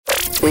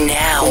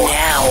Now.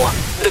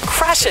 The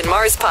Crash and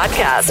Mars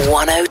Podcast.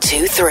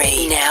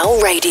 102.3 Now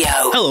Radio.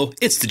 Hello,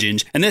 it's the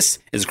Ginge, and this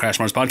is the Crash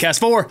Mars Podcast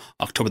for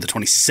October the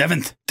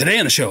 27th. Today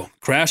on the show,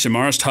 Crash and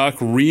Mars talk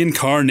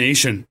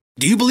reincarnation.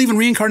 Do you believe in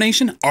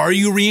reincarnation? Are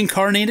you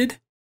reincarnated?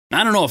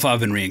 I don't know if I've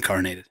been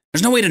reincarnated.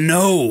 There's no way to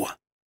know.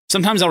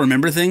 Sometimes I'll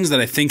remember things that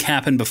I think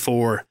happened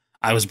before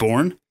I was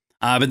born,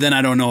 but then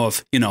I don't know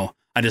if,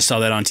 I just saw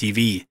that on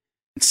TV.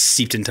 It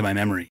seeped into my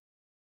memory.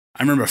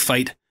 I remember a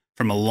fight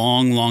from a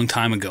long, long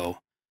time ago,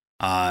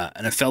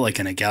 and it felt like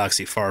in a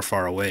galaxy far,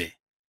 far away,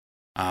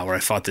 where I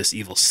fought this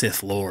evil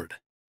Sith Lord.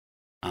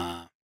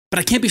 But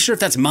I can't be sure if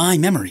that's my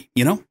memory,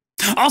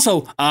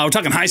 Also, we're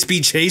talking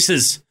high-speed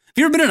chases. Have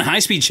you ever been in a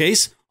high-speed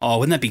chase? Oh,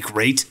 wouldn't that be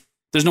great?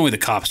 There's no way the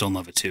cops don't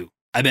love it, too.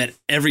 I bet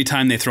every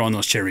time they throw on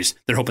those cherries,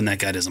 they're hoping that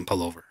guy doesn't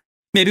pull over.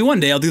 Maybe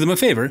one day I'll do them a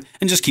favor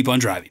and just keep on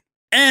driving.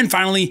 And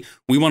finally,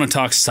 we want to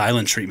talk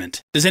silent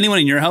treatment. Does anyone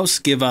in your house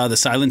give the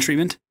silent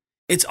treatment?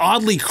 It's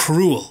oddly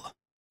cruel.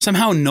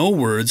 Somehow no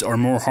words are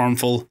more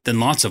harmful than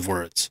lots of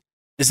words.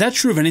 Is that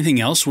true of anything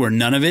else where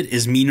none of it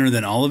is meaner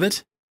than all of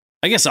it?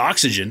 I guess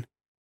oxygen.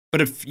 But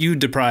if you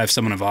deprive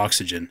someone of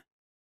oxygen,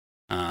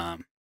 well,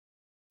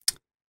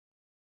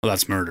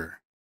 that's murder.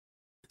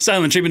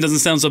 Silent treatment doesn't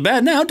sound so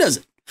bad now, does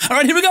it? All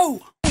right, here we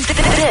go.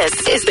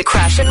 This is the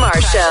Crash and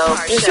Mars Show.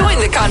 Join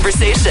the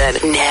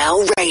conversation.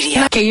 Now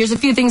Radio. Okay, here's a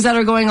few things that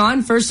are going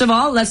on. First of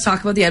all, let's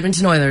talk about the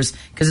Edmonton Oilers,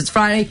 because it's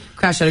Friday.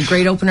 Crash had a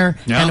great opener,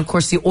 and of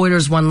course the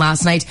Oilers won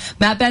last night.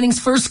 Matt Benning's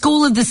first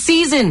goal of the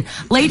season,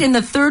 late in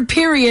the third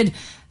period,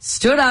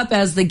 stood up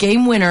as the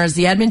game winner as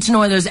the Edmonton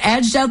Oilers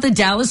edged out the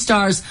Dallas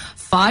Stars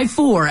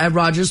 5-4 at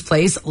Rogers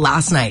Place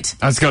last night.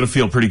 That's got to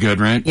feel pretty good,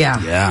 right? Yeah.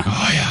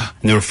 Oh, yeah.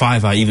 And there were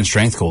 5 even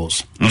strength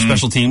goals. No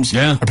special teams.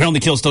 Yeah. Our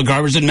penalty kill still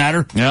garbage. Didn't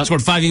matter. Yeah.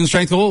 Scored 5 even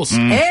strength goals.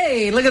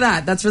 Hey, look at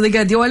that. That's really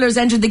good. The Oilers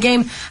entered the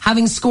game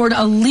having scored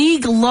a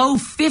league-low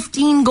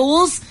 15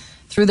 goals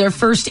through their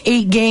first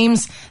 8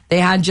 games. They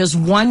had just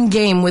one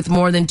game with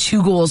more than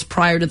 2 goals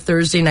prior to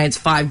Thursday night's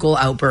 5-goal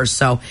outburst.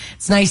 So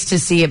it's nice to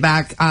see it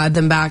back,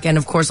 them back. And,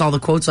 of course, all the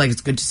quotes like,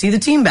 it's good to see the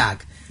team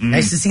back.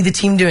 Nice to see the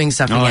team doing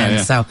stuff again.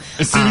 Yeah. So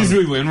as soon as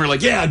we win, we're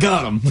like, yeah, I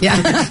got them.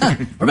 Yeah,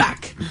 we're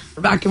back.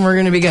 We're back and we're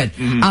going to be good.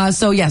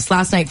 So, yes,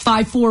 last night,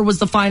 5-4 was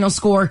the final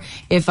score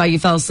if you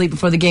fell asleep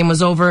before the game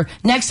was over.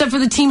 Next up for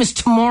the team is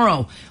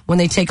tomorrow when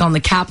they take on the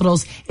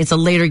Capitals. It's a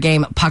later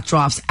game. Puck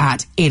drops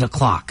at 8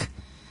 o'clock.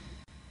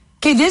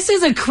 Okay, this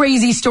is a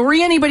crazy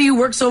story. Anybody who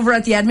works over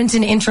at the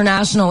Edmonton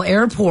International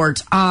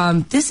Airport,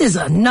 this is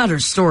a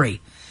nutter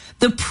story.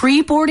 The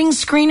pre-boarding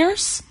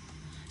screeners...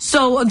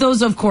 So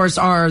those, of course,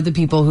 are the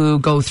people who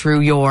go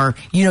through your,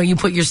 you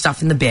put your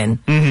stuff in the bin,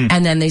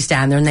 and then they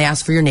stand there and they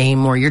ask for your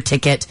name or your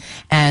ticket,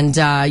 and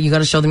you got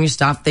to show them your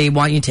stuff. They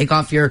want you to take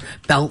off your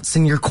belts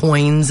and your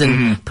coins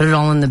and put it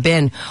all in the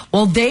bin.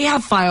 Well, they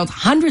have filed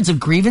hundreds of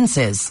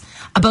grievances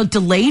about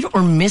delayed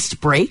or missed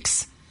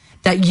breaks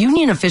that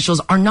union officials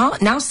are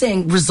now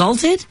saying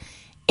resulted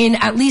in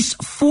at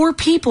least 4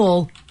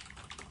 people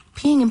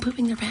peeing and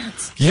pooping their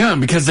pants. Yeah,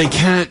 because they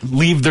can't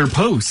leave their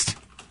post.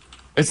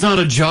 It's not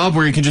a job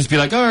where you can just be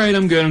like, all right,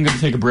 I'm good, I'm going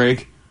to take a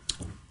break.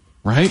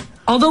 Right?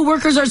 Although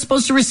workers are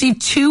supposed to receive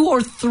 2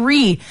 or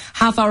 3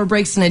 half-hour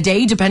breaks in a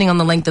day, depending on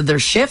the length of their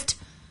shift,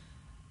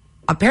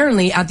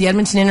 apparently at the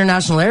Edmonton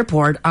International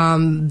Airport,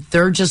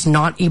 they're just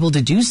not able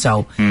to do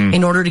so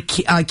in order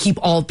to keep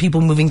all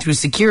people moving through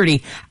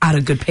security at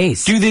a good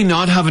pace. Do they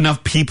not have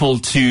enough people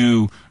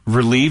to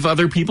relieve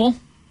other people?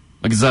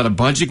 Like, is that a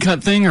budget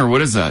cut thing, or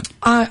what is that?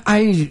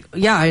 I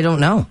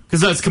don't know.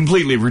 Because that's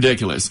completely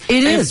ridiculous.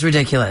 It is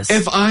ridiculous.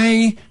 If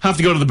I have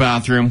to go to the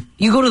bathroom...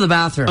 You go to the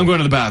bathroom. I'm going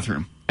to the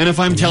bathroom. And if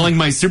I'm telling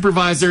my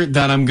supervisor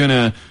that I'm going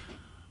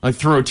to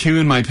throw 2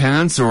 in my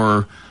pants,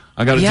 or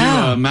I got to do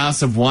a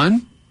massive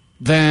 1,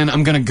 then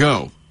I'm going to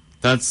go.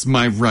 That's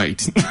my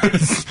right.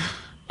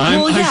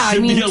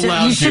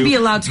 You should be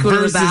allowed to go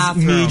to the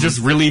bathroom. Me just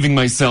relieving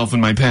myself in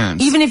my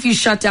pants. Even if you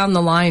shut down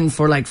the line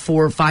for like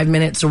 4 or 5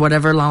 minutes or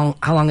whatever how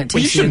long it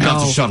takes you you to go.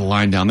 shouldn't have to shut a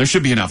line down. There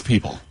should be enough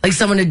people. Like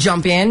someone to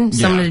jump in,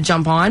 someone to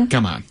jump on.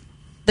 Come on.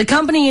 The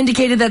company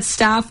indicated that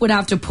staff would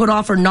have to put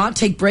off or not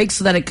take breaks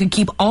so that it could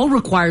keep all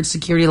required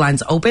security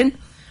lines open.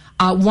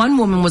 One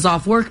woman was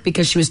off work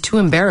because she was too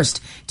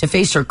embarrassed to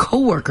face her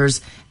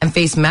coworkers and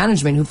face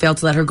management who failed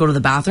to let her go to the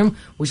bathroom,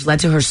 which led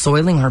to her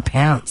soiling her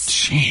pants.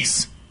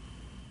 Jeez.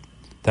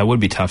 That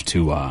would be tough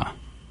to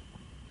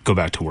go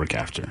back to work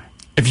after.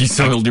 If you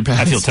soiled your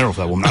pants. I feel terrible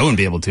for that woman. I wouldn't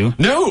be able to.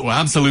 No,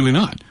 absolutely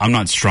not. I'm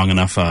not strong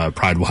enough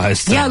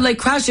pride-wise. Yeah, like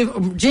Crash, if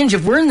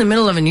we're in the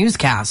middle of a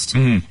newscast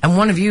and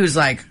one of you is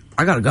like,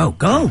 I gotta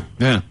go.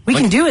 Yeah. We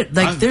can do it.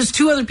 There's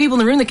 2 other people in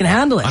the room that can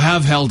handle it. I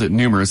have held it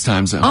numerous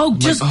times. Oh,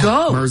 just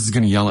go. Mars is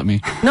going to yell at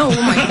me. No,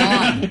 oh my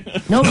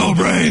God. No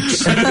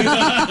breaks.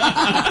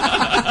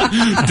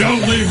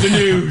 Don't leave the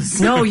news.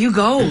 No, you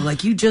go.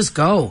 You just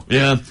go.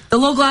 Yeah. The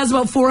local has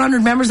about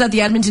 400 members at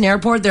the Edmonton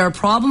airport. There are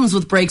problems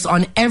with breaks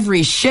on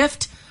every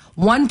shift.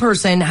 One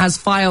person has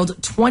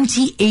filed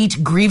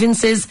 28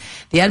 grievances.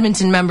 The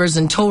Edmonton members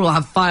in total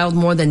have filed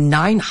more than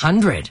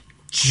 900.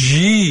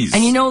 Jeez.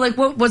 And you know, like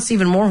what's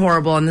even more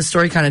horrible, and the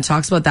story kind of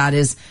talks about that,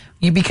 is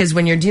because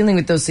when you're dealing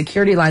with those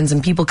security lines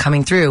and people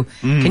coming through,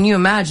 can you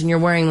imagine you're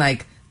wearing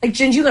like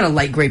Ginge, you got a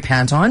light gray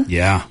pant on.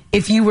 Yeah.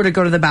 If you were to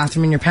go to the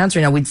bathroom in your pants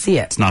right now, we'd see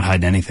it. It's not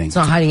hiding anything. It's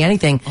not hiding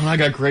anything. Oh, I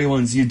got gray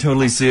ones. You'd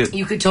totally see it.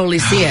 You could totally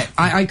see it.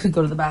 I could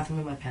go to the bathroom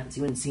in my pants.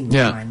 You wouldn't see me.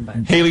 Yeah. Mine, but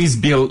Haley's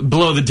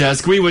below the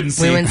desk. We wouldn't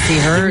see. We wouldn't see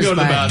hers. Go to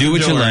the but bathroom, Do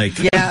what you don't worry.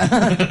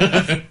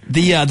 like.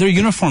 yeah. Their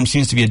uniform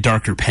seems to be a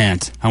darker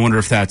pant. I wonder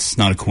if that's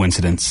not a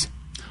coincidence.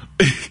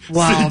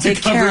 Wow. to they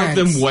cover up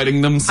can't. them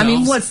wetting themselves. I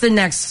mean, what's the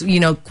next?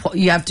 You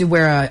have to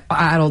wear a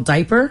adult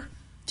diaper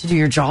to do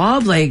your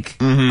job. Like,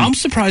 I'm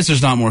surprised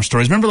there's not more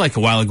stories. Remember, like a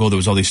while ago, there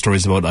was all these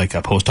stories about like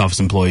post office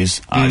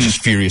employees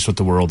just furious with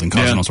the world and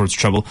causing all sorts of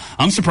trouble.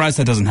 I'm surprised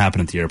that doesn't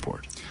happen at the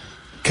airport.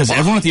 Because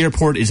everyone at the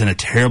airport is in a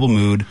terrible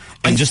mood,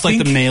 and just like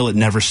the mail, it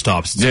never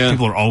stops.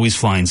 People are always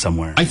flying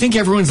somewhere. I think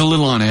everyone's a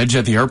little on edge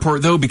at the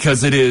airport, though,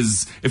 because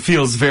it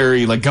feels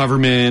very like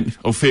government,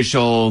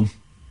 official,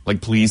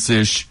 like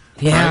police-ish.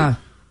 yeah. Right?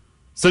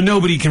 So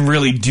nobody can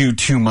really do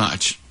too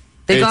much.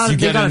 You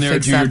get in there,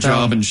 do your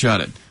job, and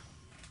shut it.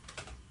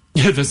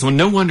 Yeah, this one.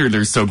 No wonder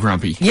they're so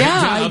grumpy.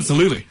 Yeah,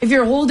 absolutely. If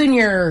you're holding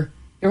your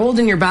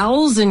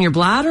bowels and your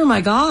bladder, my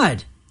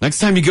God. Next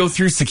time you go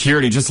through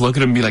security, just look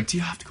at them and be like, "Do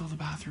you have to go to the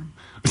bathroom?"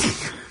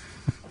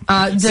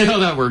 See how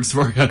that works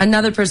for you.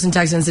 Another person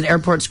texted and said,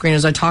 airport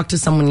screeners. I talked to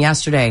someone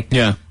yesterday.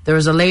 Yeah. There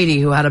was a lady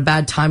who had a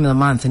bad time of the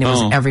month, and it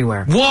was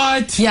everywhere.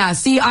 What? Yeah,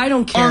 see, I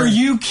don't care. Are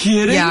you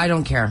kidding? Yeah, I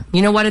don't care.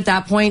 You know what? At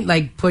that point,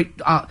 like,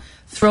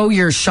 throw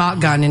your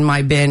shotgun in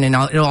my bin, and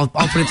I'll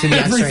put it through the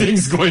X-ray.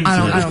 Everything's going through.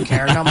 I don't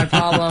care. Not my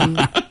problem.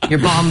 Your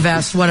bomb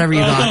vest, whatever you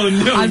got. Oh,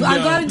 no, I've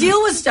got to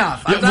deal with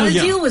stuff. I've got to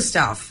deal with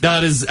stuff.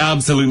 That is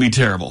absolutely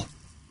terrible.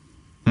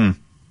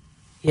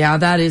 Yeah,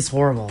 that is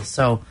horrible.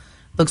 So,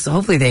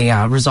 hopefully they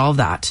resolve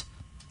that.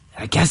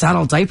 I guess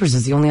adult diapers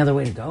is the only other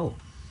way to go.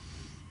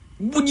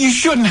 Well, you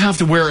shouldn't have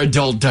to wear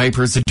adult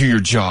diapers to do your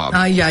job.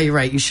 Yeah, you're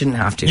right. You shouldn't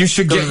have to. You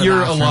should Go get to the your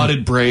bathroom.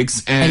 allotted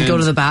breaks and go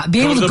to the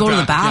be able to go to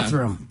the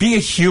bathroom. Yeah. Be a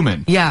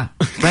human. Yeah,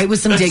 right, with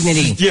some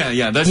dignity.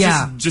 Yeah. That's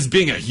just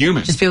being a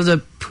human. Just be able to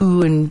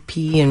poo and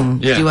pee and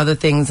do other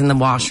things in the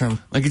washroom.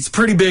 Like, it's a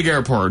pretty big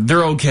airport.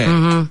 They're okay.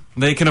 Mm-hmm.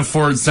 They can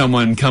afford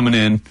someone coming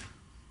in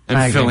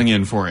and filling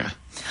in for you.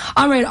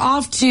 All right,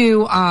 off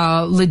to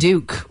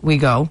Leduc we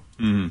go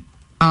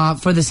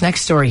for this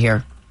next story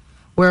here,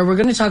 where we're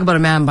going to talk about a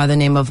man by the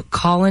name of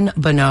Colin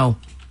Bonneau.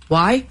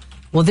 Why?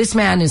 Well, this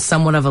man is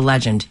somewhat of a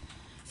legend.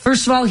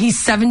 First of all, he's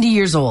 70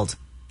 years old,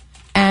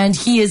 and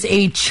he is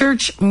a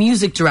church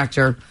music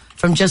director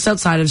from just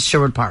outside of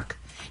Sherwood Park.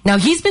 Now,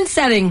 he's been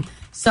setting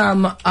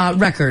some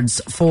records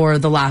for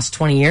the last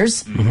 20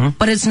 years,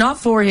 but it's not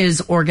for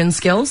his organ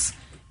skills.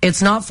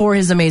 It's not for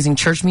his amazing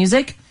church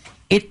music.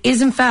 It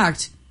is, in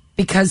fact,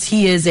 because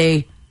he is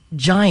a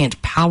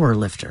giant power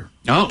lifter.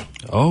 Oh.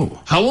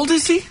 How old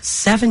is he?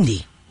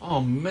 70. Oh,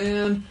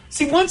 man.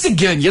 See, once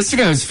again,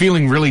 yesterday I was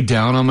feeling really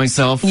down on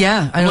myself.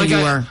 Yeah, I know you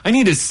were. I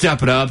need to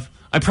step it up.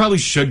 I probably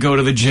should go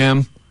to the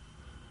gym.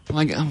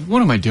 Like,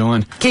 what am I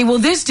doing? Okay, well,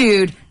 this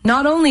dude,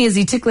 not only is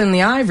he tickling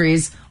the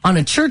ivories on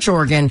a church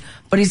organ,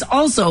 but he's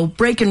also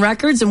breaking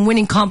records and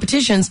winning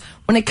competitions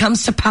when it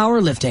comes to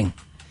powerlifting.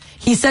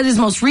 He set his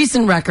most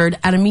recent record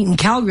at a meet in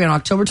Calgary on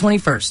October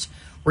 21st,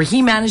 where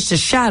he managed to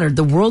shatter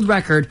the world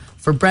record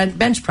for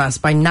bench press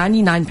by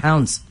 99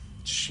 pounds.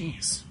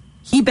 Jeez.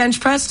 He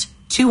bench pressed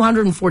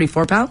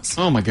 244 pounds.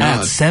 Oh, my God.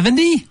 At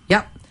 70?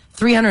 Yep.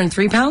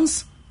 303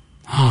 pounds.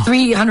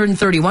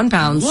 331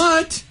 pounds.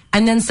 What?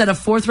 And then set a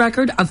fourth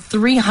record of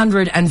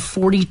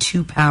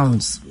 342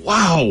 pounds.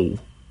 Wow.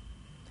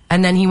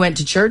 And then he went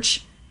to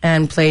church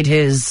and played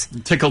his...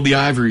 Tickled the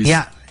ivories.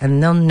 Yeah.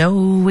 And they'll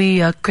know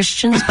we are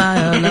Christians by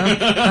our love,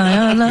 by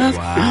our love.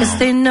 Wow. Yes,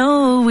 they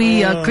know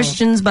we are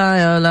Christians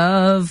by our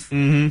love.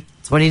 Mm-hmm.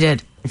 That's what he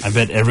did. I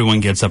bet everyone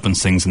gets up and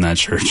sings in that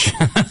church.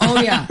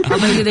 Oh, yeah. How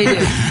many do they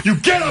do? You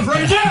get up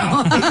right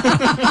now!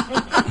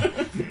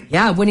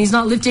 Yeah, when he's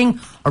not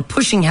lifting or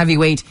pushing heavy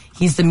weight,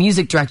 he's the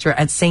music director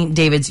at St.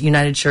 David's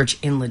United Church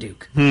in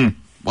Leduc.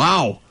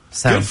 Wow.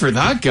 So, good for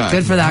that guy.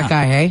 Good for that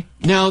guy, hey?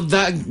 Now,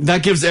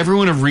 that gives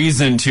everyone a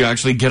reason to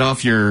actually get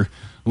off your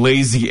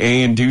lazy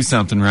A and do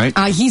something, right?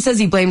 He says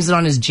he blames it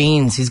on his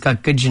genes. He's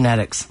got good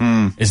genetics.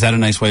 Is that a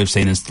nice way of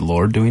saying it's the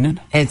Lord doing it?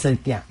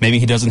 Yeah. Maybe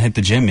he doesn't hit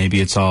the gym. Maybe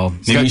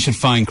you should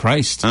find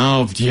Christ.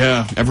 Oh,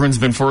 yeah. Everyone's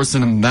been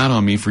forcing that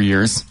on me for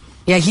years.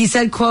 Yeah, he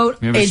said, quote...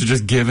 Maybe I should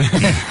just give it.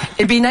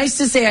 It'd be nice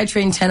to say I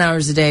train 10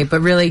 hours a day, but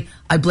really,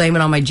 I blame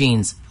it on my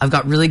genes. I've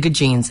got really good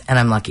genes, and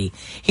I'm lucky.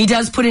 He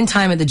does put in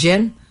time at the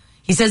gym.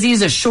 He says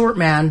he's a short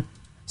man,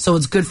 so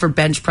it's good for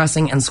bench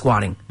pressing and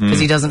squatting, because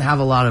he doesn't have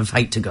a lot of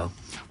height to go.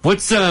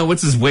 What's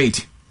his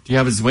weight? Do you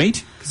have his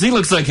weight? Because he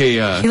looks like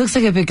a... he looks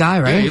like a big guy,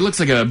 right? Yeah, he looks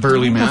like a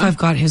burly I don't know if man. I've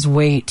got his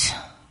weight.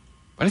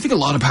 But I think a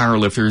lot of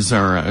powerlifters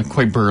are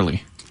quite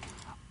burly.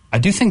 I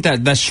do think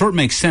that short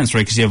makes sense,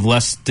 right? Because you have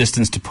less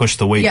distance to push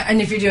the weight. Yeah,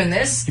 and if you're doing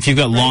this... If you've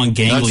got long,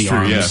 gangly That's true,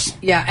 arms.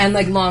 Yeah, and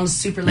like long,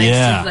 super legs,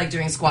 Yeah. like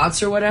doing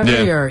squats or whatever.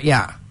 Yeah. Or,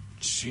 yeah.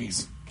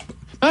 Jeez.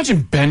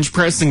 Imagine bench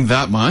pressing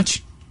that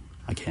much.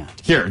 I can't.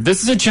 Here,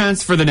 this is a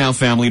chance for the Now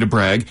family to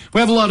brag. We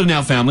have a lot of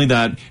Now family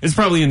that is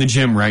probably in the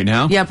gym right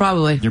now. Yeah,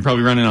 probably. You're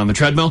probably running on the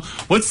treadmill.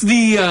 What's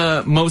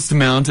the most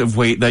amount of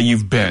weight that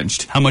you've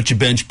benched? How much you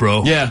bench,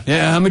 bro? Yeah,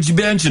 how much you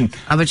benching?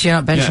 I bet you're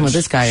not benching what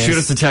this guy is. Shoot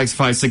us a text,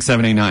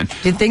 56789.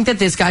 Do you think that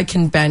this guy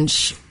can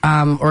bench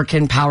or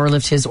can power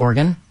lift his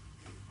organ?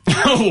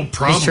 Oh,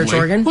 probably. His church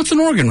organ? What's an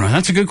organ run?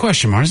 That's a good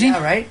question, Marzi.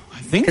 Yeah, right? I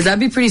think. Because that'd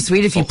be pretty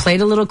sweet if he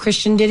played a little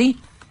Christian ditty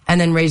and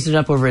then raised it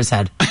up over his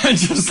head.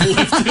 Just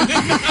lifted it.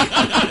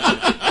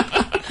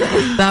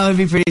 That would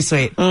be pretty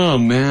sweet. Oh,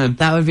 man.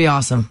 That would be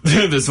awesome.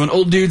 This one,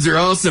 old dudes are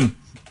awesome.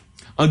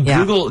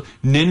 Google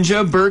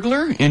ninja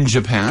burglar in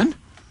Japan.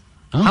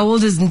 Oh. How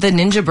old is the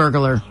ninja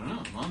burglar? I don't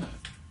know. I'm on that.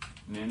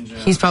 Ninja.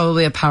 He's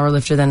probably a power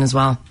lifter then as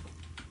well.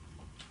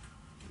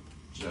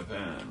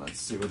 Japan. Let's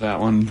see what that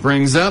one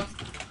brings up.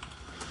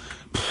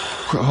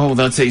 Oh,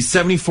 that's a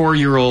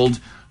 74-year-old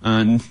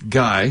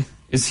guy.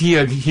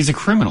 He's a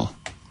criminal.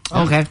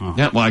 Okay.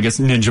 Yeah, well, I guess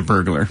ninja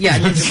burglar. Yeah,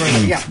 ninja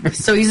burglar. Yeah.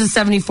 So he's a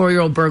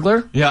 74-year-old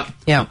burglar? Yeah.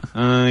 Yeah.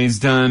 He's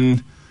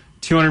done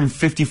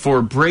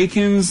 254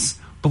 break-ins.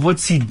 But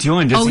what's he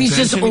doing? He's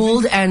just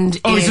old and...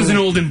 he's just an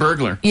old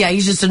burglar. Yeah,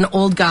 he's just an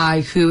old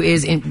guy who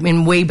is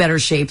in way better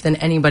shape than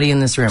anybody in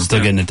this room. Still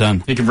getting it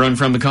done. He can run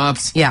from the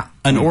cops. Yeah.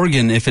 An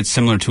organ, if it's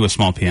similar to a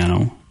small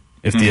piano,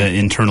 if the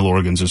internal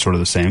organs are sort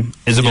of the same,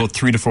 is about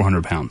 300 to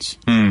 400 pounds.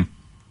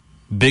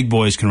 Big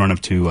boys can run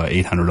up to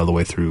 800 all the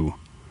way through.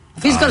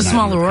 If he's got a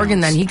smaller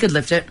organ, then he could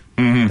lift it.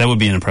 That would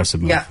be an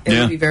impressive move. Yeah, it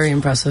would be very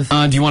impressive.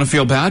 Do you want to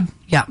feel bad?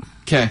 Yeah.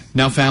 Okay,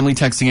 now family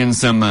texting in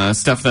some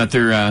stuff that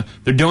they're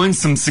doing,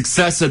 some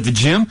success at the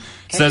gym.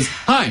 Says,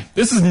 hi,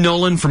 this is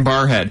Nolan from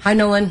Barhead. Hi,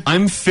 Nolan.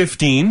 I'm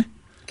 15.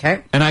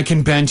 Okay. And I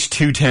can bench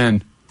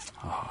 210.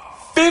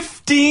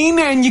 15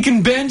 and you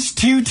can bench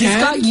 210?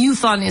 He's got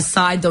youth on his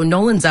side, though.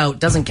 Nolan's out.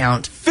 Doesn't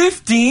count.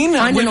 15?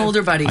 Find an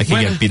older buddy. I could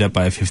get beat up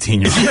by a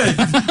 15-year-old.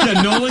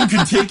 Yeah, Nolan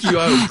could take you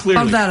out,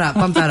 clearly.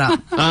 Bump that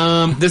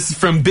up. This is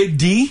from Big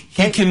D.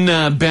 He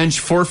can bench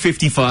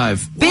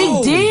 455.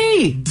 Big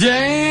D!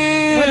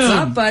 Damn! What's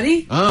up,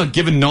 buddy? Oh,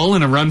 giving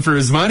Nolan a run for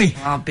his money.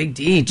 Oh, Big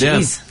D.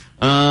 Jeez.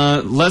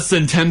 Yeah. Less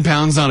than 10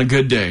 pounds on a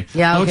good day.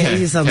 Yeah, okay.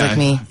 He sounds like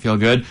me. I feel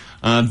good.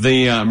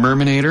 The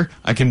Merminator,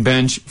 I can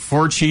bench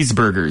 4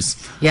 cheeseburgers.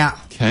 Yeah.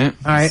 Okay. All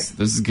right.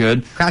 This is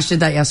good. Crash did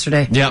that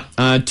yesterday. Yeah.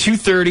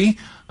 230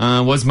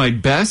 was my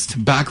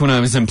best back when I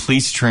was in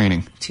police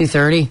training.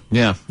 230.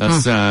 Yeah.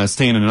 That's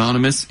staying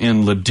anonymous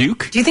in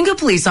Leduc. Do you think a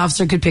police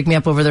officer could pick me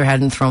up over their head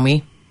and throw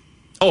me?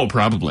 Oh,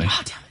 probably.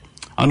 Oh, damn it.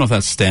 I don't know if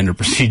that's standard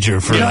procedure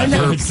for I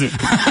know.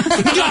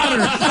 Got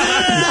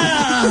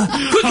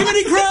her! Quick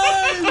committing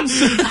crimes!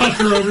 Huck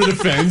her over the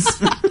fence.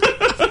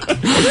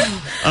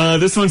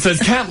 This one says,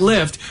 can't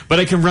lift, but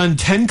I can run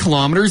 10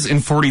 kilometers in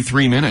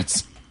 43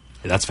 minutes.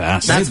 Hey, that's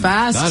fast. That's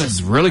fast. That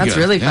is really good. That's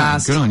really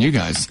fast. Good on you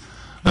guys.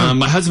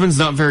 My husband's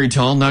not very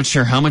tall, not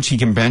sure how much he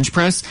can bench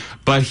press,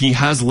 but he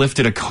has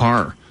lifted a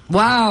car.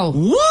 Wow.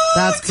 What?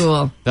 That's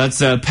cool. That's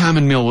Pam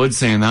and Millwood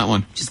saying that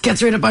one. Just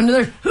gets right up under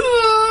there.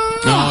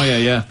 Oh,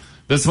 yeah.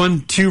 This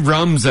one, 2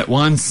 rums at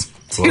once.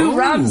 2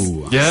 rums.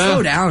 Yeah.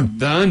 Slow down.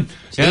 Done.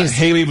 Yeah,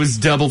 Haley was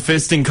double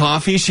fisting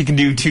coffee. She can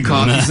do 2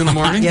 coffees in the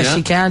morning. Yes,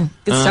 she can.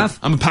 Good stuff.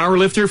 I'm a power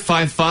lifter,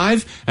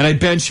 5'5", and I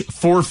bench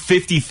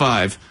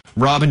 455.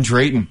 Robin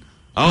Drayton.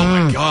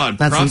 Oh, my God.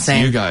 That's Props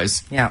insane. to you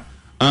guys. Yeah.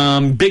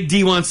 Big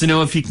D wants to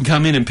know if he can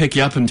come in and pick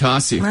you up and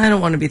toss you. I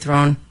don't want to be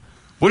thrown.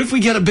 What if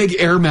we get a big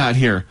air mat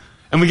here?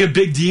 And we get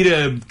Big D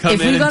to come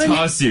in and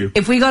toss you.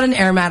 If we got an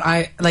air mat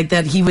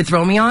that he would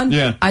throw me on,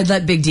 Yeah. I'd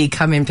let Big D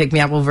come in, pick me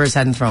up over his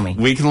head and throw me.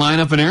 We can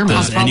line up an air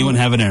mat. Does anyone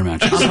have an air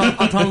mattress?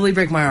 I'll probably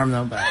break my arm,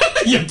 though. But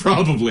Yeah,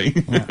 probably.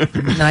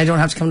 then I don't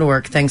have to come to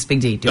work. Thanks,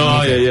 Big D.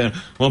 Oh, yeah.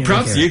 Well,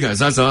 props to you guys.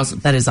 That's awesome.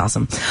 That is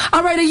awesome.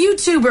 All right, a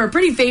YouTuber, a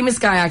pretty famous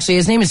guy, actually.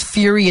 His name is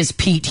Furious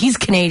Pete. He's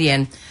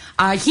Canadian.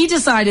 He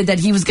decided that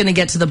he was going to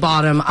get to the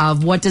bottom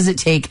of what does it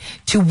take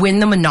to win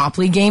the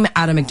Monopoly game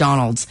at a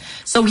McDonald's.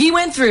 So he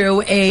went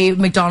through a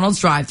McDonald's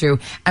drive-thru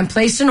and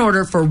placed an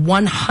order for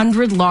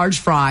 100 large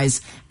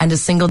fries and a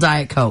single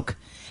Diet Coke.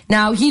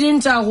 Now, he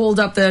didn't hold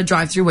up the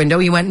drive-thru window.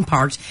 He went and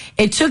parked.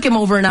 It took him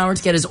over an hour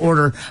to get his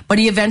order, but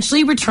he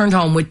eventually returned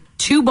home with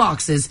 2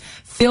 boxes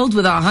filled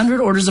with 100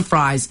 orders of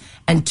fries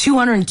and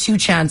 202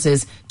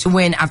 chances to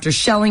win after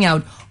shelling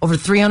out over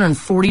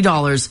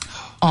 $340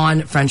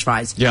 on French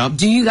fries. Yeah.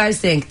 Do you guys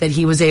think that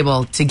he was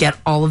able to get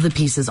all of the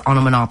pieces on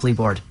a Monopoly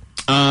board?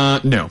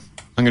 No.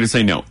 I'm going to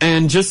say no.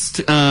 And just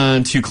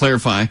to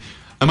clarify,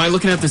 am I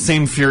looking at the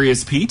same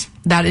Furious Pete?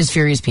 That is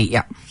Furious Pete,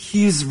 yeah.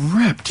 He's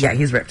ripped. Yeah,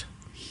 he's ripped.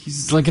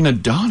 He's like an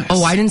Adonis.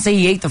 Oh, I didn't say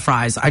he ate the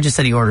fries. I just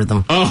said he ordered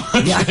them. Oh,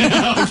 okay.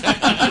 Yeah.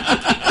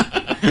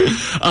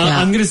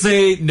 I'm going to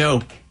say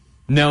no.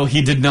 No,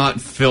 he did not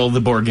fill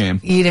the board game.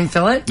 You didn't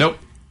fill it? Nope.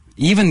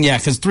 Even,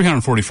 because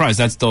 340 fries,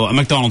 that's still, a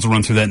McDonald's will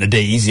run through that in a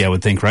day easy, I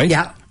would think, right?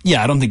 Yeah.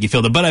 Yeah, I don't think he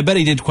filled it, but I bet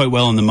he did quite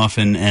well in the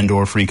muffin and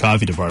or free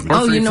coffee department.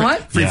 Oh, you know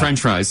what? Free Yeah.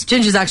 French fries.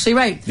 Ginger's actually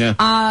right.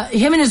 Yeah.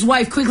 Him and his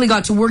wife quickly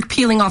got to work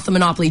peeling off the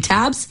Monopoly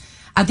tabs.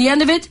 At the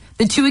end of it,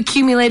 the two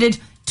accumulated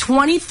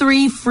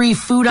 23 free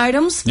food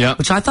items,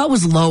 which I thought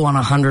was low on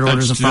 100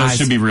 orders of fries. That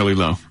should be really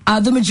low.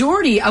 The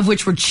majority of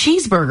which were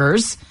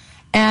cheeseburgers,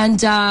 and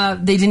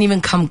they didn't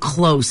even come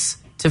close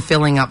to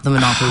filling up the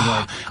Monopoly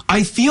board.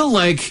 I feel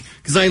like,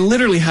 because I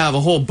literally have a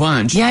whole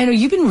bunch. Yeah, I know.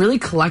 You've been really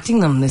collecting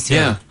them this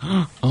year.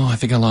 Yeah. Oh, I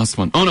think I lost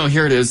one. Oh, no,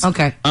 here it is.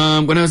 Okay.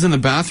 When I was in the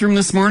bathroom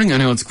this morning, I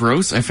know it's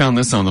gross, I found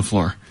this on the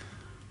floor.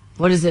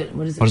 What is it?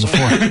 What is it for?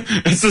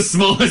 It's the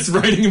smallest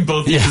writing in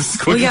both of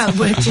the Well, yeah,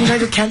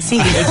 Ginger can't see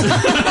it.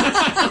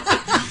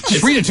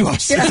 Just read it to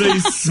us. It's a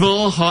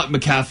small hot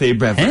McCafe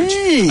beverage.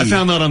 Hey. I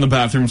found that on the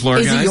bathroom floor,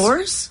 Is guys. it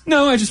yours?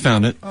 No, I just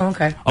found it. Oh,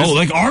 okay. Oh,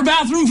 like our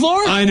bathroom floor?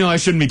 I know, I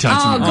shouldn't be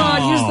touching Oh, it.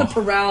 God, here's the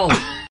Perel.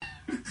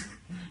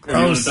 You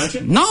want to touch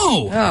it?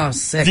 No. Oh,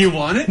 sick. Do you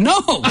want it?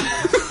 No.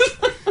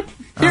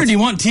 Here, do you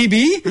want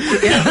TB?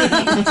 That's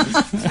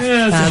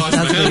Wash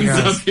my pretty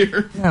hands gross. up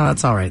here. No,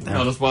 that's all right, though.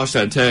 I'll just wash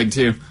that tag,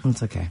 too.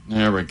 It's okay.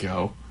 There we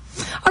go.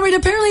 All right,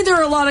 apparently there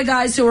are a lot of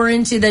guys who are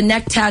into the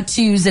neck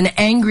tattoos and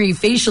angry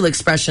facial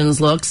expressions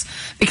looks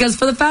because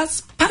for the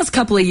past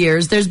couple of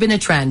years, there's been a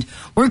trend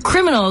where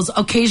criminals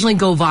occasionally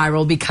go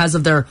viral because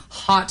of their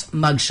hot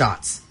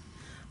mugshots.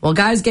 Well,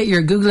 guys, get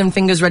your Googling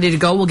fingers ready to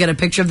go. We'll get a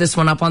picture of this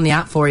one up on the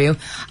app for you.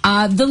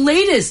 The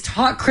latest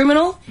hot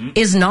criminal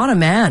is not a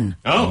man.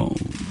 Oh.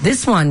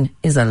 This one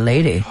is a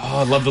lady. Oh,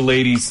 I love the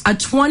ladies. A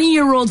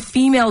 20-year-old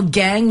female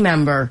gang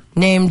member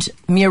named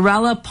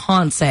Mirella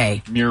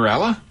Ponce.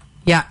 Mirella?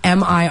 Yeah,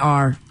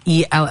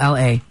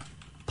 Mirella.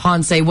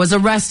 Ponce was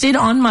arrested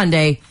on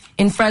Monday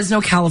in Fresno,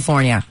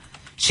 California.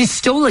 She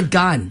stole a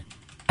gun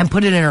and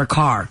put it in her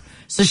car.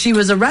 So she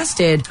was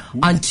arrested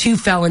on 2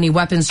 felony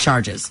weapons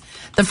charges.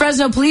 The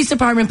Fresno Police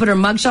Department put her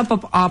mugshot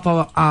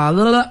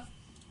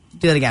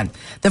do that again.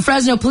 The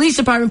Fresno Police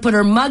Department put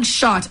her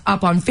mugshot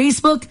up on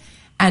Facebook,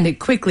 and it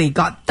quickly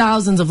got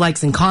thousands of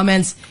likes and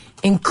comments,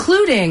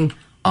 including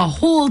a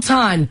whole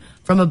ton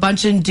from a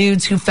bunch of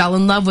dudes who fell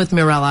in love with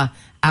Mirella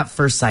at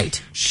first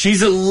sight.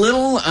 She's a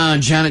little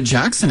Janet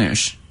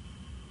Jackson-ish.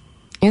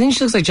 You think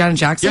she looks like Janet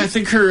Jackson? Yeah, I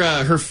think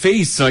her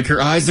face, like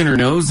her eyes and her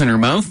nose and her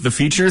mouth, the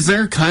features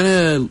there, kind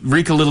of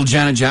reek a little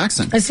Janet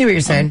Jackson. I see what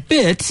you're saying.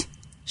 Bit.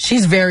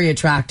 She's very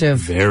attractive.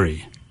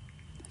 Very.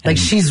 Like,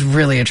 she's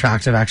really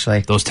attractive, actually.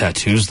 Those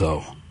tattoos,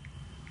 though.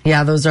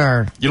 Yeah, those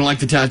are... You don't like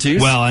the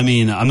tattoos? Well, I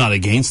mean, I'm not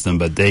against them,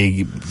 but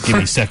they give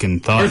me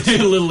second Are thoughts. they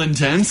a little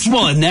intense?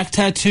 Well, a neck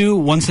tattoo,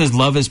 one says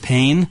love is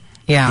pain.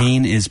 Yeah.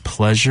 Pain is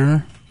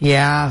pleasure.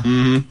 Yeah.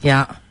 Mm-hmm.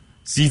 Yeah.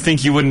 So you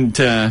think you wouldn't,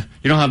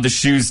 you don't have the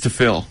shoes to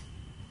fill?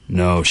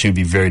 No, she would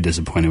be very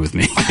disappointed with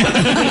me.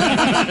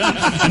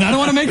 And I don't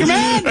want to make her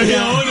mad.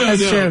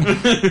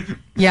 That's true.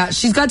 Yeah,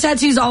 she's got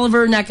tattoos all over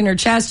her neck and her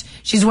chest.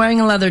 She's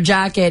wearing a leather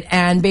jacket,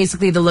 and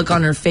basically the look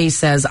on her face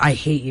says, I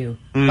hate you.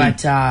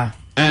 But, And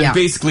yeah.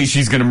 basically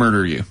she's going to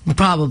murder you.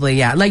 Probably,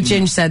 yeah. Like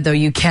Ginge said, though,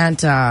 you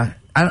can't, yeah,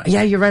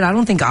 you're right. I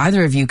don't think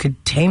either of you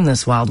could tame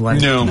this wild one.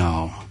 No.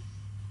 No.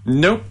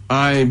 Nope.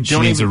 She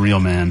needs a real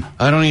man.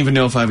 I don't even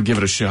know if I would give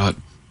it a shot.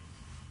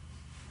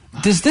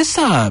 Does this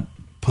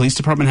police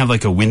department have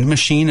like a wind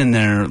machine in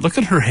there? Look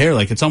at her hair,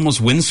 like it's almost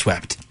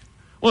windswept.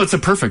 Well, it's a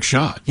perfect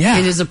shot. Yeah.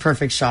 It is a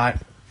perfect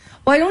shot.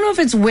 Well, I don't know if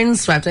it's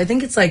windswept. I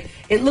think it's like,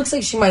 it looks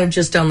like she might have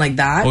just done like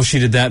that. Oh, she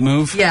did that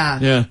move? Yeah.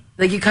 Yeah.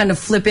 Like you kind of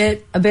flip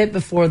it a bit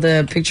before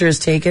the picture is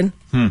taken.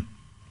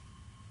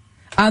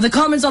 The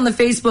comments on the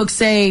Facebook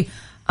say,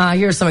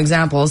 here are some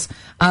examples.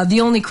 The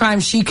only crime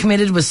she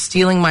committed was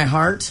stealing my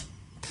heart.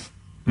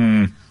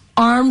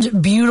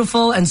 Armed,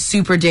 beautiful, and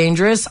super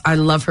dangerous. I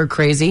love her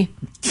crazy.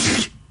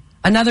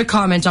 Another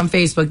comment on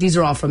Facebook, these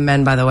are all from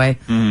men, by the way,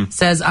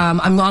 says,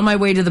 I'm on my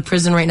way to the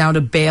prison right now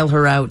to bail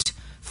her out.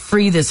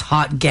 Free this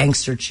hot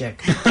gangster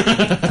chick.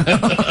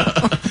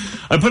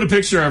 I put a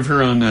picture of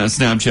her on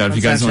Snapchat if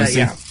you guys want to see.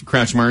 Yeah.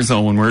 Crash Mars,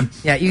 all one word.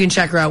 Yeah, you can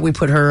check her out. We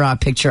put her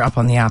picture up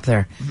on the app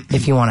there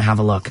if you want to have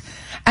a look.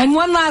 And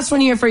one last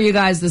one here for you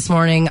guys this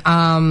morning.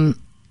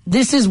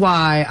 This is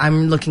why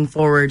I'm looking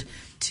forward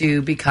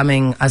to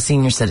becoming a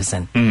senior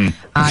citizen.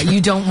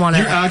 You don't want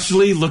to... You're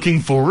actually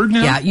looking forward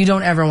now? Yeah, you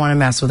don't ever want to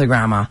mess with a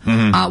grandma.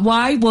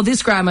 Why? Well,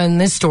 this grandma in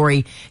this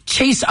story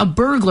chased a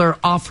burglar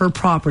off her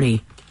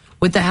property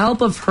with the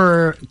help of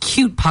her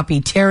cute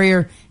puppy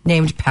terrier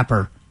named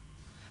Pepper.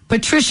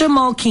 Patricia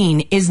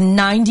Malkeen is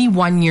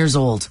 91 years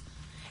old,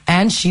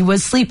 and she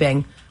was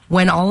sleeping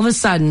when all of a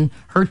sudden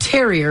her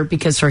terrier,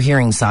 because her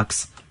hearing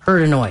sucks,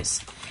 heard a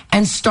noise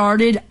and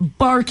started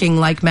barking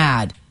like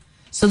mad.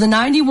 So the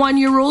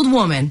 91-year-old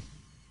woman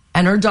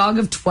and her dog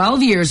of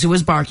 12 years who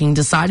was barking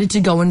decided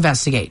to go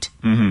investigate.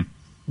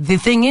 The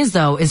thing is,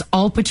 though, is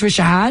all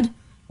Patricia had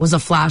was a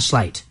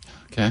flashlight.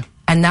 Okay.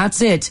 And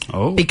that's it,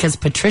 Oh. because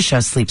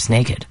Patricia sleeps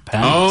naked.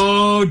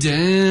 Oh,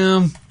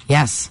 damn.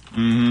 Yes.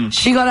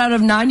 She got out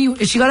of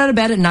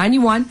bed at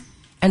 91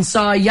 and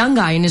saw a young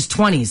guy in his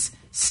 20s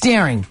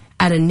staring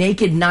at a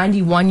naked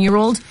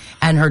 91-year-old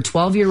and her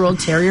 12-year-old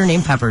terrier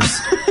named Peppers.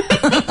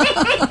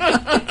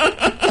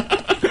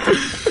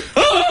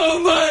 Oh,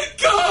 my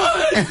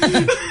God.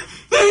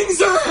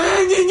 Things are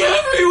hanging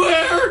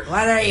everywhere.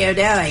 What are you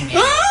doing?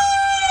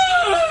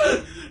 Ah!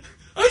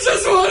 I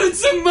just wanted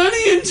some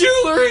money and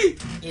jewelry.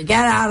 You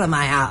get out of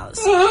my house.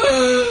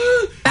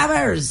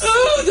 Peppers.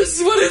 Oh, this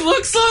is what it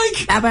looks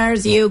like.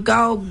 Peppers, you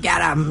go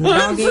get him.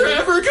 I'm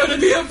forever going to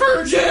be a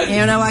virgin.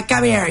 You know what?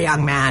 Come here,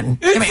 young man.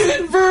 Come here. It's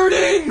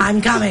inverting.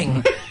 I'm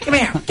coming. Come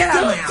here. Get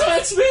out of my house. Don't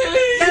touch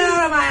me. Get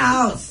out of my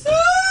house.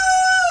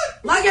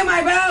 Look at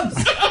my boobs.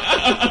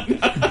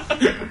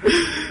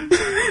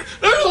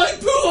 They're like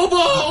pool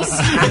balls.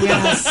 I'm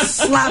going to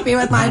slap you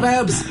with my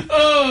boobs.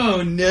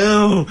 Oh,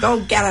 no.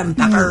 Go get him,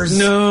 Peppers.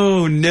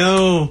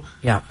 No.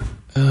 Yeah.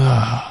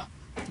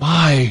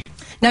 Why?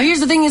 Now, here's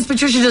the thing is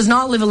Patricia does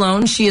not live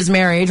alone. She is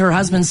married. Her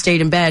husband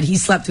stayed in bed. He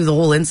slept through the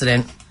whole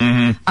incident.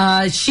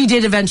 Mm-hmm. She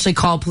did eventually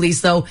call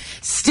police, though,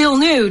 still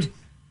nude.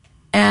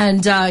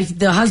 And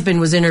the husband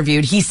was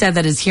interviewed. He said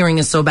that his hearing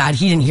is so bad,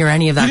 he didn't hear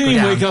any of that go down. He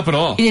didn't even wake up at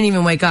all. He didn't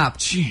even wake up.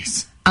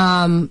 Jeez.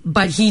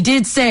 But he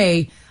did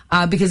say,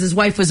 because his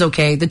wife was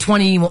okay, the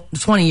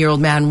 20-year-old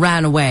man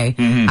ran away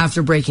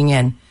after breaking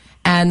in.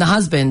 And the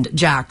husband,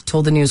 Jack,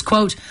 told the news,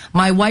 quote,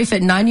 "My wife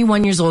at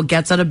 91 years old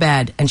gets out of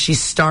bed and she's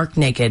stark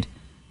naked.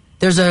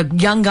 There's a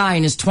young guy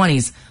in his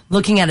 20s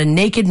looking at a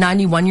naked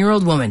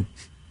 91-year-old woman.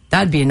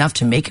 That'd be enough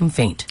to make him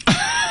faint."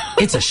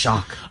 It's a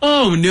shock.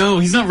 Oh, no.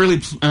 He's not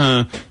really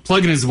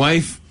plugging his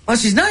wife. Well,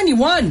 she's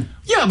 91.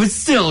 Yeah, but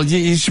still,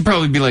 you should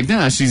probably be like,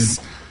 nah, she's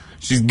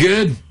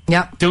good.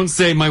 Yep. Don't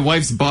say my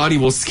wife's body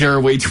will scare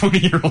away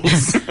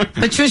 20-year-olds.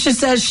 Patricia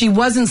says she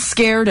wasn't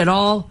scared at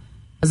all.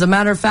 As a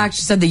matter of fact,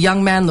 she said the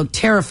young man looked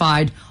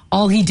terrified.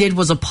 All he did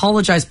was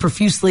apologize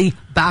profusely,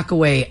 back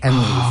away, and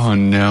leave. Oh,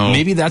 no.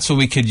 Maybe that's what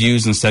we could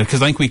use instead,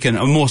 because I think we can,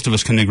 most of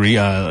us can agree,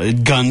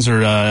 guns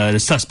are a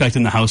suspect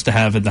in the house to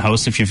have at the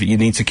house if you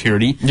need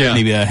security. Yeah.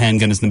 Maybe a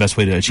handgun is the best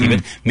way to achieve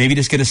it. Maybe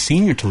just get a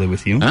senior to live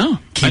with you. Oh.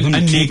 Keep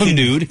him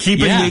nude.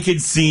 Keep a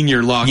naked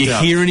senior locked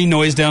up. You hear any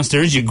noise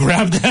downstairs, you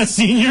grab that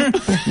senior,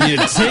 you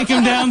take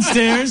him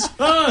downstairs.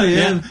 Oh,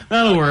 yeah.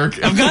 That'll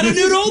work. I've got a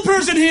nude old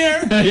person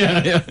here.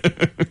 Yeah.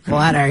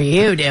 What are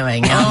you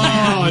doing, young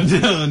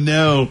man? Oh,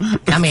 no.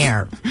 Come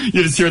here.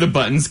 You just hear the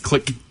buttons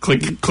click,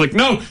 click, click.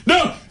 No.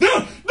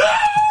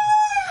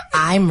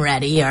 I'm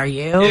ready, are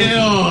you?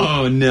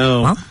 Oh,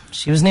 no. Well,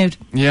 she was nude.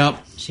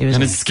 Yep. She was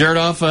and nude. it scared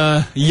off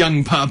a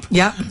young pup.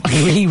 Yep.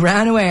 He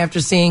ran away after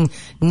seeing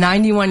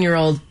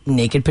 91-year-old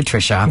naked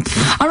Patricia.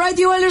 All right,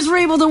 the Oilers were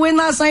able to win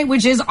last night,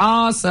 which is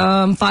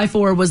awesome.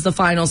 5-4 was the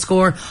final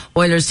score.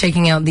 Oilers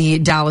taking out the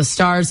Dallas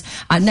Stars.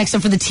 Next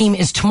up for the team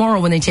is tomorrow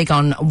when they take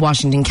on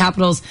Washington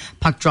Capitals.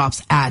 Puck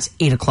drops at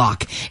 8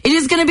 o'clock. It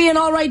is going to be an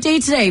all right day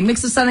today.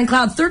 Mix of sun and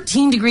cloud,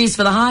 13 degrees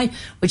for the high,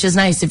 which is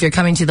nice if you're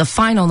coming to the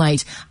final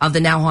night of the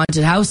Now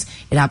Haunted House.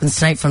 It happens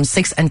tonight from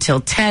 6 until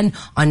 10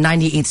 on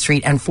 98th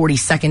Street and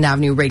 42nd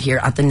Avenue right here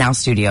at the Now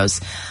Studios.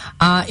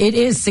 It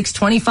is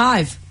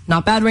 6:25.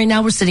 Not bad right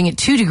now. We're sitting at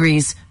 2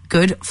 degrees.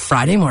 Good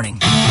Friday morning.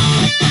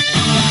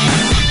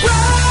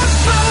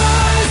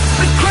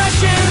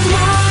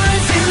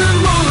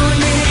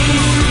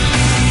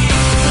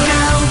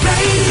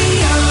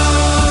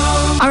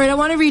 All right, I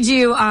want to read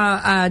you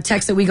a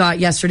text that we got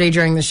yesterday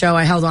during the show.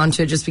 I held on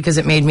to it just because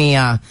it made me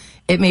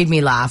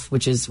laugh,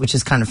 which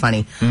is kind of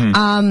funny.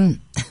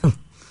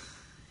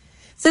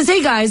 Says,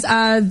 hey guys,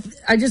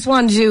 I just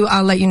wanted to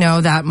let you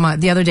know that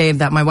the other day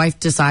that my wife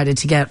decided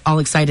to get all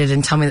excited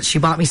and tell me that she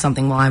bought me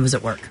something while I was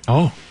at work.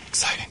 Oh,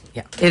 exciting.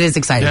 Yeah, it is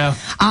exciting. Yeah.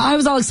 I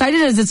was all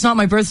excited as it's not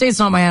my birthday, it's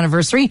not my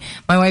anniversary.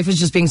 My wife was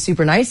just being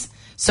super nice.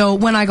 So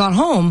when I got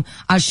home,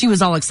 she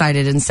was all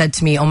excited and said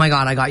to me, oh my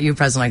God, I got you a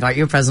present, I got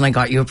you a present, I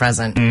got you a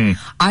present.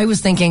 I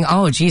was thinking,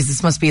 oh geez,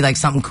 this must be like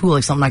something cool,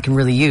 like something I can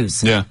really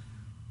use. Yeah.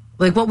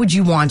 Like, what would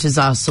you want as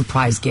a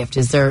surprise gift?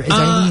 Is there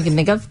anything you can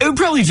think of? It would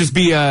probably just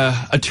be a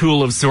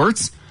tool of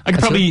sorts. I could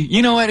probably,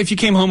 you know what, if you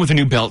came home with a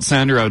new belt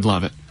sander, I would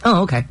love it.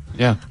 Oh, okay.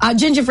 Yeah.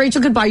 Ginger, if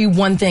Rachel could buy you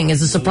one thing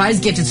as a surprise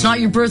gift, it's not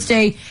your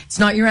birthday, it's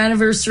not your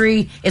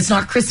anniversary, it's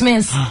not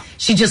Christmas.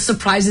 She just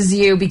surprises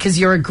you because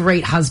you're a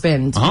great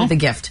husband with a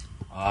gift.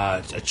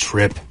 A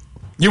trip.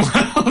 You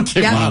want,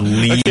 okay, Yeah. wow.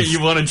 Okay, you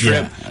want a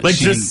trip? Yeah. Like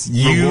She just can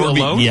you reward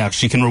me- alone? Yeah,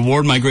 she can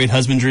reward my great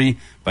husbandry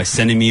by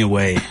sending me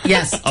away.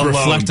 Yes. To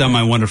reflect on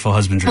my wonderful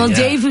husbandry. Well, yeah.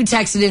 Dave, who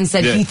texted in,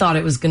 said Yeah. he thought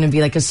it was going to be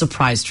like a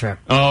surprise trip.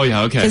 Oh,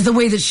 yeah, okay. Is the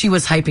way that she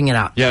was hyping it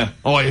up. Yeah.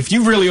 Oh, if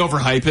you really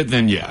overhype it,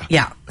 then yeah.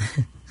 Yeah.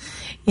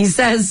 He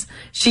says,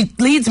 she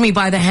leads me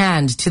by the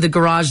hand to the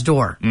garage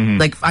door.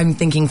 Like, I'm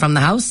thinking from the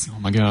house. Oh,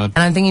 my God.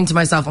 And I'm thinking to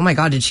myself, oh my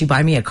God, did she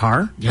buy me a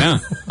car? Yeah.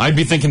 I'd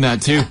be thinking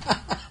that, too.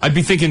 I'd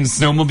be thinking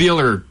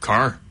snowmobile or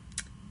car.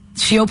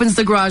 She opens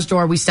the garage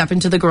door, we step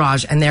into the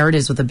garage, and there it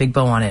is with a big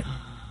bow on it.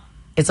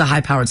 It's a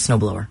high-powered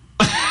snowblower.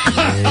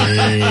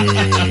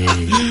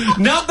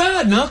 Not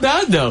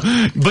bad though.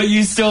 But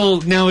you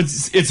still, now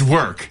it's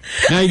work.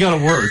 Now you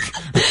gotta work.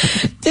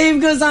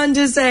 Dave goes on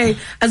to say,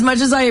 as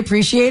much as I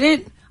appreciate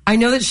it, I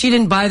know that she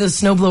didn't buy the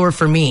snowblower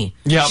for me.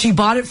 Yep. She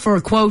bought it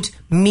for, quote,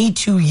 me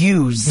to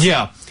use.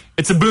 Yeah.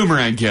 It's a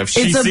boomerang gift.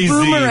 It's a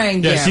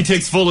boomerang Yeah, gift. she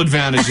takes full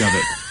advantage of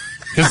it.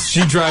 Because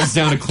she drives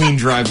down a clean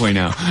driveway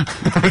now.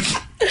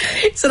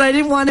 He said I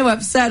didn't want to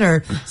upset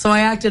her, so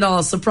I acted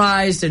all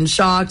surprised and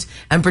shocked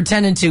and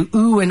pretended to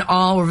ooh and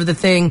ah over the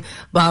thing,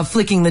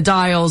 flicking the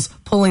dials,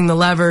 pulling the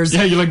levers.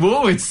 Yeah, you're like,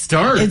 whoa, it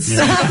starts.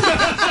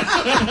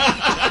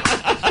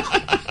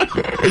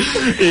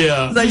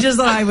 Yeah. So I just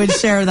thought I would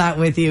share that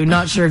with you.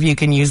 Not sure if you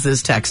can use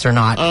this text or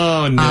not.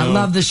 Oh, no.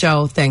 Love the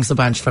show. Thanks a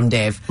bunch from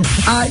Dave.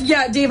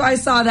 Yeah, Dave, I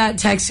saw that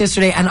text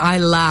yesterday and I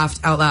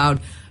laughed out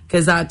loud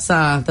because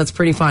that's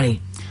pretty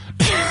funny.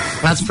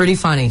 That's pretty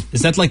funny.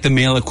 Is that like the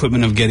male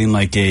equivalent of getting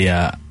like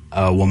a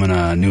woman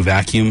a new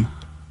vacuum?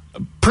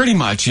 Pretty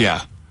much,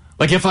 yeah.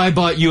 Like if I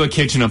bought you a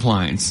kitchen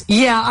appliance.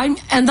 Yeah,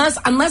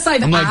 unless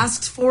I've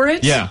asked for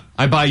it. Yeah,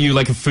 I buy you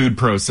like a food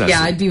processor.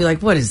 Yeah, I'd be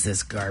like, what is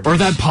this garbage? Or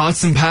that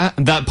pots and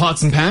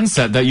pan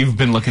set that you've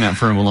been looking at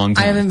for a long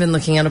time. I haven't been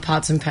looking at a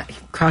pots and pan.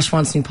 Crush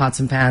wants new pots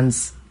and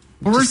pans.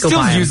 Well, we're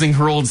still using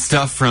her old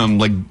stuff from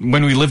like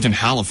when we lived in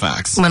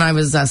Halifax. When I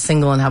was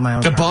single and had my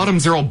own. The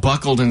bottoms are all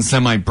buckled and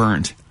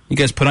semi-burnt. You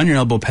guys put on your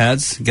elbow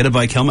pads, get a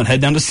bike helmet, head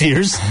down to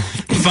Sears,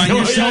 find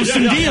yourself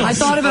some deals. I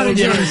thought about it,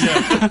 James.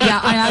 Yeah,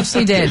 I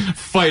actually did.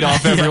 Fight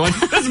off, everyone.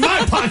 That's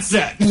my pot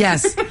set.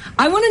 Yes.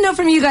 I want to know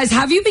from you guys,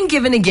 have you been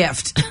given a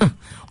gift?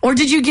 Or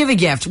did you give a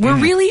gift? Where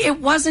really it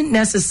wasn't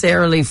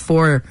necessarily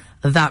for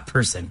that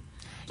person.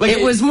 Like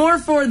it was more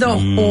for the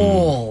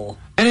whole.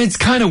 And it's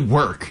kind of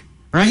work.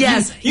 Right?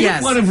 Yes, you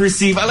yes. want to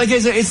receive, like,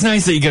 it's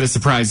nice that you get a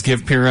surprise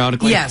gift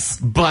periodically. Yes.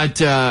 But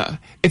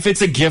if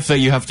it's a gift that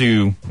you have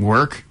to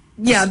work.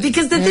 Yeah,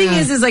 because the thing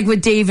is like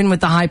with Dave and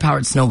with the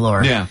high-powered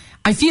snowblower. Yeah.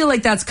 I feel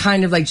like that's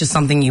kind of like just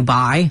something you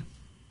buy.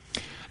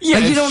 Yeah,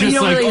 like it's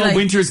just like, really, oh,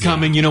 winter's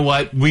coming, you know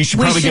what? We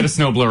should probably get a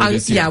snowblower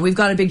this year. Yeah, we've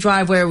got a big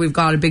driveway, we've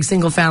got a big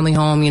single-family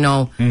home, you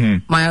know.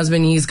 My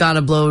husband, he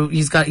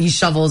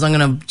shovels, I'm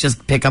going to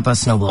just pick up a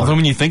snowblower. Although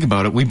when you think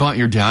about it, we bought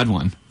your dad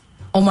one.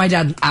 Oh, my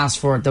dad asked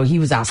for it, though. He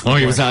was asking for it. Oh,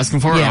 he was asking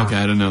for it? Yeah. Okay,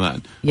 I didn't know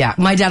that. Yeah,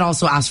 my dad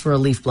also asked for a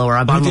leaf blower.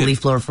 I bought him a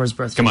leaf blower for his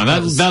birthday. Come on,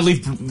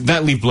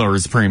 that leaf blower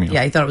is premium.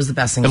 Yeah, he thought it was the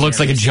best thing. It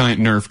looks like a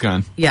giant Nerf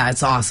gun. Yeah,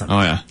 it's awesome.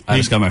 Oh, yeah. I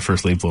just got my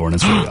first leaf blower, and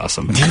it's really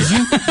awesome. Did you?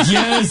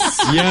 Yes.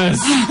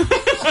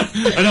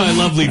 I know, I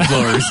love leaf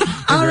blowers.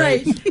 All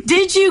right.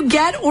 Did you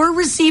get or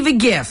receive a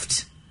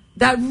gift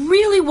that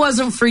really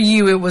wasn't for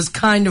you? It was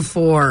kind of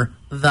for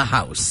the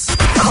house.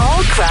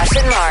 Call Crash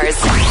and Mars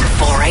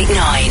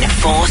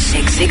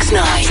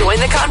 489-4669. Join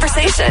the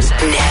conversation.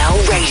 Now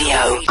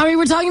radio. I mean,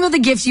 we're talking about the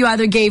gifts you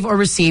either gave or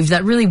received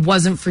that really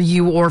wasn't for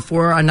you or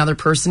for another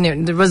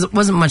person. There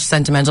wasn't much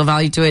sentimental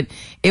value to it.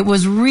 It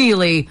was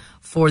really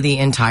for the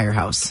entire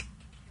house.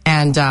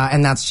 And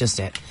that's just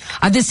it.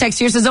 This text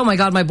here says, oh my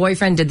God, my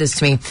boyfriend did this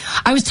to me.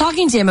 I was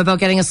talking to him about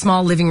getting a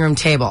small living room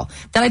table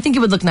that I think it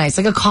would look nice,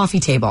 like a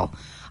coffee table.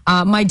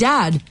 My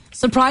dad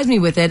surprised me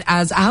with it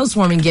as a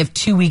housewarming gift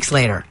 2 weeks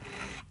later.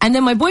 And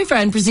then my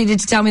boyfriend proceeded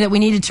to tell me that we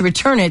needed to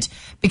return it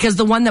because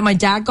the one that my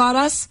dad got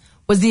us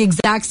was the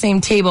exact same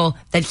table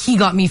that he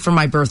got me for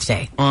my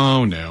birthday.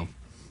 Oh, no.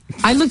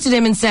 I looked at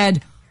him and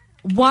said,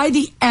 why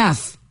the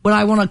F would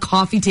I want a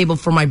coffee table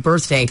for my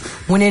birthday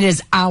when it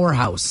is our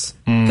house?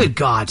 Good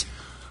God.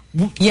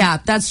 Yeah,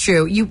 that's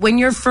true. When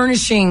you're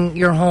furnishing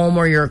your home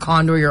or your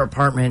condo or your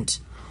apartment.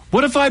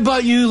 What if I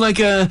bought you like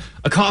a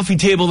coffee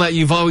table that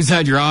you've always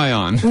had your eye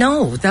on?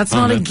 No, that's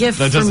not a gift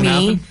that for doesn't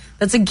me. Happen?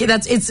 It's a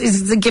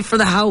gift for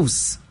the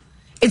house.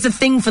 It's a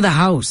thing for the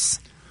house.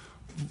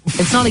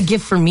 It's not a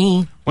gift for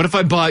me. What if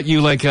I bought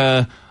you like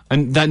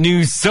that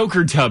new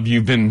soaker tub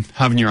you've been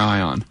having your eye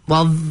on?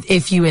 Well,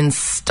 if you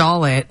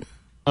install it.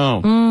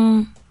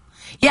 Oh.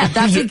 Yeah,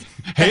 that's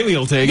Haley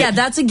will take it. Yeah,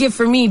 that's a gift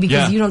for me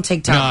because you don't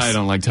take tubs. No, I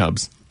don't like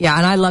tubs. Yeah,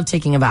 and I love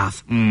taking a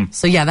bath.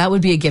 So yeah, that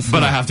would be a gift for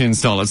me. But I have to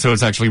install it, so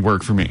it's actually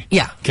work for me.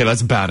 Yeah. Okay,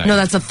 that's a bad idea. No,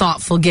 that's a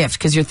thoughtful gift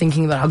because you're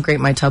thinking about how great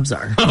my tubs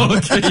are. Oh,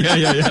 okay,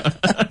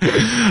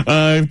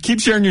 yeah.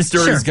 Keep sharing your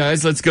stories,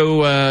 guys. Let's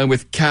go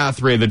with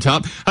Kath right at the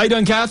top. How you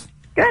doing, Kath?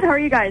 Good, how are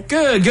you guys?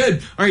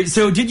 Good. All right,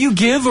 so did you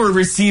give or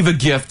receive a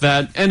gift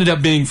that ended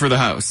up being for the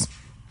house?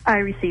 I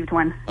received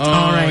one.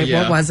 All right,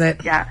 what was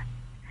it? Yeah.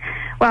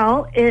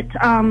 Well, it's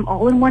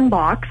all in one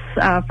box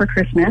for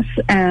Christmas,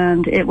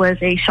 and it was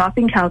a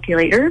shopping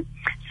calculator,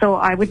 so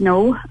I would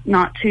know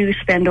not to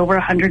spend over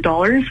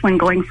 $100 when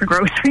going for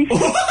groceries.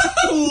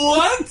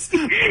 What?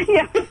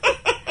 Yeah.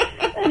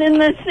 And in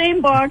the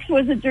same box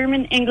was a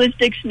German-English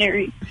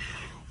dictionary.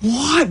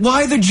 What?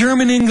 Why the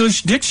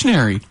German-English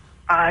dictionary?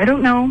 I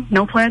don't know.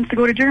 No plans to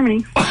go to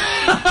Germany.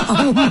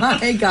 Oh,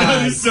 my God.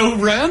 That is so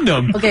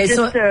random. Okay,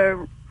 Just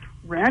a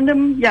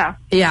random, Yeah,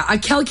 a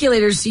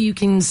calculator so you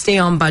can stay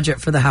on budget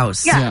for the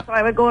house. Yeah, so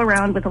I would go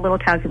around with a little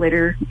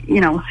calculator,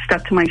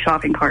 stuck to my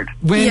shopping cart.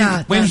 When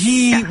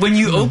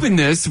you opened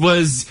this,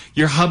 was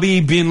your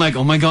hubby being like,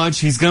 oh my God,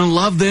 she's going to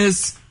love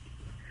this?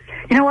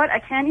 You know what? I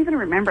can't even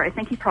remember. I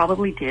think he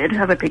probably did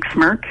have a big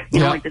smirk.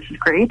 You know, like, this is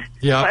great.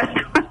 Yeah.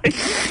 But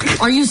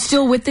Are you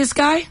still with this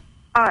guy?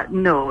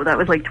 No, that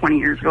was like 20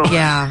 years ago.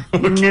 Yeah.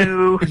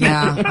 No.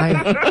 Yeah,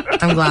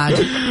 I'm glad.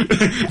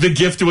 The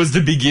gift was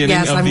the beginning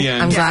of the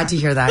end. I'm glad to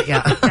hear that,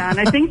 yeah. Yeah, and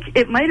I think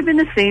it might have been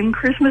the same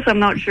Christmas, I'm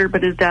not sure,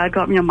 but his dad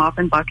got me a mop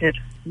and bucket.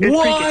 It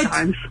was pretty What? good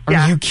times.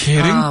 Are you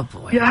kidding? Oh,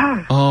 boy.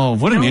 Yeah. Oh,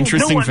 what an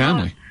interesting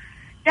family.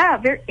 Yeah,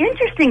 very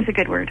interesting's a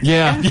good word.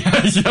 Yeah.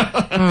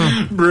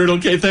 Brutal.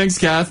 Okay, thanks,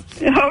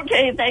 Kath.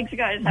 Okay, thanks,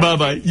 guys.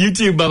 Bye-bye. You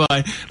too,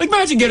 bye-bye. Like,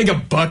 imagine getting a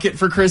bucket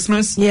for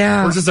Christmas.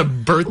 Yeah. Or just a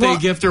birthday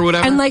gift or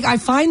whatever. And like, I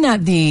find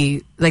that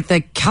the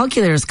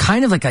calculator is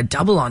kind of like a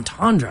double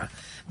entendre,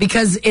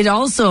 because it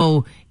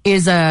also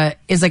is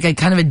like a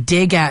kind of a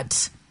dig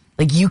at,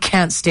 like, you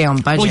can't stay on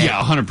budget. Well, yeah,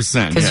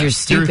 100%. Because you're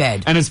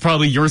stupid. And it's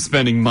probably you're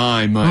spending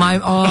my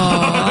money.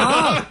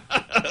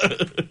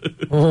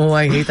 Oh,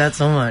 I hate that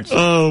so much.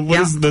 Oh,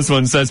 what is this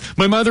one says?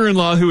 My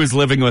mother-in-law, who is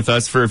living with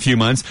us for a few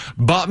months,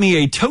 bought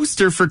me a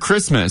toaster for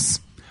Christmas.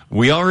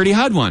 We already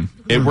had one.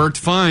 It worked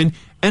fine,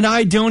 and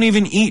I don't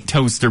even eat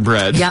toaster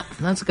bread. Yeah,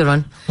 that's a good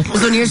one.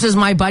 This one here says,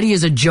 my buddy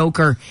is a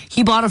joker.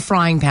 He bought a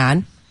frying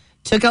pan,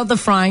 took out the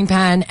frying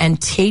pan,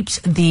 and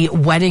taped the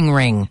wedding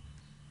ring.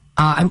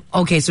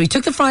 Okay, so he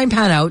took the frying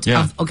pan out.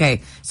 Yeah.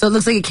 Okay, so it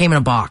looks like it came in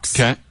a box.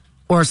 Okay.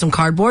 Or some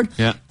cardboard.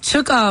 Yeah.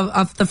 Took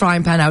the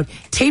frying pan out,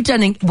 taped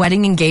a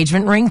wedding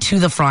engagement ring to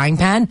the frying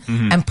pan,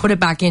 and put it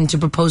back in to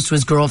propose to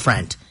his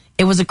girlfriend.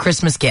 It was a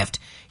Christmas gift.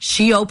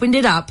 She opened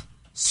it up,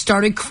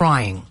 started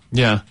crying.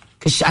 Yeah.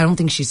 Because I don't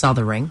think she saw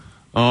the ring.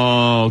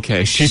 Oh,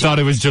 okay. She thought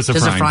it was just a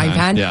frying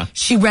pan. Yeah.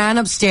 She ran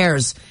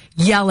upstairs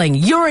yelling,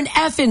 "You're an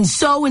effing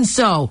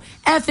so-and-so.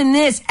 Effing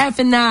this,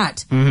 effing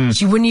that."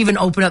 She wouldn't even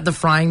open up the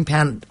frying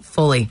pan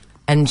fully.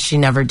 And she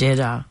never did.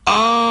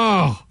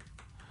 Oh.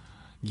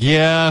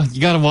 Yeah,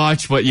 you gotta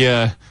watch what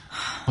you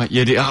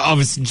do. I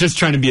was just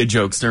trying to be a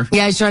jokester.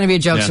 Yeah, he's trying to be a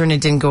jokester, and it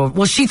didn't go.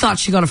 Well, she thought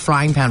she got a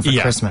frying pan for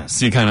Christmas.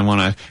 So you kind of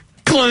want to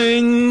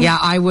cling. Yeah,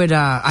 I would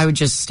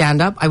just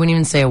stand up. I wouldn't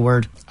even say a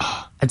word.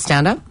 I'd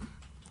stand up.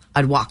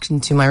 I'd walk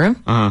into my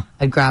room.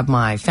 I'd grab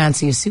my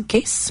fanciest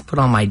suitcase, put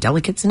all my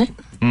delicates in it.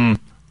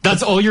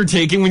 That's all you're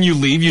taking when you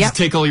leave? You just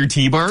take all your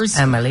T-bars?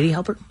 And my lady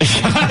helper.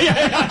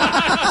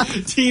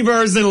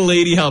 T-bars and a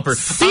lady helper.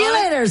 See you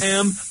later,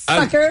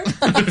 sucker.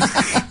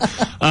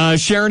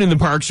 Sharon in the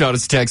park shot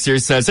us a text here.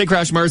 Says, hey,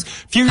 Crash Mars. A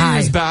few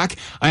years back,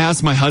 I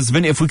asked my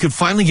husband if we could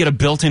finally get a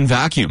built-in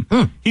vacuum.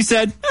 He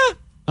said,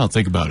 I'll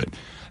think about it.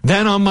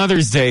 Then on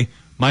Mother's Day,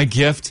 my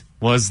gift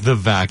was the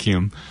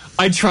vacuum.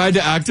 I tried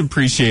to act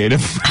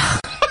appreciative.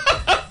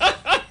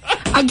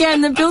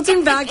 Again, the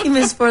built-in vacuum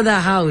is for the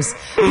house.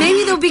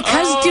 Maybe though,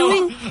 because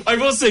doing... I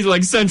will say,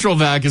 like, Central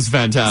Vac is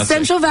fantastic.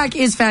 Central Vac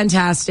is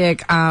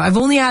fantastic. I've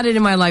only had it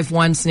in my life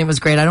once, and it was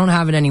great. I don't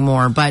have it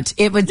anymore, but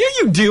it would... Yeah,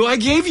 you do. I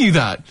gave you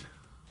that.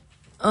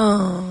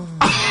 Oh.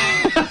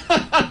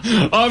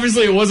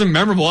 Obviously, it wasn't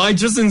memorable. I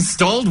just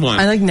installed one.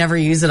 I, never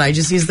use it. I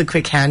just use the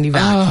quick handy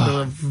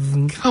vac.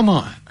 Come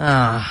on.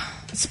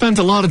 I spent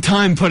a lot of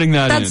time putting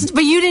that in.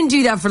 But you didn't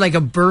do that for,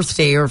 a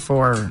birthday or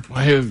for...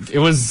 It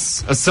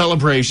was a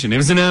celebration. It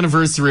was an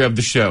anniversary of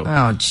the show.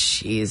 Oh,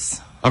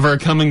 jeez. Of our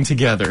coming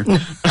together.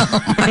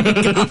 Oh, my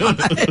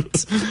God.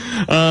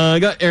 I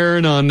got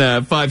Aaron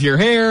on 5 here.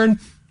 Hey, Aaron.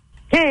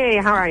 Hey,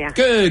 how are you?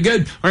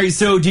 Good. All right,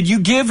 so did you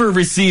give or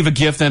receive a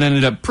gift that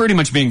ended up pretty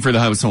much being for the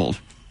household?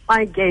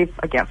 I gave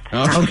a gift.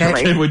 Oh,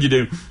 okay. What'd you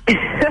do?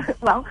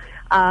 Well,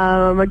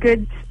 a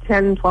good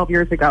 10, 12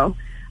 years ago,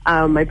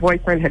 my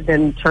boyfriend had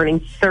been turning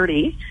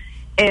 30,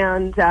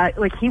 and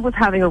he was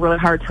having a really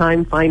hard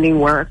time finding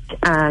work,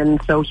 and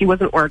so he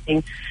wasn't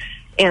working,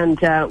 and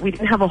we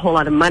didn't have a whole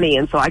lot of money,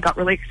 and so I got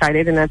really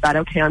excited, and I thought,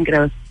 okay, I'm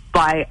going to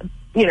buy,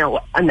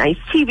 a nice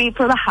TV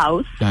for the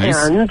house,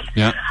 and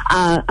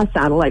a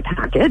satellite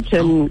package,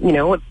 and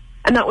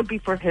and that would be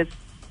for his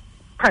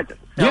present.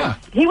 So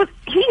he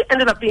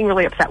ended up being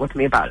really upset with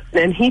me about it,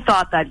 and he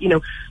thought that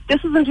this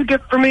isn't a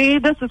gift for me,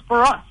 this is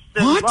for us.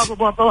 This what? Blah blah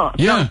blah blah.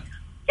 Yeah. So,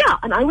 yeah,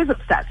 and I was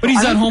upset. But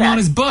he's at home on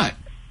his butt.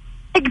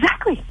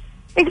 Exactly.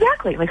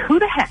 Like, who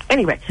the heck?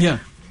 Anyway,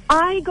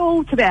 I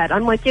go to bed.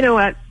 I'm like, you know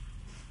what?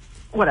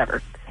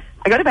 Whatever.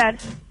 I go to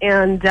bed,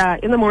 and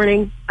in the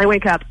morning, I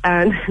wake up,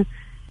 and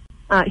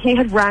he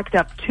had racked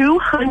up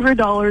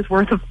 $200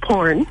 worth of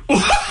porn.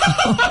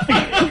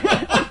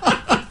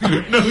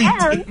 No, he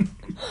didn't.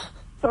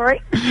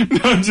 Sorry? No,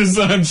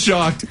 I'm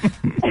shocked.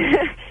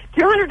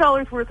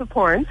 $200 worth of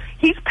porn.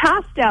 He's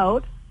passed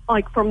out,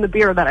 from the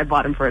beer that I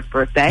bought him for his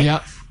birthday.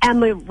 Yeah.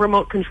 And the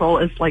remote control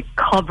is,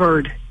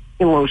 covered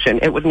in lotion.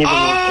 It wouldn't even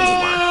work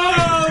anymore.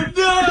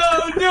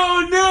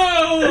 Oh,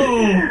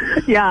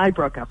 no! Yeah, I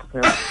broke up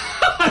with him.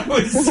 I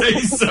would say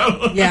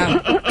so. Yeah,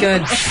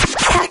 good.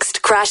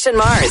 Text Crash and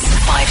Mars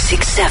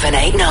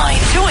 56789.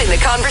 Join the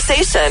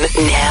conversation.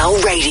 Now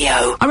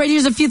radio. All right,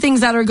 here's a few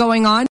things that are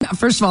going on.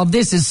 First of all,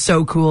 this is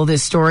so cool,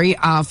 this story.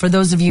 For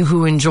those of you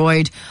who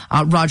enjoyed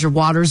Roger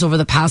Waters over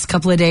the past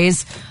couple of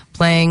days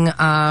playing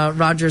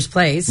Roger's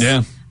Place,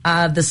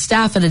 the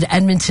staff at an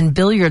Edmonton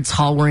billiards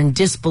hall were in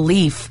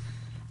disbelief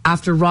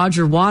after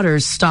Roger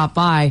Waters stopped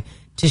by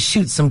to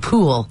shoot some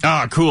pool.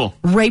 Ah, cool.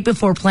 Right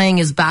before playing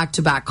his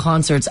back-to-back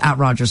concerts at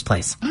Roger's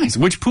Place. Nice.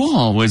 Which pool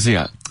hall was he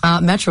at?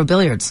 Metro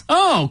Billiards.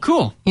 Oh,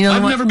 cool.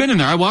 I've never been in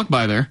there. I walked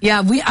by there.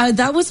 Yeah,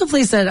 that was the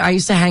place that I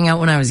used to hang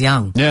out when I was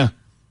young. Yeah.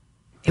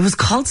 It was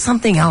called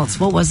something else.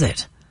 What was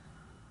it?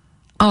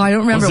 Oh, I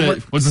don't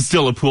remember. Was it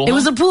still a pool hall? It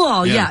was a pool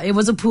hall. Yeah, it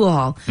was a pool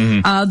hall.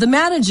 Mm-hmm. The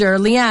manager,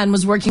 Leanne,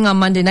 was working on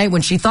Monday night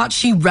when she thought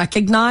she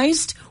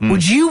recognized.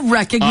 Would you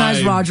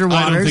recognize Roger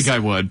Waters? I don't think I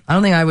would. I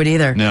don't think I would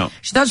either. No.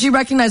 She thought she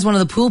recognized one of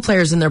the pool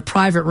players in their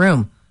private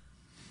room.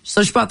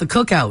 So she brought the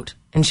cook out,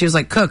 and she was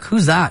like, "Cook,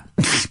 who's that?"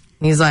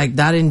 And he's like,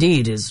 "That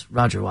indeed is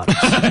Roger Waters."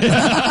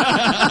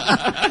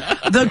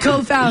 The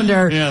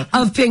co-founder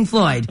of Pink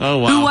Floyd,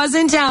 who was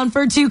in town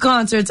for 2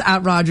 concerts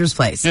at Roger's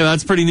place. Yeah,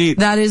 that's pretty neat.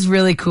 That is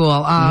really cool.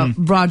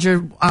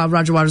 Roger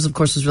Waters, of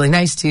course, was really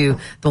nice to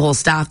the whole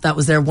staff that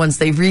was there once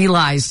they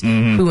realized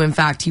who, in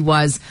fact, he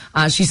was.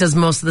 She says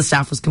most of the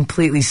staff was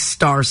completely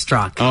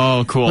starstruck.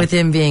 Oh, cool. With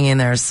him being in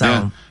there,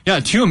 so... Yeah,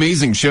 2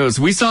 amazing shows.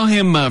 We saw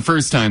him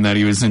first time that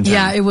he was in town.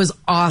 Yeah, it was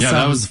awesome. Yeah,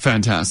 that was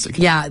fantastic.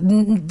 Yeah,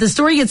 the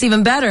story gets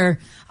even better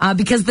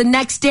because the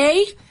next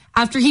day,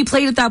 after he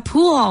played at that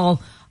pool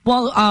hall,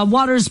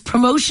 Waters'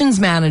 promotions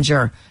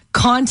manager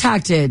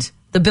contacted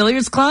the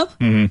billiards club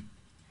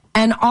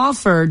and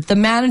offered the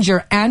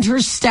manager and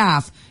her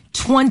staff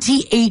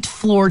 28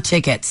 floor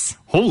tickets.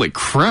 Holy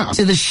crap.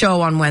 To the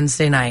show on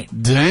Wednesday night.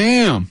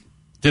 Damn.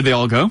 Did they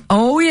all go?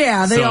 Oh,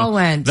 yeah, they all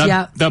went.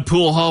 That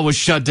pool hall was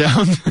shut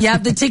down? Yeah,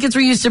 the tickets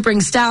were used to bring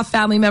staff,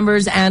 family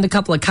members, and a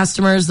couple of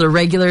customers, the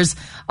regulars,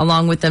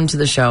 along with them to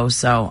the show.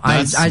 So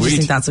I just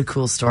think that's a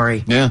cool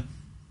story. Yeah.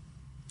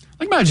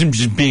 I can imagine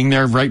just being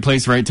there, right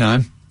place, right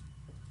time.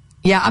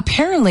 Yeah,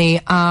 apparently,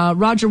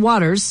 Roger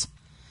Waters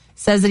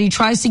says that he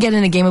tries to get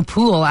in a game of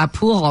pool at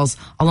pool halls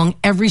along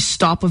every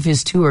stop of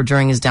his tour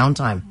during his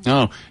downtime.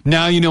 Oh,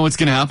 now you know what's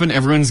going to happen?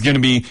 Everyone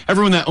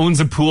that owns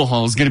a pool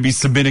hall is going to be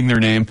submitting their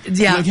name.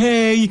 Yeah. Like,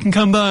 hey, you can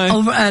come by.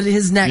 Over at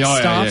his next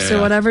stops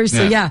or whatever.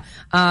 So,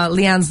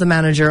 Leanne's the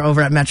manager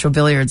over at Metro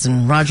Billiards,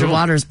 and Roger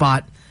Waters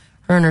bought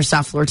her and her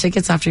staff floor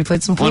tickets after he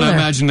played some pool there. I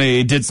imagine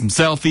they did some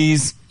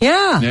selfies.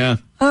 Yeah.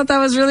 I thought that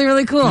was really,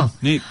 really cool.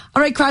 Neat.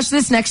 All right, Crash,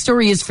 this next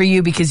story is for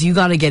you because you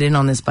got to get in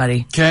on this,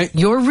 buddy. Okay.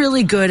 You're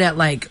really good at,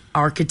 like,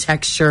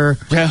 architecture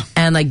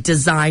and, like,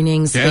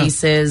 designing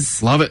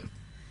spaces. Love it.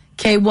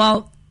 Okay,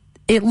 well,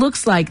 it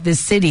looks like the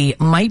city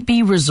might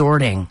be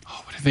resorting.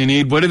 Oh, what do they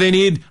need? What do they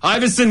need?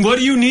 Iverson, what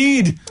do you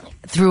need?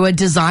 Through a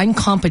design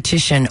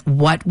competition,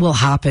 what will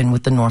happen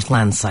with the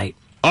Northland site?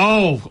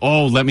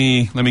 Oh, let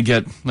me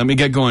get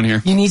going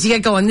here. You need to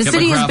get going. The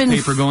city has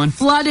been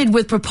flooded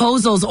with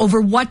proposals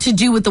over what to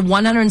do with the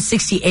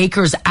 160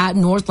 acres at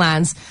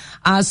Northlands.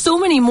 So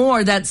many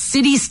more that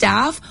city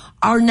staff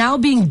are now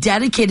being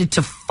dedicated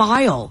to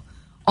file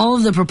all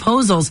of the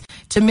proposals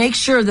to make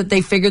sure that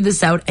they figure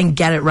this out and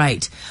get it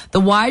right.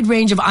 The wide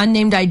range of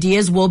unnamed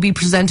ideas will be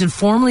presented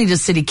formally to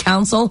City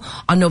Council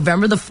on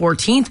November the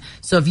 14th.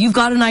 So if you've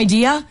got an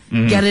idea,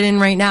 get it in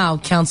right now.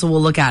 Council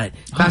will look at it.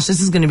 Gosh, this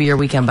is going to be your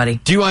weekend, buddy.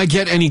 Do I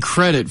get any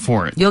credit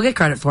for it? You'll get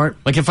credit for it.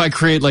 Like if I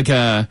create like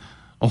a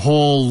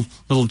whole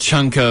little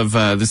chunk of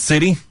the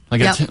city,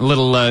 like a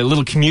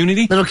little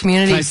community? Little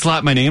community. Can I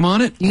slap my name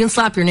on it? You can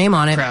slap your name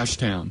on it. Crash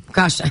Town.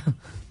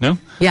 No?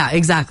 Yeah,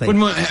 exactly.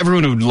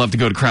 Everyone would love to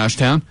go to Crash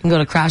Town. You can go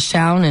to Crash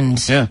Town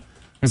and... Yeah.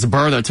 There's a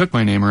bar that took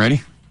my name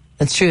already.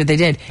 That's true, they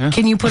did. Yeah.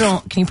 Can you put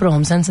a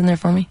Home Sense in there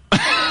for me?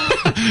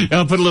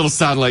 I'll put a little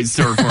satellite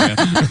store for you.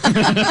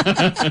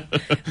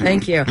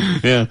 Thank you.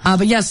 Yeah.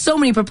 But yes, so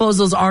many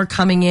proposals are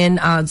coming in.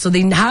 So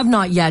they have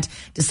not yet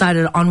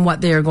decided on what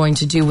they are going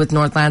to do with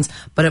Northlands,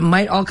 but it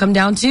might all come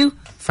down to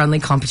friendly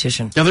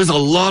competition. Yeah, there's a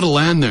lot of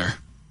land there.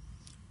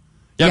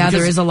 Yeah,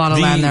 there is a lot of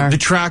land there. The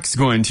track's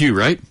going too,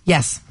 right?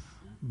 Yes.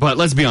 But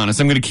let's be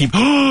honest, I'm going to keep...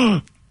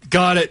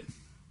 Got it.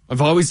 I've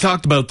always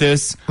talked about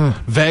this.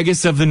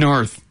 Vegas of the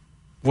North.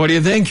 What do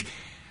you think?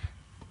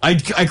 I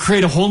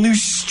create a whole new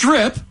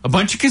strip, a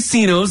bunch of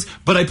casinos,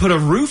 but I put a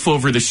roof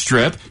over the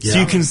strip so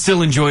you can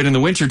still enjoy it in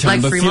the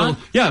wintertime. Like Fremont?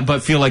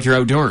 But feel like you're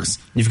outdoors.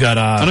 You've got...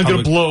 I'm not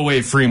going to blow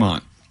away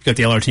Fremont. You've got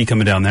the LRT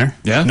coming down there.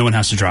 Yeah. No one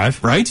has to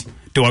drive. Right?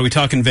 Are we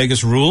talking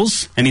Vegas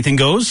rules? Anything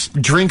goes?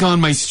 Drink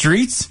on my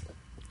streets?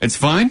 It's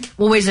fine?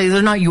 Well, wait a second.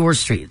 They're not your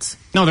streets.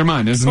 No, they're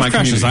mine. This is my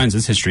Crash community. Designs.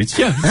 It's his streets.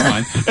 Yeah, it's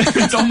fine.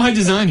 It's all my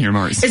design here,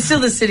 Maurice. It's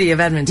still the city of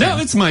Edmonton. No,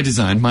 it's my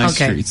design, my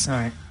streets. All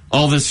right.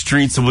 All the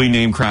streets will be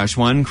named Crash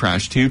 1,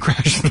 Crash 2,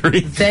 Crash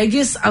 3.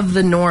 Vegas of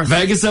the North.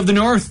 Vegas of the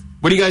North.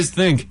 What do you guys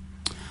think?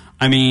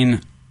 I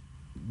mean,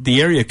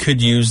 the area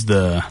could use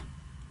the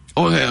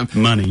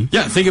money.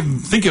 Yeah, think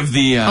of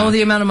the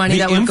the amount of money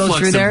that would go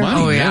through there.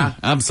 Money. Oh yeah,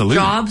 absolutely.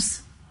 Jobs.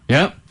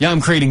 Yeah,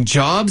 I'm creating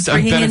jobs.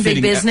 Bringing in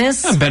big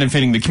business. I'm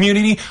benefiting the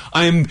community.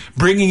 I'm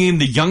bringing in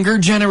the younger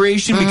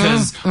generation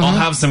because I'll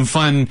have some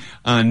fun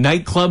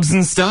nightclubs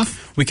and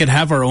stuff. We could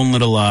have our own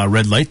little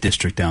red light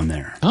district down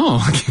there.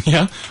 Oh, okay,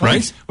 yeah,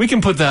 right. We can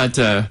put that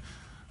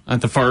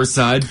at the far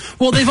side.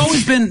 Well, they've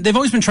always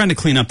been trying to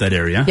clean up that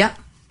area. Yep.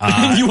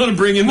 You want to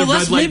bring in the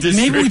red light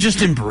district? Maybe we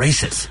just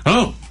embrace it.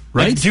 Oh,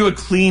 right. Like do a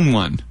clean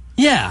one.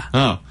 Yeah.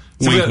 Oh.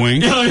 Wink,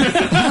 wink.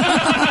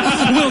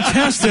 We'll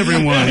test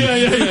everyone.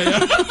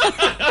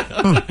 Yeah.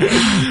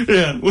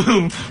 Yeah,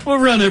 we'll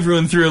run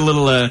everyone through a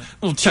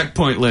little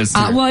checkpoint list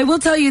here. Well, I will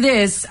tell you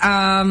this.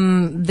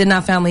 The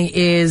Nuff family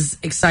is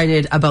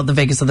excited about the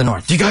Vegas of the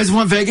North. Do you guys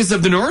want Vegas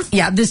of the North?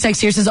 Yeah, this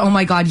text here says, oh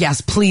my God,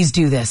 yes, please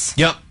do this.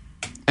 Yep.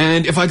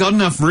 And if I got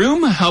enough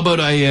room, how about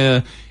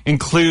I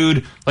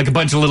include like a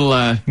bunch of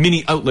little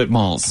mini outlet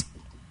malls?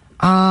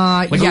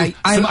 I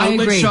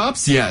outlet agree.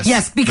 shops? Yes.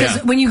 Yes,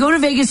 because when you go to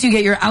Vegas, you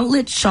get your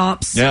outlet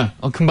shops. Yeah,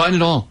 I'll combine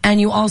it all. And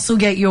you also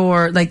get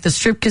your, like, the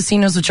strip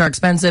casinos, which are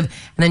expensive, and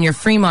then your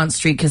Fremont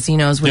Street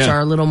casinos, which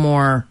are a little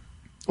more...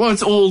 Well,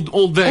 it's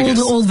old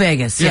Vegas. Old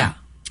Vegas, yeah.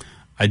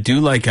 I do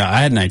like, I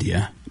had an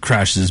idea.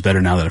 Crash is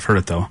better now that I've heard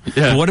it, though.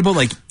 Yeah. But what about,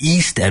 like,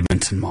 East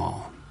Edmonton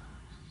Mall?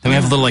 Then we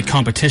have a little, like,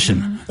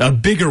 competition. A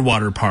bigger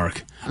water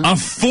park. A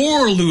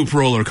 4-loop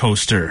roller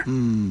coaster.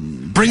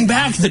 Bring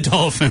back the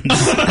dolphins.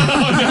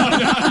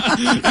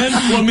 And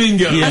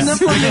flamingos. And the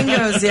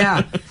flamingos,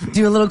 yeah.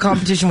 Do a little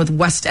competition with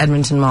West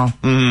Edmonton Mall.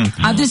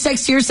 This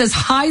text here says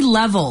High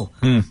Level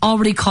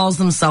already calls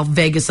themselves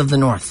Vegas of the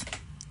North.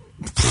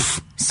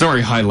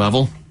 Sorry, High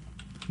Level.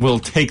 We'll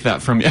take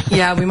that from you.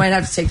 Yeah, we might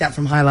have to take that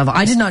from High Level.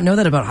 I did not know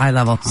that about High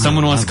Level.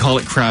 Someone wants to call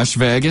it Crash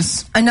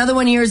Vegas. Another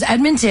one here is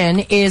Edmonton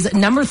is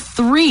number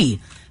 3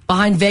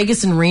 behind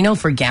Vegas and Reno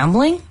for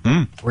gambling.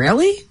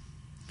 Really?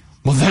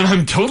 Well, then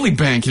I'm totally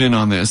banking in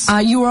on this.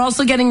 You were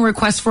also getting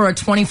requests for a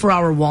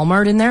 24-hour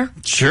Walmart in there?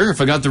 Sure,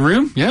 if I got the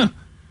room, yeah.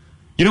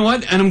 You know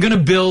what? And I'm going to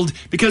build,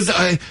 because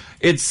there's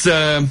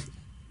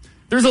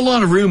a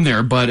lot of room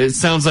there, but it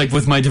sounds like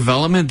with my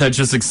development that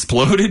just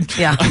exploded.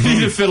 Yeah. I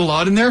need to fit a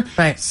lot in there.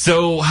 Right.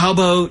 So how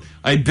about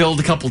I build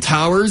a couple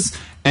towers,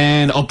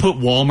 and I'll put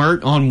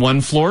Walmart on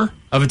one floor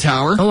of a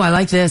tower. Oh, I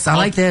like this. I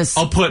like this.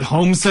 I'll put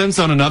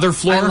HomeSense on another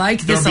floor. I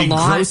like this There'll be a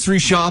lot. grocery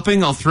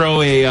shopping. I'll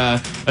throw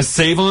a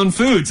Save on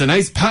Foods, a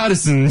nice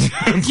Pattison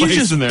place You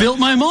just in there. built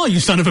my mall, you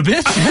son of a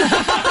bitch.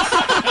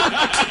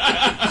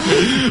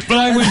 But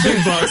I went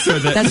big bucks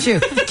with it. That's true.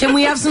 Can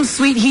we have some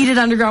sweet heated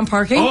underground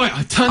parking? Oh,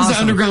 yeah, tons of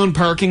underground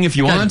parking if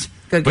you want.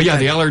 Good, but yeah,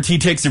 good. the LRT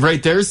takes you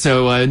right there,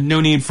 so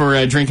no need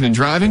for drinking and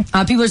driving.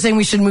 People are saying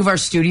we should move our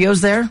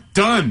studios there.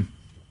 Done.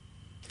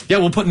 Yeah,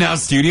 we'll put Now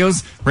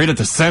Studios right at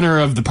the center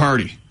of the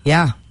party.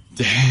 Yeah.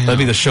 Damn. That'd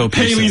be the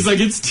showpiece. Haley's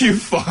like, it's too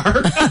far.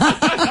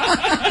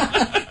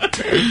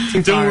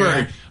 Don't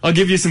worry. I'll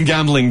give you some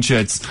gambling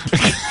chits.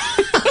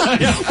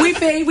 We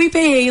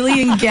pay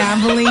Haley in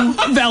gambling.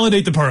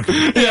 Validate the park.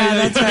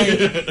 Yeah, that's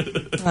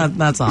right.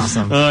 That's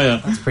awesome. Oh,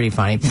 yeah. That's pretty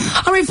funny.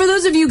 All right, for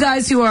those of you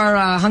guys who are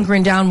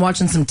hunkering down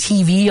watching some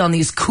TV on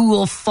these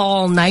cool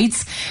fall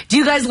nights, do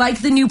you guys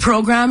like the new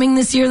programming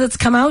this year that's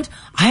come out?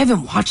 I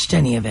haven't watched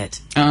any of it.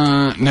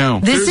 No.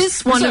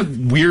 There's a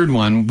weird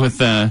one with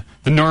the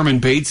Norman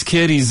Bates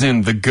kid. He's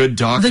in The Good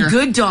Doctor. The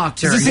Good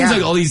Doctor. It seems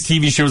like all these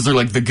TV shows are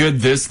like the good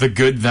this, the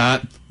good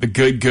that, the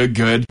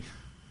good.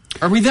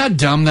 Are we that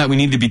dumb that we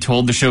need to be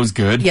told the show's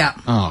good? Yeah.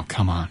 Oh,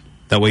 come on.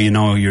 That way you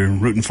know who you're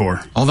rooting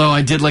for. Although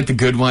I did like The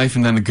Good Wife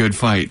and then The Good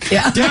Fight.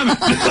 Yeah. Damn it.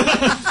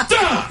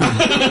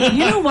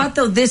 You know what,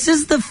 though? This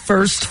is the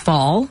first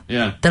fall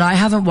that I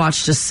haven't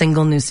watched a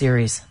single new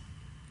series.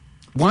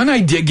 One I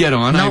did get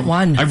on. Not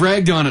one. I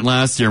ragged on it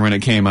last year when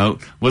it came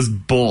out, was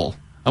Bull.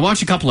 I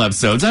watched a couple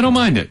episodes. I don't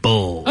mind it.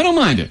 Bull. I don't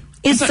mind it.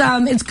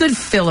 It's good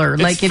filler.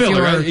 It's like filler, if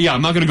you're right? Yeah,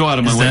 I'm not going to go out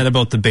of my Is way. that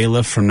about the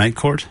bailiff from Night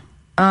Court?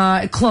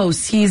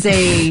 Close. He's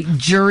a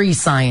jury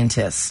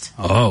scientist.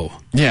 Oh.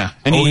 Yeah.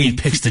 And he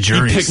picks the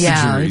juries. He picks the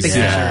juries. He picks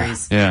the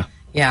juries. Yeah.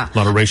 Yeah. A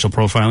lot of racial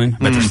profiling. I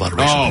bet there's a lot of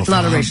racial profiling. A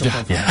lot of racial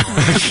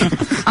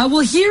profiling.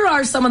 Well, here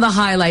are some of the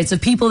highlights of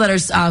people that are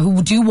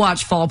who do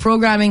watch fall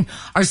programming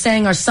are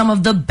saying are some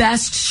of the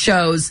best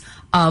shows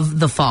of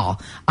the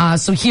fall.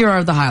 So here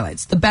are the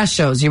highlights. The best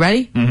shows. You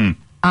ready? Mm-hmm.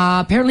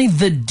 Apparently,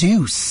 The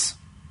Deuce.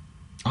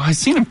 Oh, I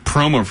seen a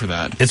promo for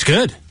that. It's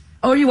good.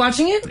 Oh, are you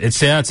watching it? It's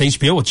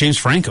HBO with James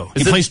Franco.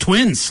 He plays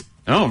twins.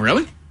 Oh,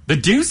 really? The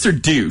Deuce or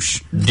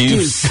Douche?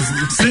 Deuce.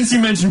 Since you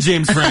mentioned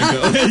James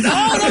Franco.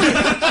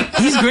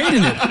 He's great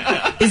in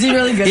it. Is he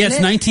really good? Yeah, it's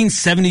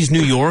 1970s New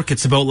York.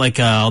 It's about like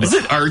all Is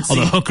it artsy? all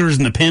the hookers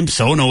and the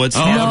pimps. Oh no, it's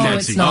No, artsy.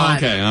 it's not.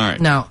 Oh, okay, all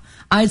right. No.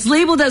 It's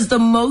labeled as the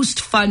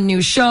most fun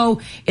new show.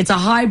 It's a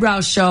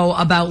highbrow show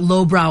about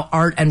lowbrow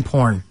art and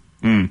porn.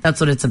 That's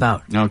what it's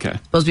about. Okay.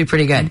 Supposed to be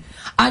pretty good.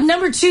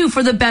 Number 2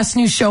 for the best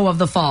new show of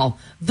the fall,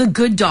 The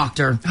Good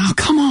Doctor. Oh,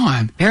 come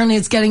on. Apparently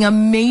it's getting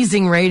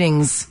amazing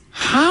ratings.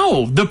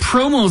 How? The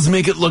promos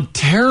make it look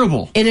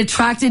terrible. It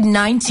attracted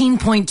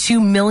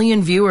 19.2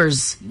 million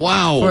viewers.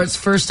 Wow. For its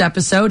first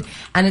episode,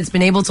 and it's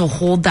been able to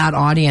hold that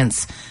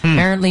audience.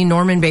 Apparently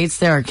Norman Bates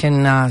there he's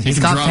can got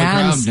draw a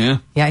fans. crowd,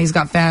 Yeah, he's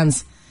got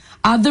fans.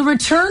 The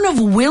return of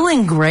Will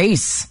and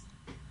Grace.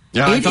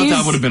 Yeah, I It thought is-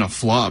 that would have been a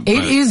flop. It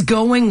but is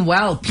going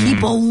well.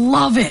 People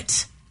love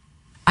it.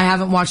 I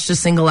haven't watched a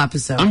single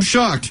episode. I'm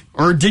shocked.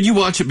 Or did you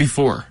watch it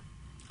before?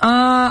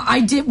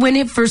 I did when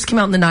it first came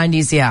out in the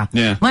 90s, yeah.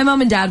 Yeah. My mom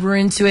and dad were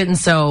into it, and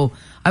so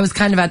I was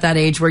kind of at that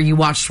age where you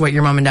watched what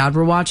your mom and dad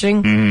were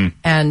watching.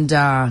 And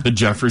The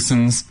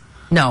Jeffersons?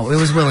 no, it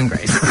was Will and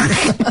Grace.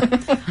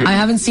 I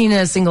haven't seen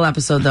a single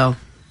episode, though.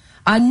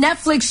 A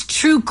Netflix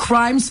true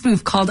crime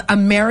spoof called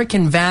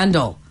American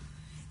Vandal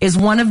is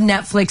one of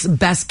Netflix's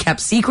best kept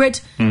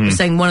secret. They're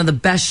saying one of the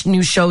best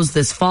new shows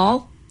this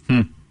fall.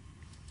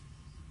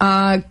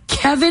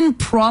 Kevin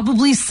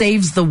probably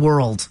saves the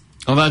world.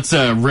 Oh, that's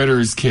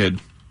Ritter's kid.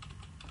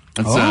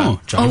 That's,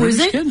 John Ritter's is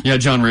it? kid? Yeah,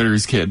 John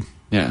Ritter's kid.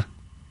 Yeah.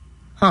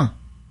 Huh.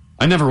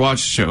 I never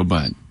watched the show,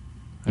 but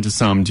I just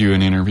saw him do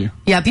an interview.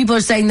 Yeah, people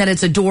are saying that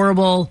it's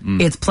adorable,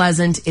 it's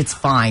pleasant, it's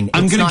fine.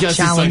 I'm It's going not to guess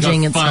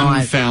challenging, it's like a fun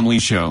not. family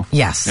show.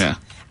 Yes. Yeah.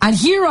 And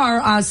here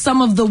are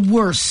some of the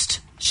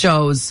worst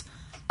shows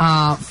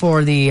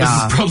for the. This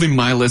is probably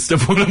my list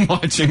of what I'm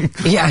watching.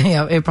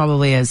 Yeah, it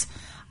probably is.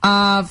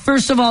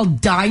 First of all,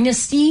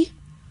 Dynasty.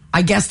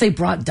 I guess they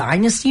brought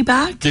Dynasty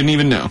back. Didn't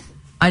even know.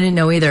 I didn't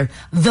know either.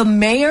 The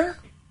Mayor.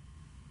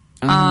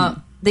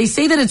 They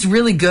say that it's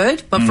really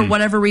good, but for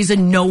whatever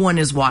reason, no one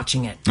is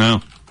watching it.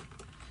 No.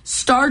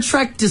 Star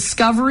Trek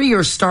Discovery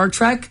or Star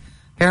Trek.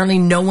 Apparently,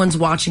 no one's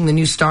watching the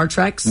new Star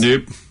Treks.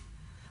 Nope.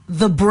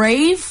 The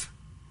Brave,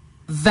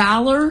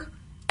 Valor,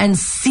 and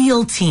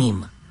SEAL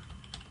Team.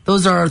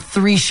 Those are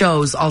 3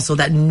 shows also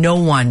that no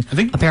one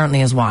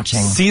apparently is watching.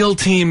 SEAL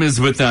Team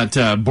is with that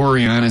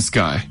Boreanaz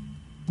guy.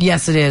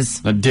 Yes, it is.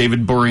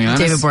 David Boreanaz?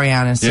 David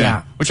Boreanaz,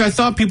 yeah. Which I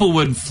thought people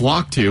would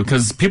flock to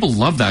because people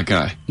love that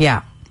guy.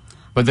 Yeah.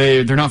 But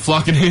they're not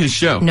flocking to his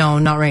show. No,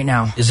 not right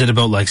now. Is it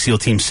about like SEAL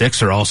Team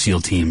 6 or all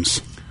SEAL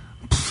teams?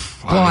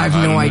 I have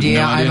no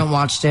idea. I haven't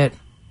watched it.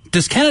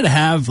 Does Canada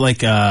have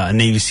like a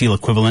Navy SEAL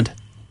equivalent?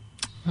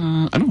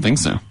 I don't think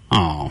so.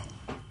 Oh.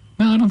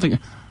 No, I don't think.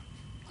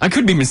 I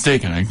could be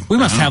mistaken. We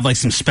must have like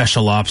some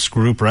special ops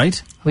group,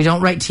 right? We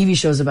don't write TV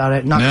shows about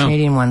it. Not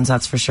Canadian ones,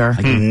 that's for sure.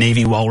 Like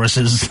Navy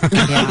walruses.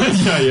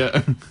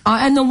 Yeah.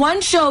 And the one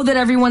show that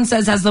everyone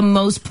says has the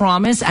most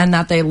promise and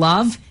that they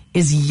love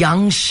is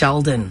Young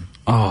Sheldon.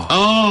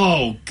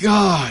 Oh,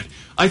 God.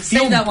 I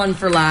feel Save that one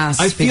for last.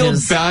 I feel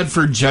bad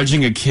for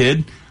judging a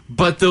kid,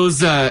 but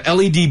those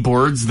LED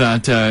boards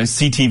that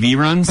CTV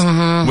runs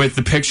with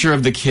the picture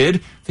of the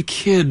kid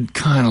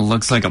kind of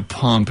looks like a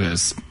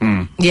pompous.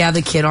 Yeah,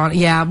 the kid on.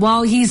 Yeah,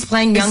 well, he's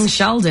playing Young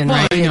Sheldon, Well,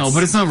 right? I know,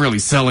 but it's not really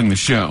selling the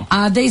show.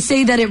 They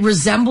say that it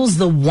resembles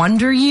the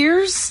Wonder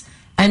Years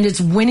and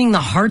it's winning the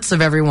hearts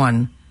of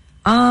everyone.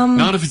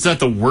 Not if it's at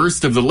the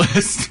worst of the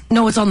list.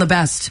 No, it's on the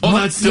best. Oh,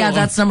 that's still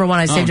that's number 1.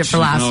 I saved it for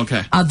last.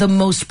 Okay. The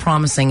most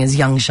promising is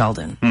Young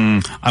Sheldon.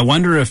 I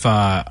wonder if,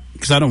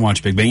 because I don't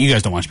watch Big Bang. You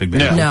guys don't watch Big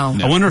Bang. No.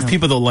 I wonder if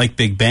people that like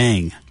Big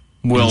Bang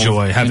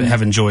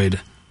have enjoyed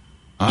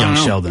Young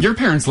Sheldon. Your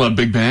parents love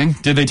Big Bang.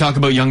 Did they talk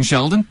about Young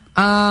Sheldon?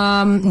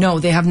 No,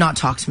 they have not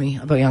talked to me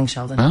about Young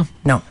Sheldon. Huh?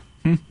 No.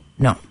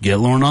 No. Get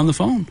Lauren on the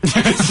phone.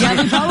 Yeah,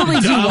 they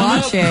probably do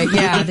watch it.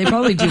 Yeah, they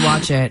probably do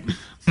watch it.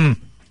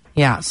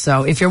 Yeah,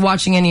 so if you're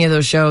watching any of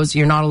those shows,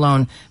 you're not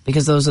alone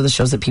because those are the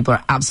shows that people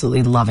are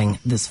absolutely loving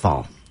this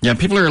fall. Yeah,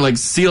 people are like,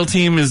 SEAL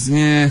Team is,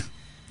 Yeah,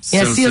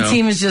 SEAL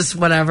Team is just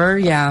whatever,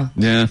 yeah.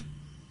 Yeah.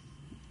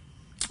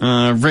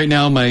 Right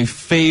now, my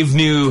fave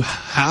new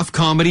half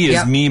comedy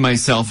is Me,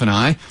 Myself, and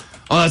I.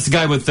 Oh, that's the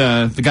guy with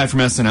the guy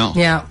from SNL.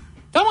 Yeah.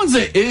 That one's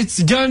it's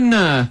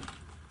done.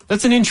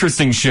 That's an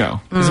interesting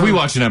show because we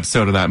watched an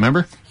episode of that.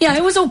 Remember? Yeah,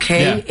 it was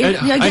okay. Yeah.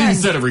 I didn't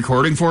set a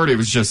recording for it. It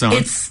was just on.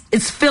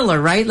 It's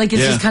filler, right? Like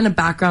it's just kind of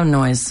background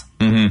noise.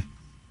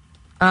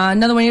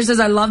 Another one here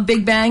says, I love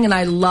Big Bang and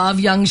I love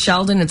Young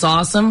Sheldon. It's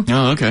awesome.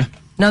 Oh, okay.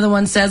 Another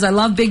one says, I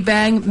love Big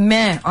Bang,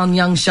 meh on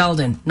Young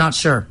Sheldon. Not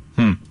sure.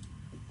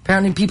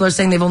 Apparently people are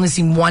saying they've only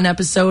seen 1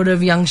 episode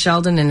of Young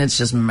Sheldon and it's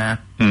just meh.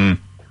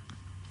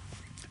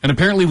 And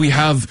apparently we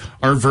have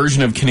our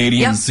version of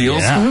Canadian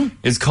Seals. Yeah.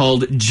 It's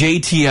called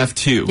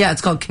JTF2. Yeah,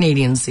 it's called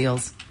Canadian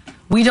Seals.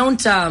 We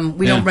don't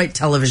write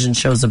television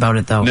shows about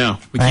it though. No,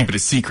 we keep it a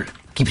secret.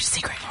 Keep it a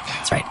secret.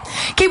 That's right.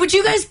 Okay, would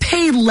you guys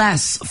pay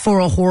less for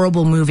a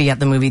horrible movie at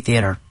the movie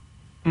theater?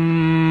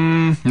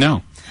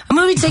 No. A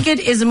movie ticket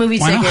is a movie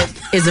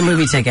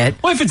ticket.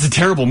 Well, if it's a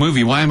terrible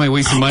movie, why am I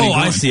wasting money? Oh,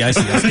 I see.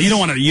 You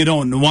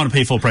don't want to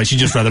pay full price. You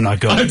just rather not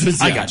go.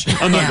 I got you.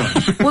 I'm not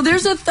going. Well,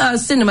 there's a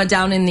cinema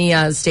down in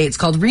the States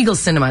called Regal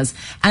Cinemas,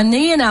 and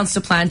they announced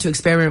a plan to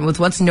experiment with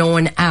what's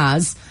known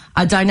as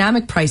a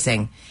dynamic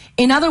pricing.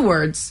 In other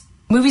words,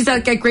 movies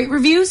that get great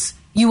reviews,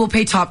 you will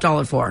pay top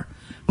dollar for.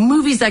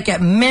 Movies that get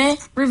meh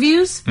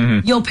reviews,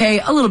 you'll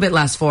pay a little bit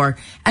less for.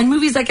 And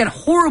movies that get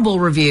horrible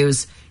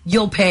reviews,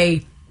 you'll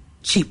pay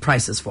cheap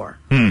prices for.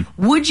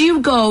 Would you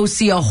go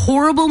see a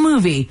horrible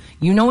movie?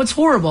 You know it's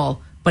horrible,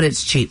 but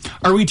it's cheap.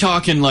 Are we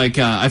talking like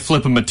I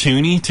flip a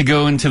matoonie to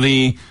go into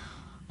the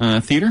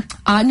theater?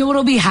 No,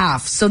 it'll be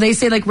half. So they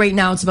say like right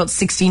now it's about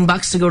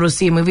 $16 to go to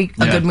see a movie,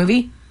 a good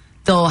movie.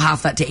 They'll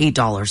half that to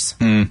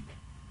 $8.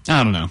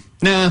 I don't know.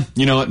 Nah,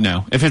 you know what?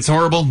 No. If it's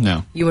horrible,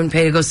 no. You wouldn't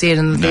pay to go see it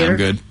in the theater? I'm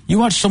good. You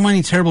watch so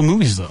many terrible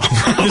movies, though.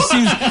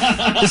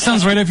 This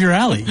sounds right up your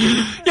alley.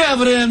 Yeah,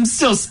 but I'm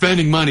still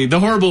spending money.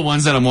 The horrible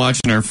ones that I'm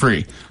watching are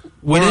free.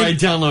 I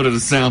downloaded a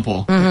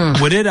sample.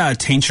 Would it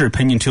taint your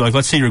opinion too? Like,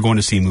 let's say you're going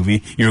to see a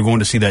movie, you're going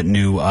to see that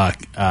new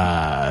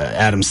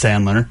Adam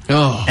Sandler,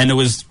 and it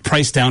was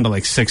priced down to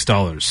like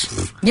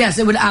 $6. Yes,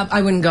 it would.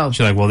 I wouldn't go.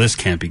 So you're like, well, this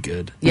can't be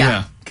good.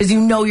 Yeah. Because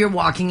you know you're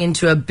walking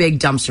into a big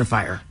dumpster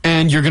fire.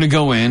 And you're going to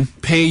go in,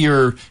 pay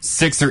your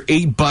 $6 or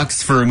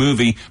 $8 for a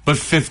movie, but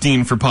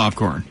 $15 for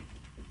popcorn.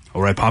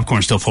 All right,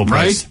 popcorn's still full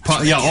price.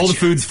 Right? All the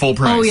food's full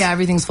price. Oh, yeah,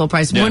 everything's full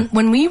price. Yeah.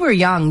 When we were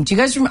young, do you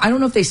guys remember? I don't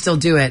know if they still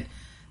do it,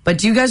 but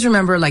do you guys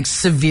remember, like,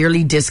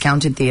 severely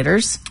discounted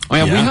theaters? Oh,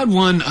 yeah, we had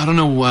one, I don't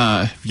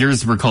know if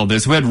yours were called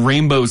this. We had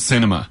Rainbow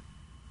Cinema.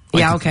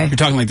 Yeah, okay. You're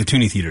talking like the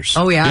Toonie theaters.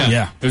 Oh, yeah.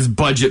 Yeah. It was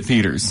budget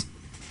theaters.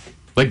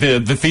 Like,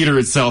 the theater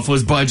itself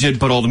was budget,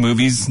 but all the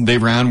movies they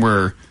ran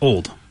were...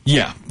 old.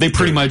 Yeah. They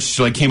pretty much,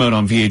 like, came out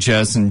on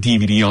VHS and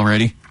DVD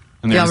already.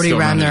 And they already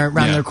ran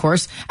their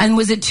course. And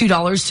was it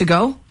 $2 to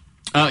go?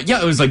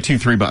 Yeah, it was like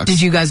 $2-3. Did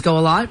you guys go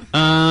a lot?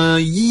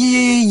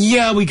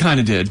 Yeah, we kind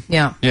of did.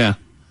 Yeah. Yeah.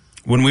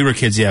 When we were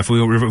kids, if we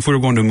were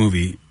going to a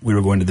movie, we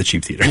were going to the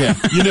cheap theater. Yeah,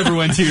 you never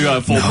went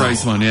to full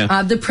price one,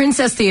 yeah. The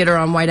Princess Theater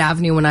on White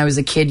Avenue when I was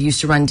a kid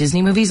used to run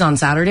Disney movies on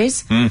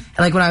Saturdays.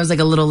 Like when I was like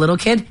a little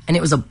kid, and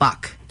it was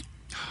 $1.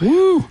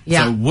 Woo!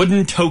 Yeah. It's a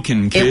wooden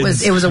token,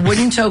 kids. It was a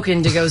wooden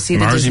token to go see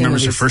the Disney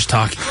remembers movies. her first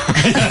talk.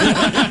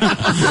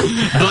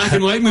 Black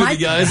and white movie,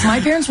 guys. My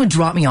parents would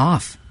drop me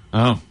off.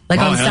 Oh. Like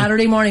on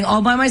Saturday morning,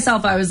 all by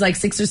myself. I was like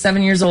 6 or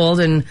 7 years old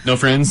and... No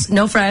friends?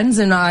 No friends,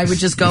 and I would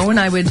just go and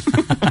I would...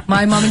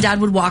 my mom and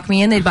dad would walk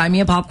me in, they'd buy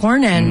me a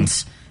popcorn, and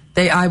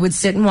I would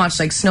sit and watch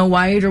like Snow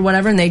White or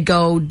whatever, and they'd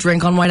go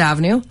drink on White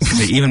Avenue.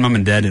 Even mom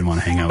and dad didn't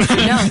want to hang out with you.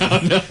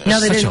 No,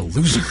 they Such didn't. a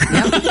loser.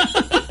 Yep.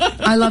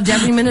 I loved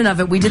every minute of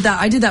it. We did that.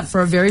 I did that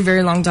for a very,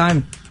 very long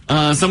time.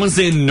 Someone's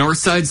saying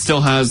Northside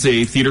still has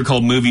a theater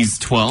called Movies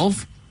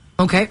 12.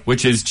 Okay.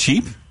 Which is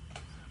cheap.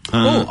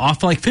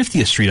 Off like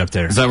 50th Street up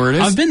there. Is that where it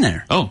is? I've been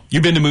there. Oh,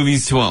 you've been to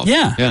Movies 12?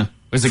 Yeah. Yeah.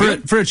 Was it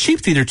good? For a cheap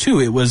theater, too,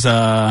 it was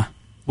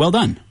well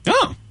done.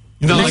 Oh.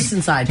 Nice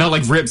inside. Not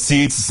like ripped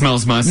seats,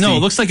 smells musty. No, it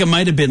looks like it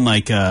might have been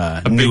like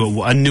a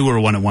newer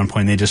one at one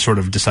point. They just sort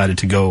of decided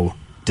to go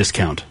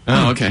discount.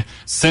 Oh, okay.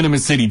 Cinema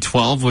City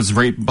 12 was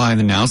right by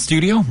the Now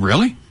Studio?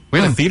 Really? We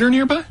had a theater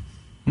nearby?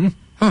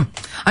 I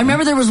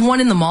remember there was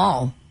one in the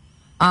mall.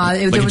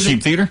 Like a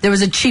cheap theater? There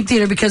was a cheap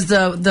theater because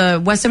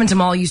the West Edmonton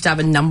Mall used to have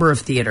a number of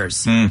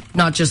theaters,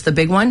 not just the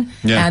big one.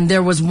 Yeah. And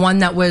there was one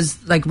that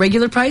was like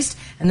regular priced,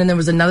 and then there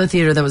was another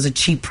theater that was a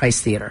cheap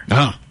price theater.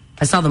 Oh.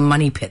 I saw the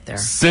Money Pit there.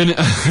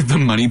 The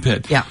Money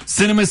Pit. Yeah.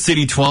 Cinema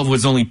City 12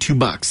 was only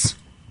 $2.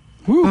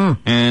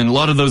 And a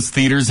lot of those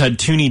theaters had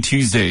Toonie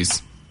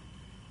Tuesdays.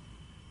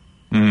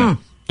 And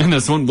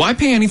this one, why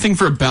pay anything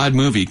for a bad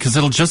movie? Because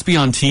it'll just be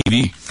on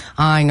TV.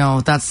 I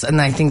know.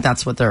 And I think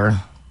that's what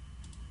they're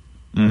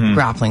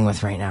grappling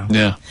with right now.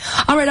 Yeah.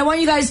 All right, I want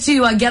you guys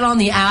to get on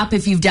the app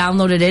if you've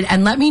downloaded it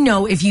and let me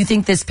know if you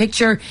think this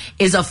picture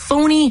is a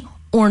phony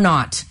or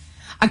not.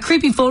 A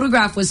creepy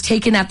photograph was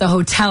taken at the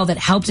hotel that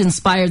helped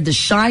inspire The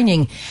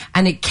Shining,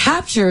 and it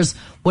captures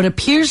what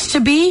appears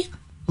to be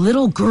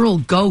little girl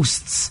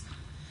ghosts.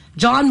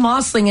 John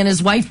Mosling and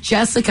his wife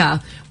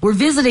Jessica were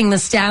visiting the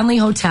Stanley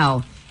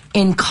Hotel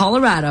in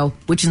Colorado,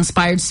 which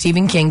inspired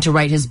Stephen King to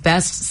write his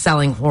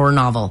best-selling horror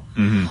novel.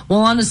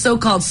 While on a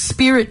so-called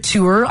spirit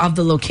tour of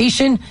the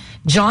location,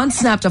 John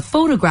snapped a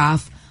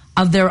photograph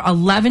of their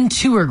 11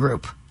 tour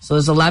group. So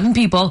there's 11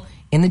 people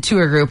in the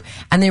tour group,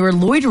 and they were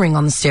loitering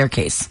on the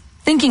staircase,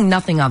 thinking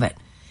nothing of it.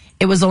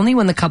 It was only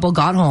when the couple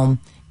got home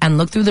and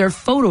looked through their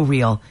photo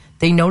reel,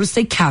 they noticed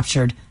they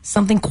captured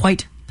something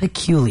quite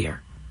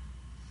peculiar.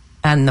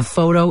 And the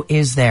photo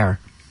is there.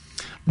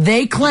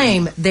 They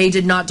claim they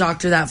did not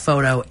doctor that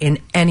photo in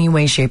any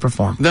way, shape, or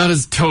form. That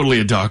is totally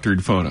a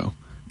doctored photo.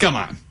 Come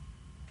on.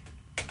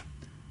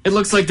 It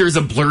looks like there's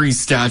a blurry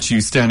statue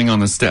standing on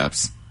the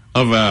steps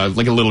of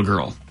like a little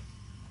girl.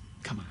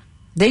 Come on.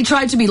 They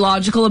tried to be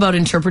logical about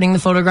interpreting the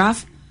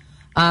photograph.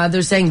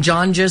 They're saying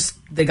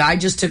the guy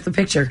just took the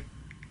picture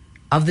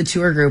of the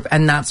tour group,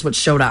 and that's what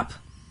showed up.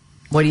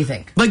 What do you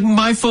think? Like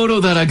my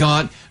photo that I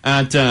got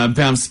at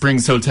Banff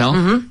Springs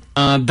Hotel,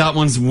 that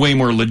one's way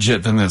more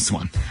legit than this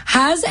one.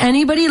 Has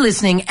anybody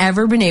listening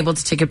ever been able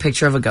to take a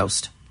picture of a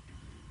ghost?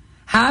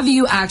 Have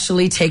you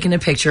actually taken a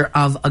picture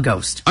of a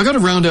ghost? I got to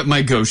round up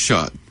my ghost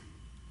shot.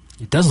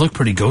 It does look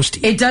pretty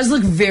ghosty. It does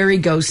look very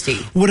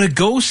ghosty. Would a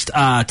ghost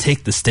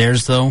take the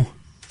stairs, though?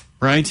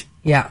 Right?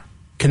 Yeah.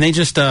 Can they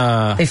just...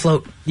 They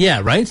float.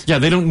 Yeah, right? Yeah,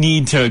 they don't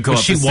need to go up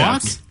the steps. She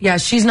walks? Yeah,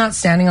 she's not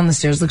standing on the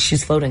stairs. Look,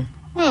 she's floating.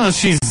 Well,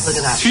 she's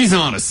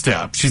on a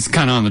step. She's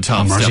kind of on the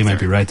top step. Marcy might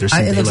be right. There's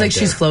some it looks like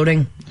she's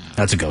floating.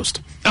 That's a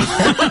ghost. We've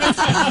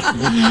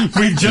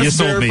just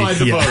verified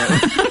the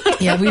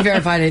photo. Yeah, we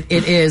verified it.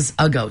 It is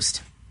a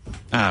ghost.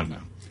 I don't know.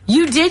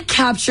 You did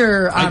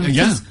capture...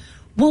 Yeah.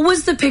 What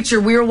was the picture?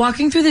 We were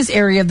walking through this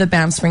area of the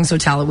Banff Springs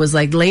Hotel. It was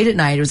like late at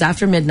night. It was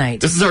after midnight.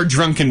 This is our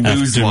drunken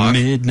booze After walk.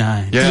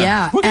 midnight.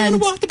 Yeah. We're going to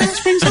walk the Banff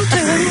Springs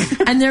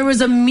Hotel. And there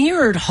was a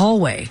mirrored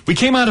hallway. We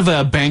came out of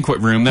a banquet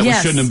room that we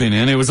Yes. shouldn't have been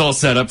in. It was all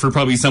set up for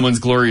probably someone's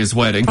glorious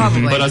wedding.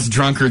 Probably. But us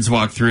drunkards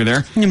walked through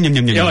there. Yum, yum,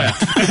 yum, yum, Oh,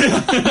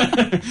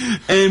 yeah.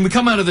 And we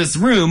come out of this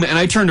room, and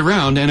I turned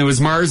around, and it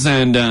was Mars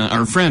and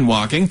our friend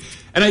walking.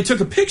 And I took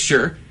a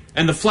picture,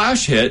 and the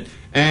flash hit,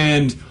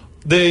 and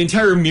the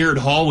entire mirrored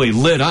hallway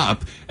lit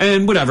up,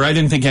 and whatever. I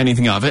didn't think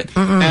anything of it.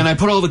 And I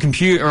put all the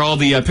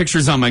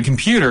pictures on my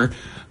computer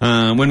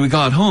when we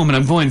got home, and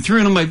I'm going through,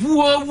 and I'm like,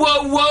 whoa,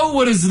 whoa, whoa,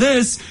 what is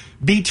this?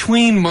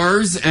 Between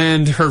Mars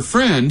and her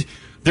friend,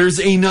 there's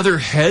another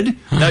head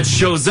that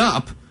shows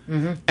up,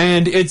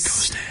 and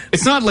it's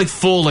not like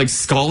full like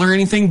skull or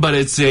anything, but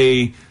it's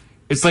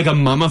like a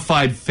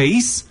mummified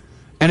face,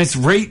 and it's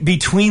right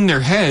between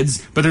their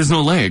heads, but there's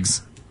no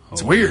legs.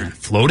 It's weird.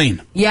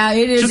 Floating. Yeah,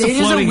 it is. Just It is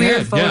a floating weird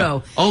head.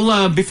 photo. Yeah.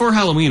 I'll before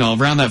Halloween, I'll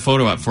round that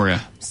photo up for you.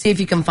 See if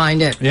you can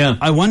find it. Yeah.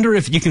 I wonder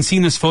if you can see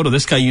in this photo,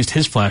 this guy used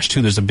his flash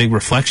too. There's a big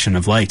reflection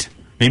of light.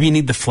 Maybe you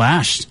need the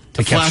flash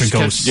to capture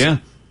ghosts. Yeah.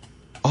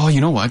 Oh, you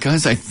know what,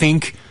 guys? I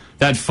think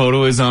that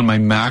photo is on my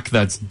Mac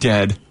that's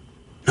dead.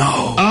 No.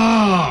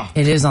 Oh,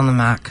 It is on the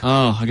Mac.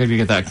 I gotta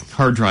get that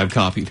hard drive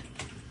copied.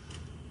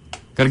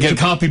 Gotta get it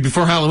copied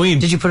before Halloween.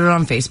 Did you put it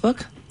on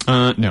Facebook?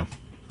 No.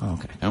 Oh,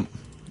 okay. Nope.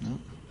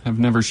 I've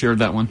never shared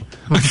that one.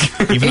 Even on is your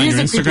a creepy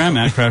Instagram,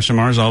 at Crash and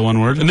Mars, all one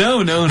word.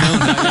 No. Not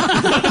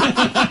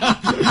yet.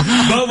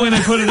 But when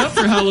I put it up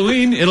for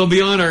Halloween, it'll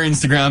be on our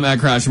Instagram at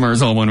Crash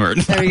Mars, all one word.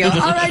 There we go.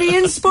 Alrighty,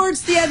 in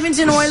sports, the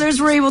Edmonton Oilers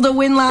were able to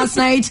win last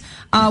night,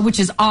 which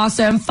is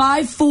awesome.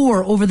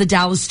 5-4 over the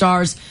Dallas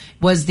Stars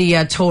was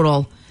the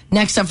total.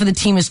 Next up for the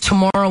team is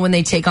tomorrow when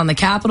they take on the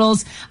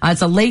Capitals.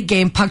 It's a late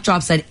game. Puck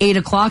drops at 8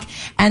 o'clock.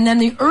 And then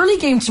the early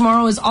game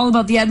tomorrow is all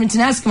about the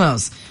Edmonton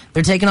Eskimos.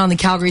 They're taking on the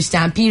Calgary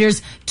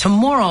Stampeders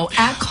tomorrow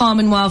at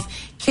Commonwealth.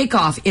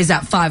 Kickoff is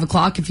at 5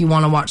 o'clock if you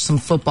want to watch some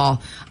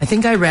football. I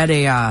think I read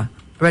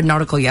an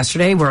article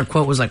yesterday where a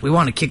quote was like, we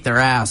want to kick their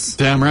ass.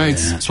 Damn right.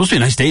 Yeah. It's supposed to be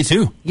a nice day,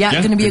 too. Yeah,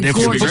 going to be a Day for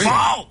gorgeous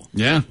football.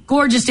 Yeah.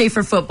 Gorgeous day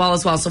for football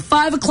as well. So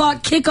 5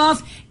 o'clock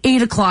kickoff,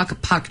 8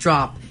 o'clock puck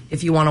drop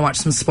if you want to watch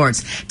some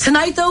sports.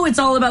 Tonight, though, it's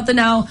all about the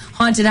Now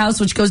Haunted House,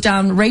 which goes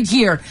down right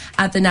here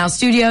at the Now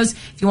Studios.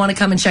 If you want to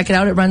come and check it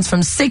out, it runs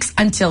from 6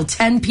 until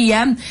 10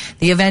 p.m.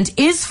 The event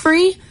is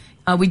free.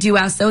 We do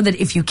ask, though, that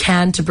if you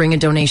can, to bring a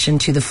donation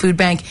to the food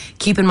bank.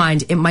 Keep in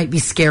mind, it might be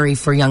scary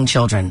for young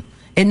children.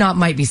 It not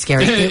might be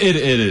scary. It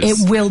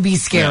is. It will be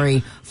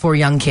scary for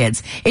young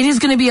kids. It is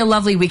going to be a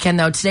lovely weekend,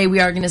 though. Today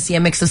we are going to see a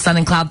mix of sun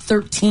and cloud,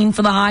 13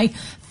 for the high,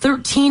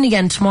 13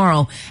 again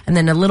tomorrow, and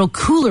then a little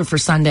cooler for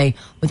Sunday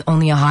with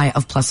only a high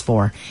of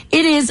 +4.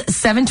 It is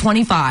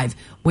 7:25.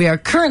 We are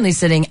currently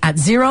sitting at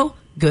 0.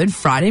 Good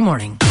Friday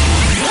morning.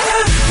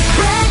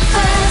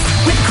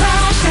 Breakfast with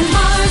Crash and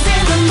Mars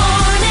in the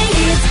morning.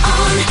 It's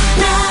on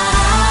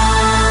now.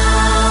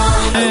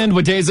 And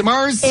what day is it,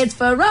 Mars? It's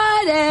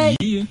Friday.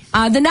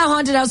 Yeah. The Now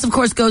Haunted House, of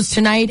course, goes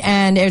tonight,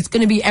 and it's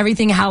going to be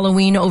everything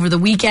Halloween over the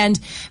weekend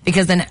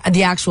because then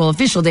the actual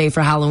official day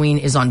for Halloween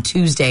is on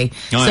Tuesday.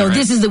 Oh, so right.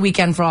 this is the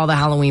weekend for all the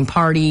Halloween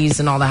parties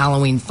and all the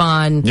Halloween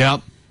fun.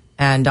 Yep.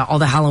 And all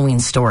the Halloween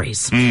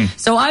stories.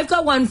 So I've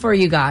got one for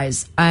you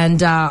guys,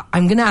 and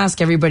I'm going to ask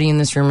everybody in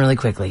this room really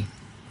quickly.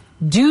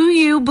 Do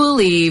you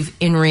believe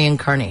in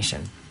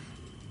reincarnation?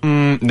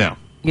 No.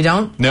 You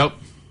don't? Nope.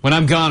 When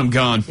I'm gone, I'm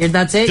gone.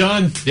 That's it?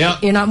 Done.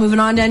 Yep. You're not moving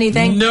on to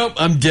anything? Nope,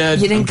 I'm dead.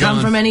 You didn't I'm come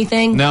gone. from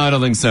anything? No, I don't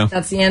think so.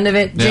 That's the end of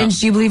it? Yeah. Ginge,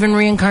 do you believe in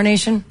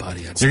reincarnation?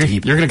 Buddy, that's You're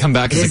deep. going to come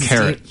back as It a is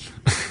carrot.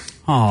 deep.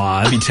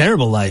 Aw, that'd be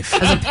terrible life.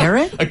 As a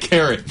parrot? A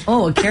carrot.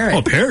 Oh, a carrot. Oh,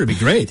 a parrot would be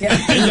great. Yeah,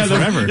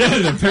 forever.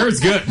 The parrot's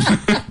good.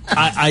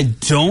 I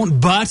don't,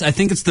 but I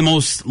think it's the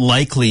most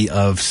likely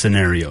of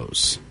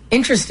scenarios.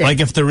 Interesting. Like,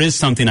 if there is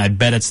something, I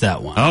bet it's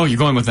that one. Oh, you're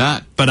going with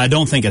that? But I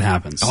don't think it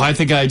happens. Oh, I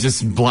think I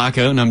just black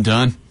out and I'm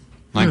done.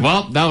 Like,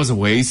 well, that was a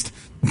waste.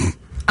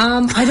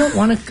 I don't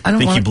want to. I don't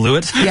Think want you blew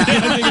it? Yeah.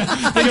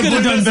 I could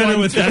have done better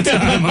with that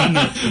time.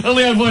 I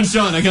only had one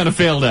shot and I kind of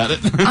failed at it.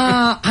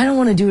 I don't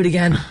want to do it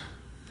again.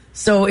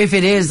 So if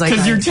it is, like,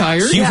 Because you're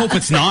tired? You hope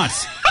it's not.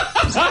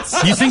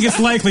 You think it's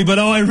likely, but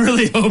I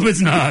really hope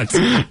it's not.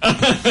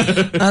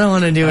 I don't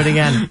want to do it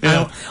again.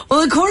 Well,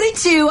 according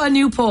to a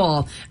new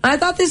poll, and I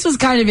thought this was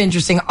kind of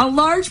interesting, a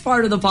large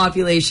part of the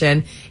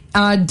population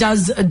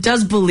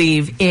does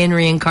believe in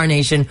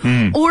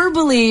reincarnation or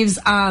believes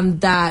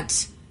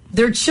that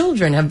their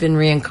children have been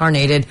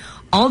reincarnated,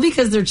 all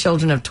because their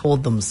children have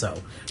told them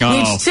so. Oh.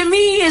 Which to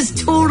me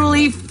is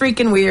totally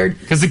freaking weird.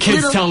 Because the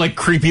kids tell like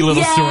creepy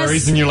little Yes.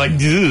 stories and you're like,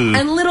 dude.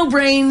 And little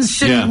brains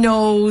shouldn't Yeah.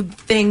 know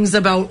things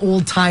about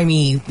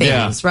old-timey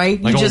things, right?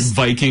 Like old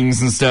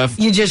Vikings and stuff.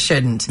 You just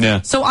shouldn't.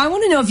 Yeah. So I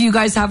want to know if you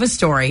guys have a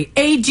story.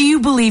 A, do you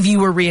believe you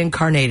were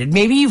reincarnated?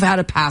 Maybe you've had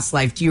a past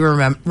life. Do you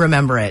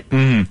remember it?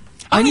 Mm-hmm.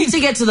 I need to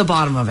get to the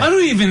bottom of it. I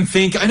don't even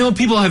think, I know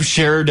people have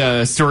shared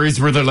stories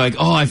where they're like,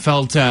 oh, I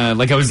felt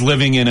like I was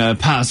living in a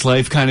past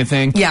life kind of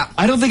thing. Yeah.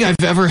 I don't think I've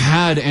ever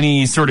had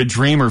any sort of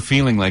dream or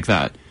feeling like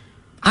that.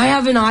 I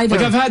haven't either.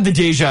 Like, I've had the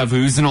deja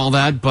vus and all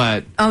that,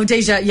 but... Oh,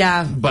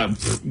 yeah. But,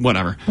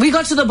 whatever. We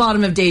got to the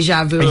bottom of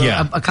deja vu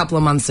Yeah. a couple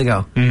of months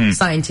ago,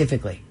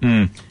 scientifically.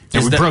 Yeah,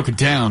 we broke it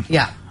down.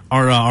 Yeah.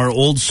 Are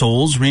old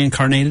souls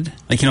reincarnated?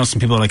 Like, some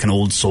people are like an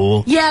old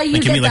soul. Yeah, you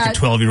like, get me like that. a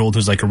 12-year-old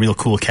who's like a real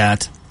cool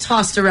cat.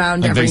 Tossed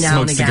around Like every they now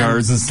smoke and again.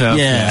 cigars and stuff.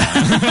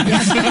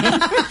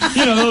 Yeah.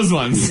 You know, those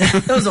ones.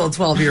 Those old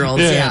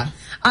 12-year-olds, yeah.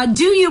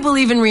 Do you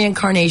believe in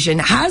reincarnation?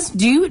 Has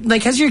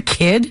your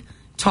kid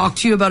talked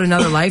to you about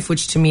another life,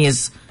 which to me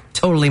is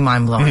totally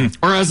mind-blowing?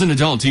 Or as an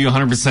adult, do you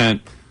 100%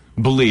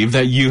 believe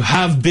that you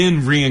have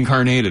been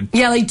reincarnated?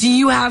 Yeah, like, do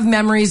you have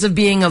memories of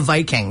being a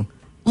Viking?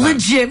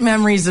 Legit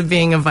memories of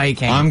being a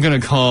Viking. I'm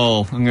gonna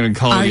call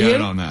you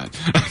out on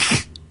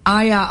that.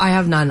 I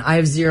have none. I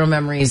have zero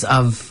memories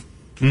of.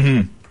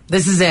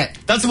 This is it.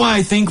 That's why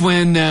I think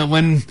when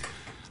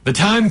the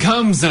time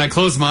comes and I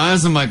close my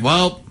eyes, I'm like,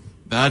 well,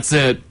 that's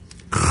it.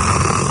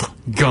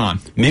 Gone.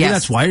 Maybe Yes.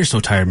 that's why you're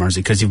so tired, Marzi,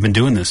 because you've been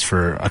doing this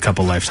for a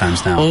couple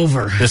lifetimes now.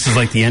 Over. This is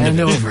like the end And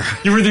of it. over.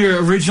 You were the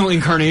original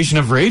incarnation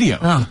of radio.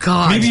 Oh,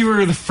 God. Maybe you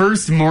were the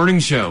first morning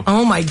show.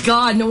 Oh, my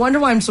God. No wonder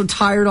why I'm so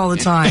tired all the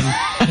time.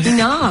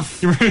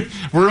 Enough. You were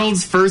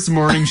world's first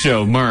morning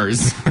show,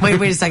 Mars. Wait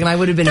a second. I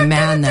would have been a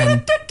man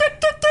then.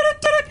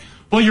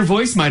 Well, your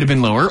voice might have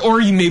been lower, or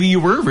maybe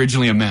you were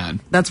originally a man.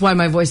 That's why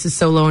my voice is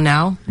so low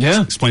now.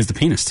 Yeah. Explains the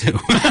penis, too.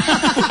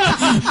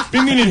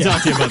 Been meaning to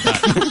talk to you about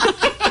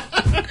that.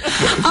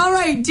 All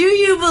right. Do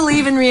you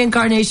believe in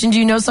reincarnation? Do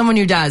you know someone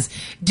who does?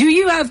 Do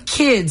you have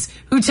kids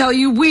who tell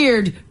you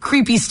weird,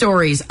 creepy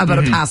stories about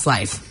a past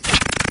life?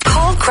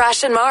 Call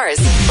Crash and Mars.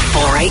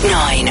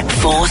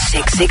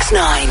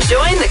 489-4669.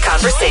 Join the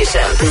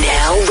conversation.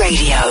 Now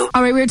radio.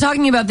 All right, we were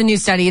talking about the new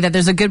study that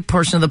there's a good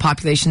portion of the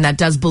population that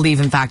does believe,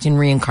 in fact, in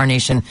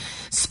reincarnation.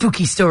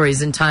 Spooky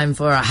stories in time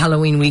for a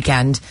Halloween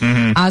weekend.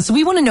 So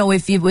we want to know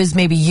if it was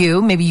maybe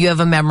you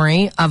have a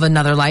memory of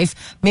another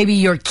life. Maybe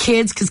your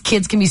kids, because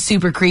kids can be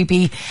super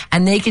creepy,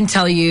 and they can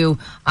tell you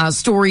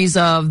stories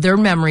of their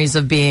memories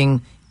of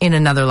being in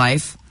another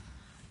life.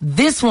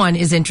 This one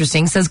is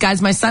interesting. It says,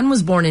 guys, my son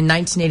was born in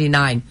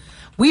 1989.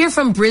 We are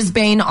from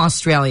Brisbane,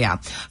 Australia.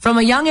 From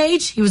a young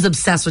age, he was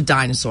obsessed with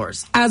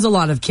dinosaurs, as a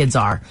lot of kids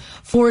are.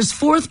 For his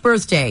 4th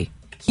birthday,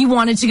 he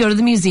wanted to go to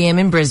the museum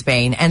in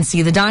Brisbane and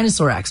see the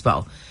dinosaur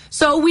expo.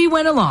 So we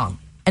went along.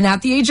 And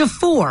at the age of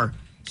 4,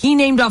 he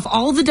named off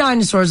all the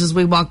dinosaurs as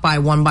we walked by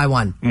one by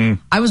one.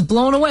 I was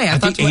blown away.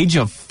 At the age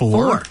of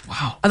 4?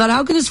 Wow. I thought,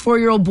 how could this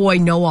 4-year-old boy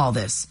know all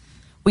this?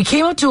 We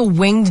came up to a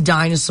winged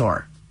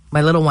dinosaur.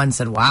 My little one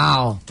said,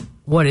 wow,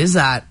 what is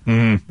that?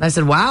 And I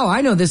said, wow,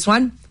 I know this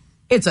one.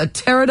 It's a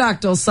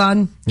pterodactyl,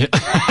 son. Yeah.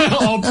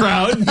 All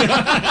proud.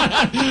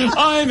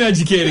 I'm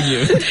educating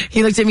you.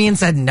 He looked at me and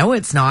said, no,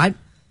 it's not.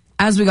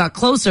 As we got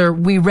closer,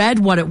 we read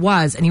what it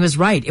was, and he was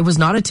right. It was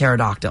not a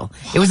pterodactyl.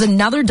 It was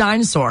another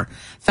dinosaur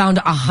found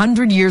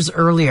 100 years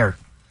earlier.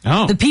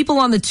 Oh. The people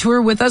on the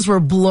tour with us were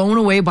blown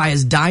away by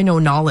his dino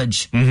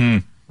knowledge.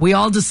 We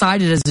all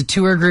decided as a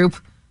tour group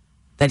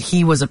that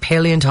he was a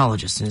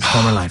paleontologist in his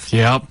former life.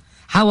 Yep.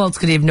 How else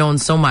could he have known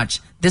so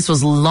much? This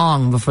was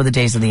long before the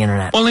days of the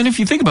internet. Well, and if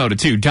you think about it,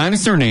 too,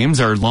 dinosaur names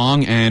are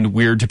long and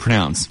weird to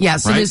pronounce. Yeah,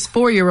 so right? this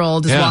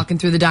 4-year-old is walking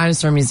through the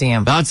dinosaur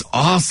museum. That's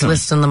awesome.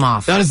 Listing them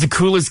off. That is the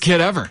coolest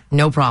kid ever.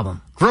 No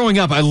problem. Growing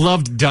up, I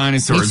loved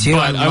dinosaurs, Me too,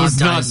 but I I was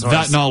love not dinosaurs.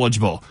 that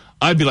knowledgeable.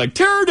 I'd be like,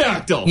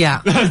 pterodactyl.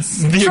 Yeah. That's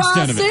the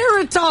extent of it.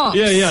 Triceratops.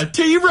 Yeah,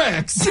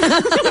 T-Rex.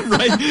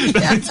 Right?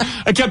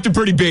 I kept it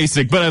pretty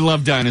basic, but I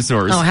love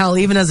dinosaurs. Oh, hell,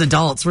 even as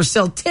adults, we're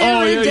still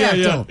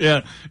pterodactyl.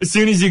 Yeah. As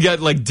soon as you get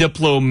like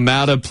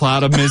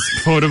diplomatoplatymus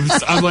photos,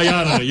 I'm like,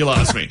 I don't know, you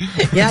lost me.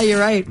 Yeah, you're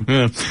right.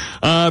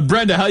 Yeah.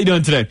 Brenda, how you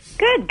doing today?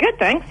 Good,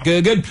 thanks.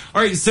 Good.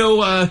 All right,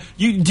 so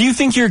do you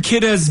think your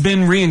kid has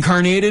been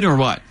reincarnated or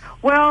what?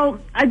 Well,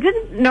 I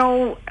didn't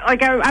know.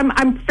 Like,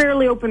 I'm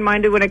fairly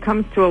open-minded when it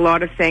comes to a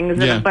lot of things,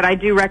 but I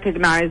do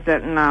recognize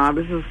that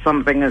this is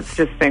something that's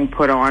just being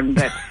put on.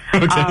 But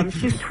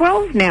she's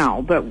 12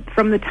 now. But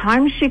from the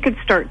time she could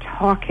start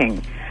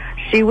talking,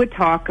 she would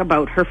talk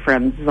about her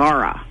friend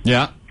Zara.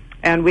 Yeah.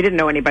 And we didn't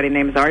know anybody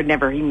named Zara. I'd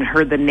never even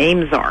heard the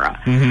name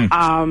Zara.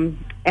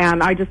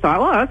 And I just thought,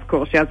 well, that's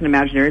cool. She has an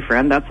imaginary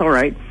friend. That's all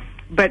right.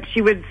 But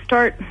she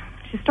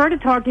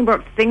started talking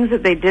about things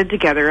that they did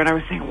together, and I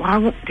was saying,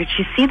 wow, did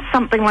she see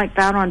something like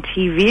that on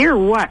TV or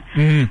what?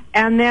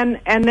 And then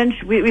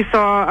we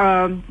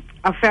saw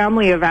a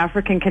family of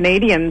African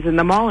Canadians in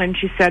the mall, and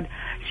she said,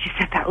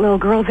 that little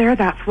girl there,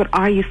 that's what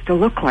I used to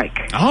look like.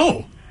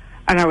 Oh.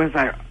 And I was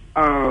like,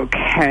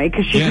 okay,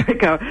 because she's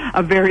like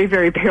a very,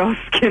 very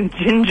pale-skinned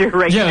ginger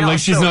right now. Yeah, like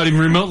she's not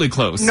even remotely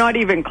close. Not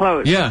even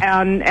close. Yeah.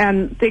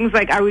 And things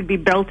like I would be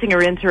belting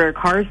her into her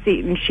car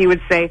seat, and she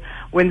would say,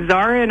 when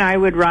Zara and I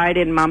would ride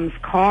in Mom's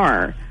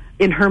car,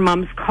 in her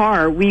mom's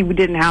car, we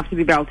didn't have to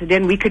be belted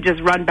in. We could just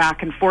run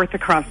back and forth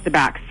across the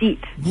back seat.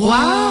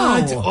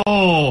 Wow.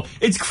 Oh,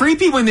 it's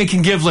creepy when they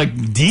can give, like,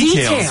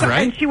 details,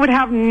 right? And she would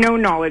have no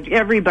knowledge.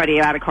 Everybody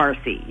had a car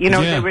seat. You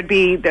know, there would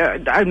be,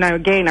 now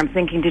again, I'm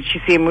thinking, did she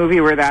see a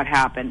movie where that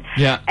happened?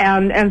 Yeah.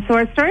 And so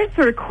I started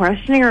sort of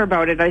questioning her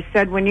about it. I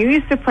said, when you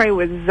used to play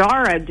with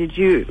Zara, did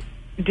you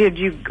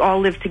all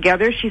live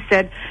together? She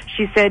said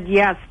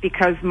yes,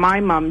 because my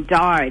mom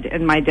died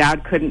and my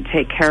dad couldn't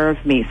take care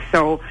of me.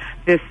 So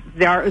this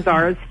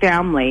Zara's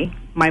family,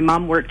 my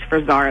mom worked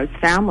for Zara's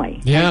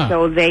family. Yeah. And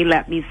so they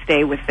let me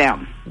stay with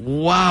them.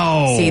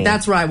 Wow. See,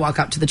 that's where I walk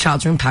up to the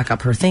child's room, pack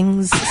up her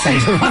things,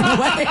 send her on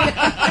away.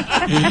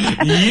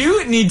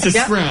 You need to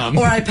scram.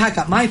 Or I pack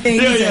up my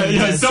things.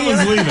 Yeah.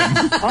 Someone's leaving.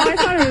 I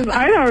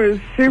thought it was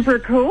super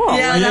cool.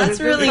 Yeah, that's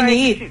really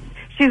neat.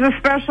 She's a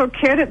special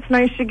kid. It's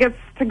nice she gets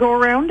to go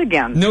around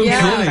again. No kidding,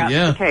 That's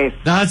yeah. the case.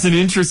 That's an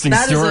interesting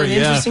story. That is an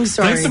interesting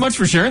story. Thanks so much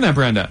for sharing that,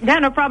 Brenda. Yeah,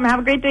 no problem. Have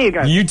a great day, you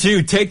guys. You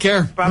too. Take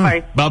care.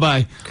 Bye-bye.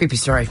 Bye-bye. Creepy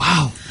story.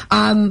 Wow.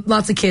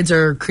 Lots of kids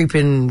are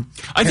creeping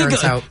I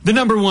think out. the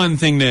number one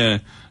thing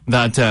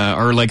that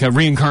are like a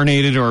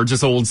reincarnated or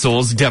just old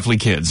souls, definitely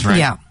kids, right?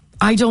 Yeah.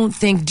 I don't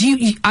think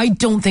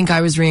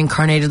I was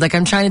reincarnated. Like,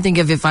 I'm trying to think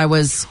of if I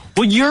was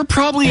Well, you're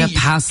probably in a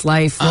past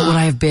life, what would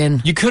I have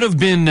been? You could have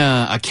been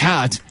a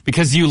cat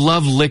because you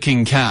love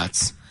licking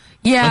cats.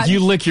 Yeah. Like you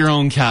lick your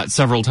own cat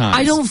several times.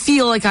 I don't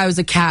feel like I was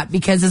a cat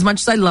because as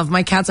much as I love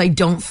my cats, I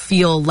don't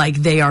feel like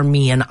they are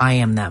me and I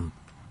am them.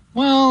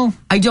 Well,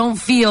 I don't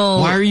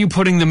feel... why are you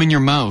putting them in your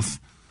mouth?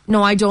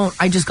 No, I don't.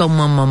 I just go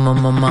mum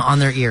on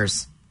their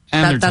ears.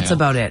 And That's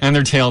about it. And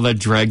their tail that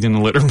dragged in the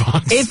litter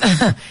box.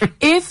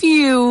 If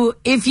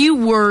you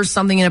were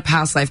something in a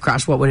past life,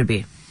 Crash, what would it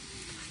be?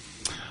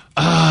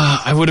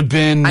 I would have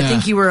been... I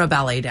think you were a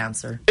ballet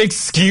dancer.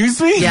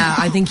 Excuse me? Yeah,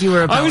 I think you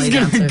were a ballet dancer.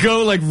 I was going to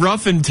go like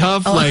rough and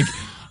tough, like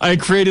I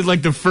created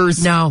like the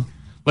first... No.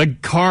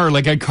 Like car,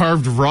 like I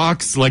carved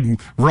rocks, like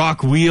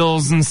rock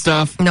wheels and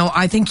stuff. No,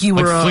 I think you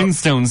were like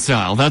Flintstone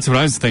style. That's what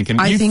I was thinking.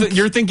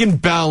 You're thinking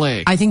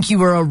ballet. I think you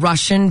were a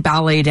Russian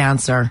ballet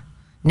dancer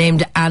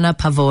named Anna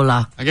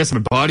Pavola. I guess my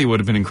body would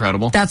have been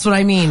incredible. That's what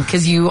I mean,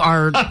 because you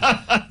are...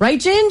 right,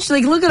 Ginge?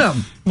 Like, look at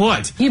him.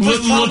 What? He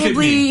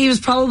was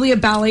probably a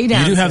ballet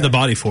dancer. You do have the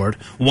body for it.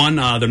 One,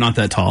 they're not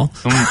that tall.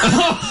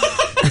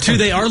 Two,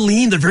 they are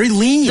lean. They're very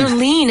lean. They're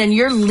lean, and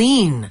you're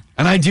lean.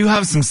 And I do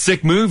have some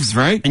sick moves,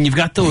 right? And you've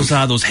got those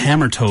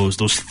hammer toes,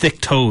 those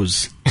thick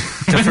toes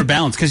for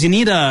balance. Because you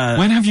need a...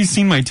 When have you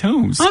seen my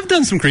toes? I've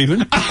done some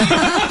creeping.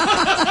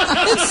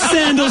 It's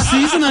sandal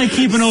season. I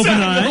keep an open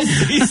eye.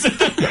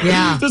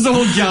 Yeah. There's a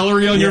whole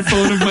gallery on your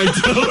phone of my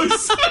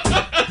toes.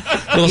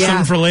 Little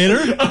something for later?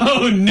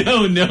 Oh,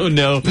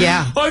 no.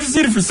 Yeah. Oh, I just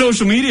need it for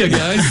social media,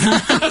 guys.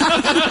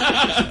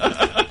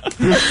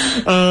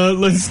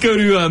 Let's go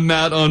to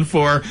Matt on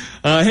 4.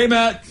 Hey,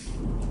 Matt.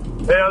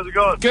 Hey, how's it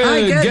going?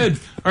 Good.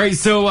 All right,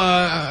 so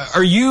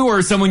are you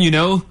or someone you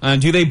know,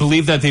 do they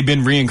believe that they've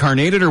been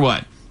reincarnated or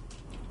what?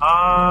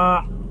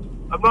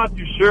 I'm not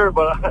too sure,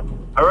 but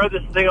I read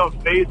this thing on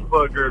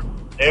Facebook or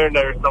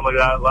internet or something like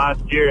that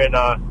last year, and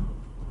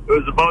it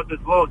was about this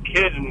little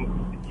kid,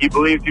 and he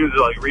believed he was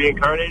like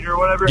reincarnated or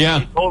whatever. Yeah.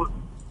 He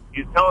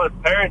was telling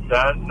his parents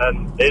that, and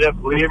then they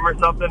didn't believe him or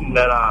something, and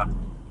then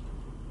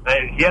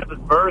and he had this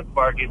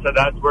birthmark. He said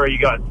that's where he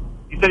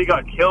said he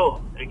got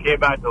killed and came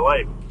back to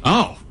life.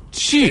 Oh,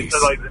 jeez. He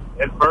said like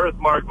his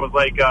birthmark was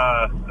like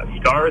a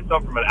scar or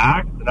something from an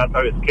axe, and that's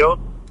how he was killed.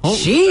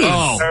 Jeez.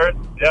 Oh.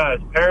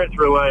 His parents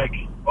were like,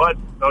 what?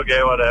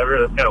 Okay, whatever.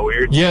 That's kind of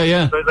weird.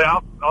 Yeah. So he's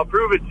like, I'll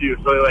prove it to you.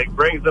 So he like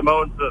brings them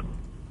out into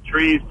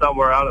trees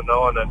somewhere, I don't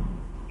know, and then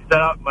he said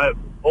my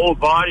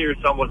old body or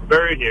something was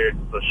buried here.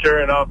 So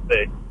sure enough,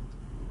 they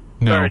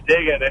started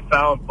digging. They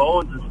found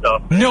bones and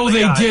stuff. No, like,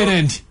 they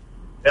didn't.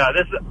 I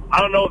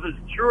don't know if this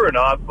is true or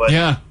not, but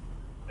yeah.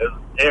 It's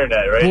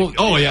internet, right?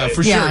 Well, yeah,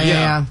 for sure.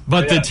 Yeah.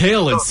 But the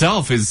tale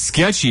itself is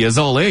sketchy as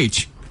all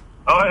H.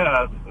 Oh,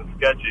 yeah, it's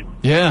sketchy.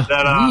 Yeah.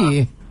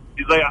 Then,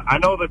 he's like, I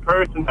know the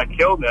person that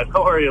killed me. I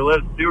know where he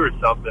lives, too, or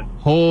something.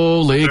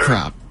 Holy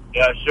crap.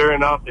 Yeah, sure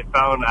enough, they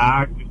found an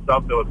axe or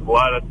something with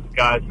blood at this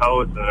guy's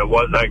house, and it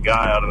was that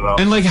guy. I don't know.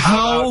 And, like,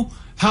 how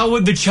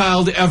would the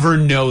child ever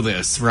know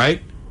this,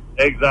 right?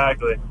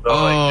 Exactly. So,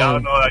 I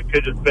don't know. That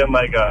could just been,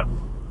 like, a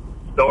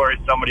story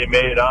somebody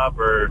made up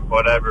or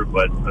whatever,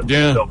 but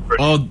yeah. Still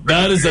pretty,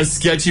 that is a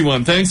sketchy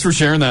one. Thanks for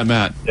sharing that,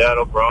 Matt. Yeah,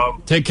 no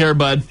problem. Take care,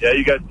 bud. Yeah,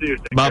 you guys too.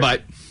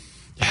 Bye-bye.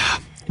 Yeah.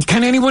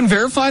 Can anyone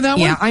verify that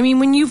one? Yeah, I mean,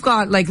 when you've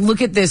got, like,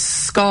 look at this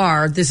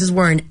scar. This is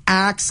where an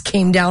axe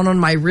came down on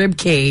my rib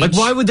cage. Like,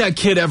 why would that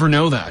kid ever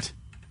know that?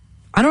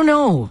 I don't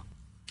know.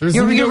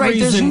 You're right.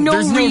 There's no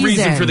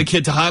reason for the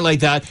kid to highlight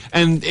that.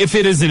 And if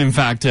it isn't, in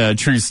fact, a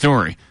true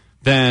story,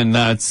 then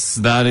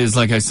that is,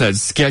 like I said,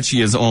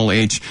 sketchy as all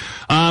H.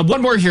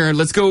 One more here.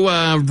 Let's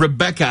go,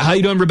 Rebecca. How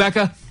you doing,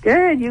 Rebecca?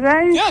 Good. You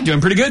guys? Yeah,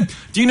 doing pretty good.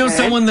 Do you know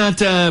someone that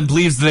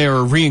believes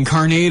they're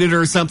reincarnated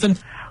or something?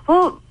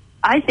 Well,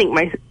 I think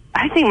my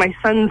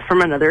son's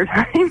from another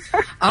time.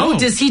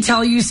 Does he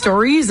tell you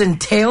stories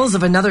and tales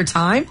of another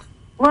time?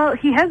 Well,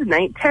 he has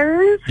night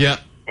terrors. Yeah.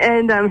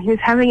 And he was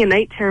having a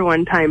night terror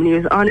one time, and he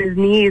was on his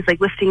knees, like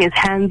lifting his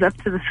hands up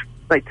to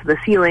the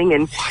ceiling,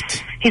 and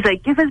he's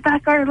like, "Give us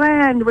back our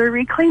land. We're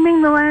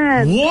reclaiming the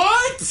land."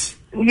 What?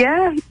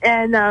 Yeah,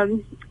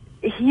 and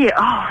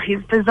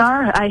he's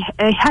bizarre. I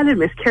had a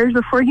miscarriage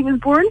before he was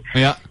born.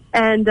 Yeah.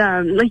 And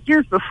like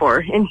years before,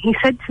 and he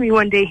said to me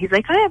one day, he's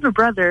like, "I have a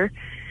brother."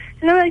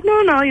 And I'm like,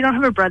 no, you don't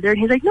have a brother. And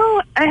he's like,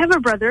 "No, I have a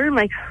brother." I'm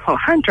like, "Oh,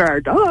 Hunter, our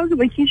dog." I'm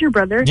like, "He's your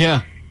brother."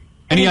 Yeah.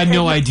 And he had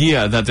no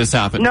idea that this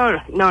happened. No.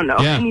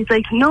 Yeah. And he's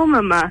like, "No,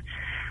 Mama,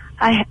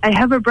 I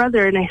have a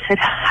brother." And I said,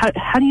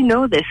 how do you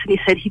know this? And he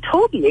said, "He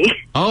told me."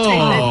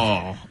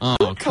 Oh,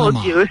 Who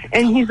told you?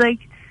 And he's like,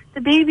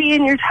 "The baby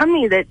in your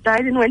tummy that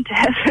died and went to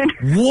heaven."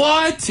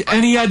 What?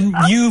 And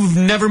you've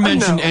never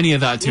mentioned any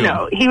of that to him?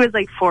 No, he was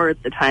like 4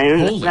 at the time.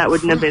 Holy that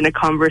wouldn't have been a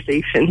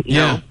conversation.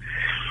 Yeah. No.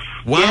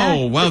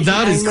 Wow,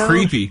 that is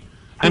creepy.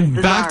 And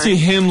bizarre. back to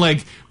him,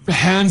 like,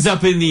 hands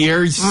up in the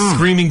air,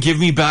 screaming, "Give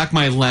me back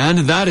my land."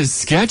 That is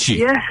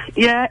sketchy.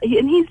 Yeah,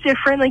 and he's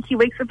different. Like, he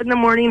wakes up in the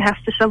morning, has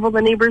to shovel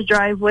the neighbor's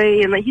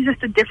driveway, and like he's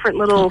just a different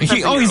little.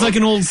 He's like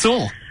an old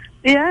soul.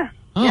 Yeah.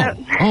 Oh, yeah.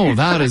 Oh,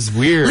 that is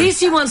weird. At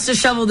least he wants to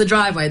shovel the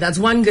driveway. That's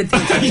one good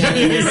thing.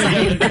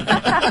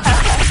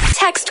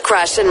 Text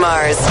Crash and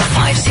Mars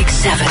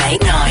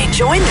 56789.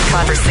 Join the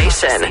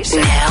conversation.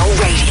 Now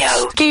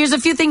radio. Okay, here's a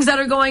few things that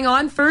are going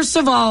on. First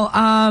of all,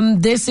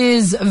 this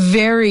is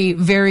very,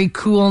 very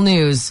cool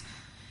news,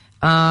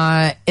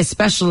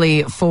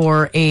 especially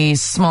for a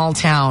small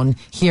town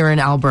here in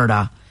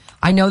Alberta.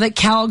 I know that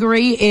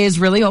Calgary is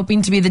really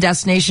hoping to be the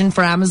destination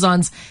for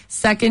Amazon's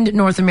second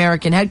North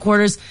American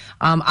headquarters.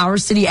 Our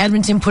city,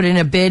 Edmonton, put in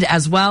a bid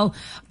as well.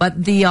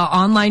 But the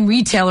online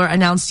retailer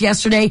announced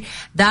yesterday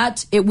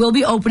that it will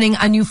be opening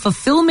a new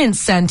fulfillment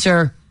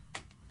center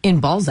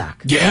in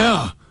Balzac.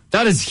 Yeah,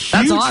 that is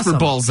huge. That's awesome. For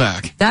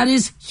Balzac. That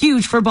is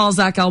huge for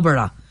Balzac,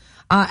 Alberta.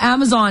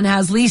 Amazon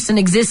has leased an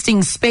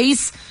existing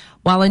space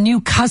while a new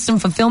custom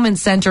fulfillment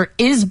center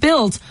is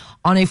built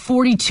on a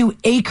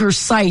 42-acre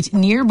site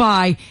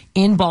nearby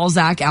in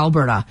Balzac,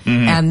 Alberta.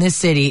 Mm-hmm. And this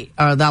city,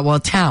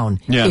 town,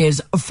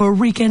 is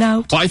freaking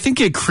out. Well, I think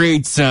it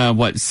creates,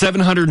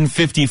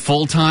 750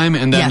 full-time,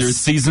 and then there's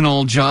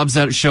seasonal jobs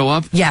that show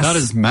up? Yes. That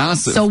is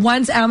massive. So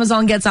once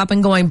Amazon gets up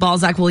and going,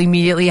 Balzac will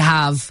immediately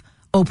have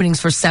openings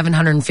for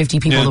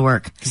 750 people to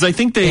work. Because I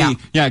think they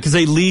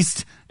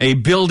leased a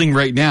building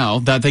right now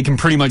that they can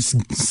pretty much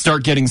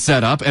start getting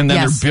set up, and then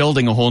they're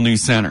building a whole new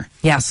center.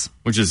 Yes.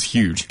 Which is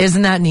huge.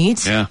 Isn't that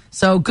neat? Yeah.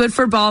 So good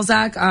for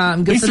Balzac.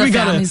 Good for the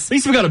families. At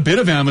least we got a bit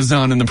of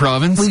Amazon in the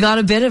province. We got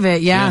a bit of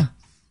it, yeah.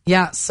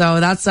 So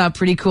that's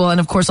pretty cool. And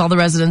of course, all the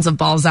residents of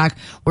Balzac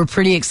were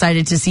pretty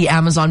excited to see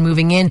Amazon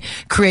moving in,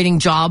 creating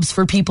jobs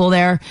for people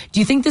there. Do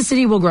you think the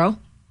city will grow?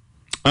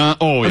 I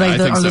think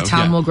so. Or the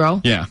town will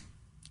grow? Yeah.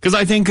 Because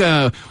I think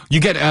you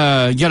get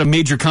a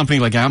major company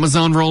like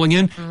Amazon rolling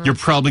in, you're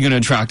probably going to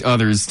attract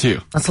others too.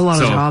 That's a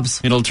lot of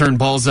jobs. It'll turn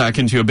Balzac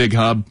into a big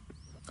hub.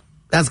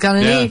 That's kind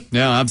of neat.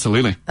 Yeah,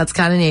 absolutely. That's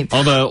kind of neat.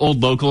 All the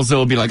old locals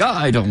will be like,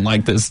 I don't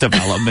like this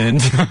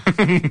development.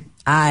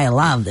 I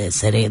love this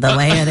city the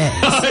way it is.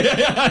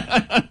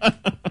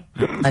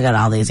 Look at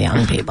all these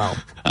young people.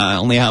 I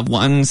only have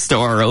one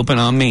store open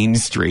on Main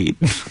Street.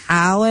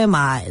 How am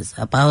I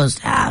supposed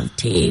to have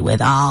tea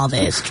with all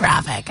this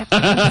traffic?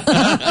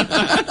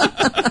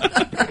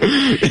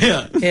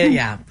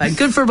 Yeah. But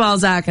good for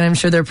Balzac, and I'm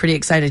sure they're pretty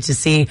excited to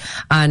see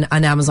an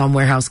Amazon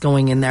warehouse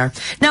going in there.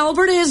 Now,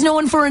 Alberta is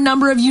known for a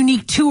number of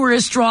unique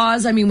tourist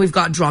draws. I mean, we've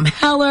got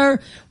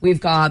Drumheller, we've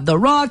got the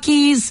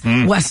Rockies,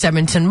 West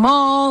Edmonton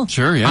Mall,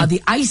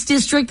 the Ice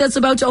District that's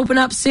about to open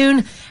up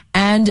soon,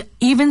 and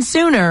even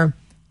sooner,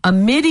 a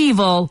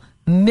medieval,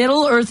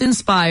 Middle-earth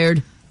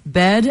inspired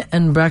bed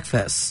and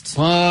breakfast.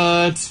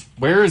 What?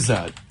 Where is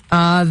that?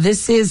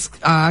 This is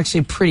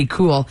actually pretty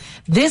cool.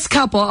 This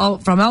couple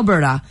from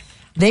Alberta,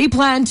 they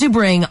plan to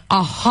bring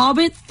a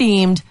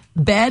Hobbit-themed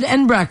bed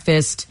and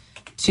breakfast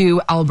to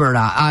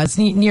Alberta. It's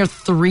near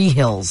Three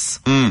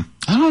Hills. I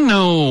don't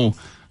know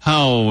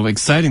how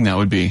exciting that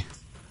would be.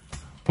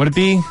 Would it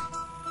be?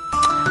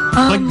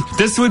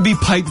 This would be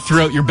piped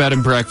throughout your bed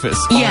and breakfast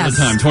all the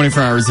time,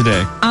 24 hours a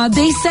day.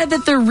 They said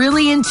that they're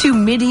really into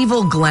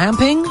medieval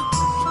glamping.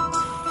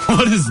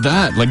 What is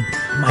that? Like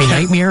my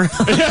nightmare?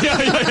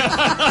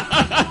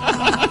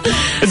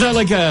 Is that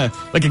like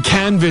a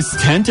canvas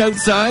tent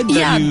outside?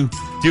 That you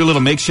do a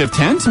little makeshift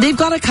tent? They've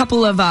got a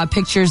couple of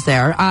pictures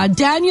there.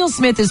 Daniel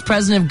Smith is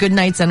president of Good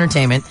Nights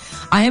Entertainment.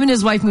 Him and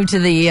his wife moved to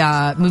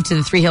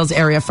the Three Hills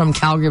area from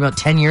Calgary about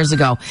 10 years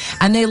ago,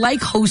 and they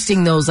like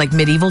hosting those like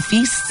medieval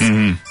feasts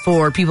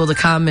for people to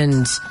come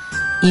and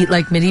eat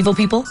like medieval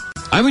people.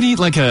 I would eat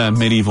like a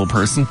medieval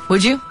person.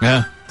 Would you?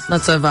 Yeah.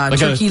 Lots of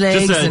turkey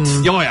legs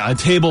a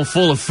table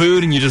full of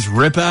food, and you just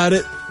rip at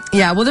it.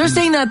 Yeah, well, they're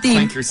saying that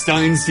clank your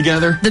steins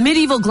together. The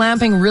medieval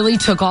glamping really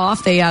took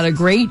off. They had a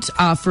great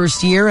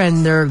first year,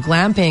 and their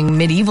glamping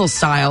medieval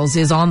styles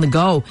is on the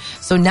go.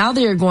 So now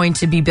they are going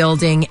to be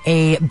building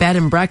a bed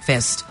and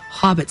breakfast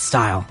Hobbit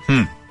style.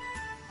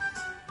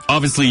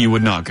 Obviously, you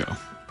would not go.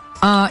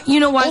 You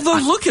know what?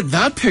 Although, look at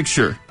that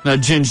picture that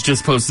Ginge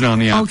just posted on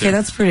the app. Okay, there.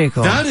 that's pretty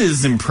cool. That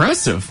is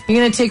impressive. You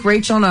going to take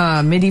Rach on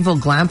a medieval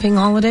glamping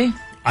holiday?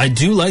 I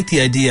do like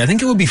the idea. I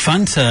think it would be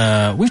fun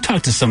to... We've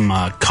talked to some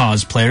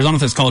cosplayers. I don't know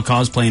if it's called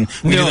cosplaying.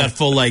 We do that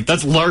full, like...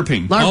 That's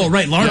LARPing. Oh,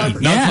 right,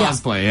 LARPing. Not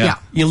cosplay, yeah.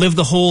 You live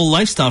the whole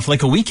lifestyle for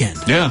like a weekend.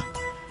 Yeah.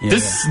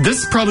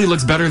 This probably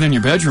looks better than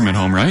your bedroom at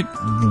home, right?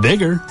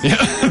 Bigger.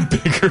 Yeah,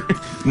 bigger.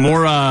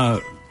 More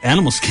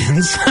animal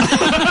skins.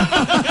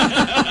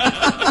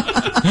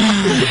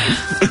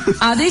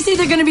 They say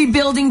they're going to be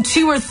building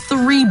 2 or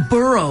 3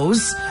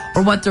 burrows,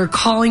 or what they're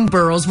calling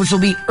burrows, which will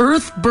be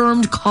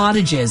earth-bermed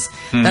cottages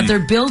that they're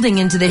building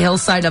into the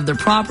hillside of their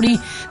property.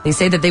 They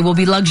say that they will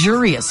be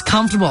luxurious,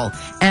 comfortable,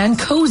 and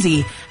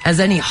cozy, as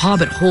any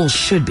hobbit hole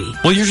should be.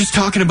 Well, you're just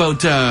talking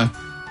about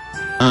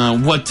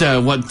what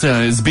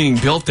is being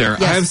built there.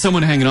 Yes. I have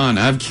someone hanging on.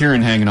 I have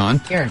Kieran hanging on.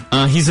 Kieran.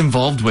 He's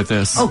involved with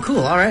this. Oh, cool.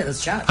 All right,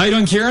 let's chat. How you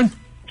doing, Kieran?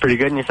 Pretty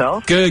good, and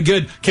yourself? Good.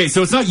 Okay,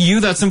 so it's not you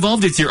that's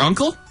involved, it's your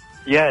uncle?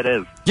 Yeah, it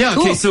is. Yeah,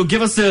 Cool. okay, so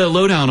give us a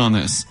lowdown on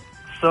this.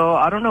 So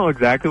I don't know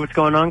exactly what's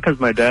going on because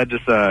my dad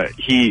just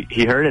he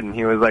heard it and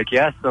he was like,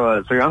 "Yeah,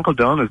 so your Uncle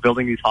Dylan is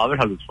building these hobbit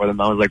houses for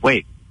them." I was like,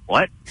 "Wait,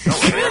 what? No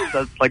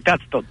way.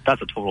 That's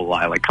a total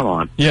lie. Like, come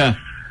on." Yeah.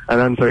 And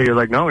then so he was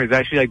like, "No, he's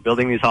actually like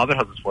building these hobbit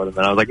houses for them."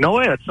 And I was like, "No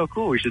way, that's so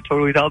cool. We should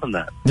totally tell them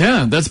that."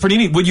 Yeah, that's pretty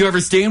neat. Would you ever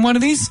stay in one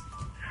of these?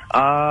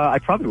 I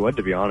probably would,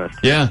 to be honest.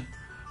 Yeah.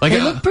 Like, They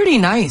look pretty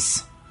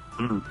nice.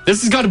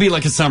 this has got to be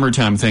like a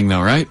summertime thing,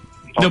 though, right?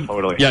 Oh,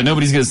 totally. Yeah,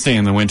 nobody's going to stay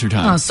in the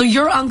wintertime. Oh, so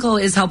your uncle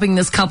is helping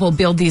this couple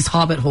build these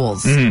hobbit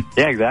holes. Yeah,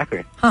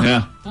 exactly.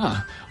 Yeah.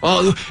 Huh.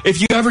 Well,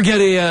 if you ever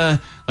get an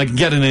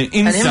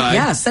inside...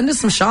 Yeah, send us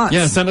some shots.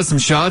 Yeah, send us some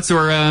shots,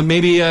 or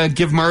maybe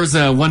give Mars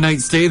a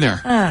one-night stay there.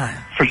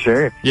 For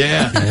sure.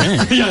 Yeah.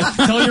 Yeah,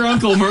 tell your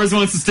uncle Mars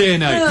wants to stay a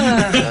night.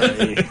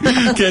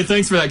 Okay,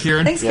 thanks for that,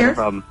 Kieran. Thanks, No Kieran.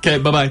 problem. Okay,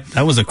 bye-bye.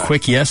 That was a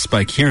quick yes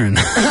by Kieran.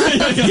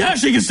 Yeah,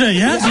 she can say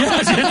yes.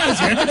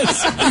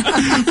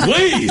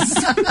 Please.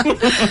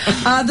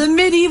 The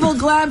medieval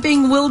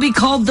glamping will be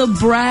called the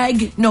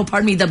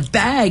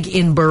Bag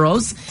in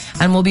Burroughs,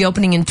 and will be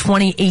opening in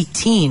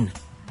 2018.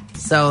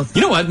 So,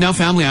 You know what? Now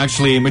Family,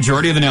 actually,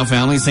 majority of the Now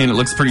Family is saying it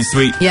looks pretty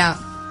sweet. yeah.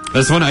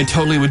 This one, I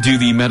totally would do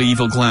the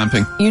medieval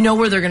glamping. You know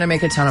where they're going to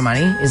make a ton of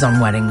money is on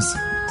weddings,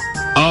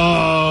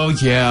 Oh,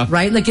 yeah.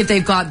 right? Like if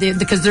they've got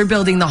because they're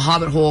building the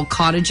hobbit hole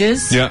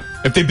cottages. Yeah.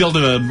 If they build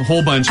a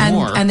whole bunch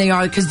more. And they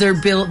are, because they're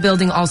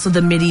building also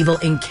the medieval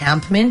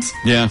encampment.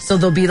 Yeah. So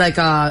they'll be like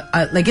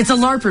it's a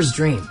LARPer's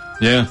dream.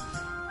 Yeah.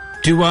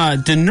 Do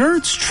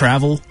nerds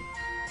travel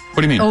What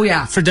do you mean? Oh,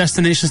 yeah. for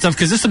destination stuff?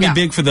 Because this will be Yeah.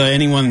 big for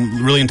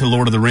anyone really into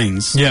Lord of the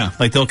Rings. Yeah.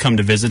 Like they'll come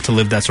to visit to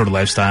live that sort of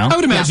lifestyle. I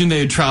would imagine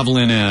they'd travel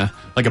in a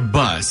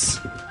bus.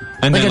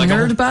 And Like then a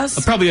nerd bus?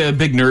 Probably a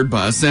big nerd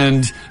bus.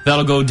 And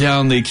that'll go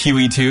down the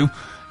QE2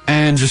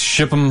 and just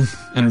ship them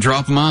and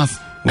drop them off.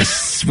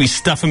 We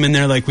stuff them in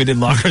there like we did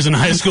lockers in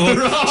high school,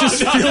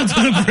 just filled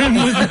to the brim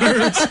with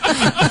nerds.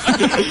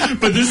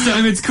 But this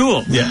time it's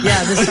cool. Yeah.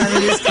 Yeah, this time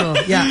it is cool.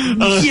 Yeah.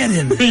 Get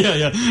him.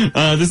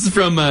 Yeah. This is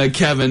from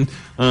Kevin,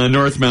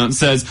 North Mountain,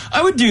 says,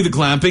 I would do the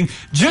glamping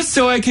just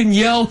so I can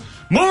yell,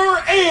 more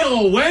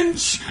ale,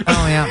 wench!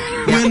 Oh,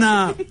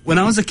 yeah. When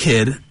I was a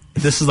kid,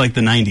 this is like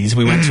the 90s,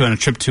 we went on a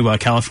trip to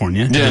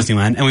California, to Yeah.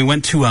 Disneyland, and we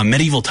went to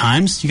Medieval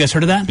Times. You guys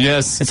heard of that?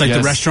 Yes, It's like yes.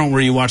 the restaurant where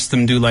you watch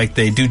them do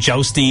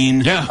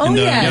jousting. Yeah. Oh, and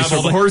yeah. Yeah,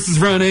 all the horses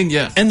running.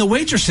 Yeah. And the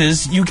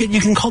waitresses, you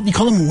call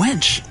them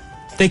wench.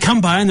 They come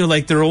by and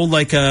they're old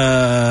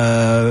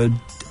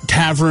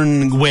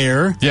tavern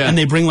wear. Yeah. And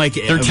they bring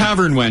They're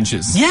tavern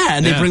wenches. Yeah,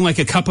 and they bring like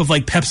a cup of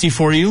like Pepsi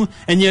for you,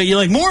 and you're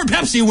like, more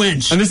Pepsi,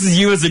 wench. And this is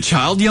you as a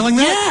child yelling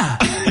that?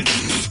 Yeah.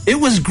 It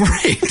was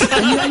great.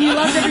 And you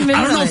loved every minute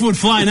I don't know of if it would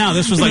fly now.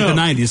 This was like the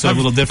 90s, so a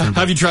little different.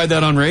 Have you tried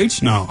that on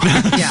Rage? No.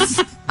 Yeah.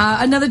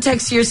 Another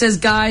text here says,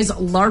 guys,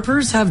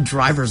 LARPers have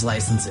driver's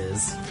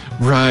licenses.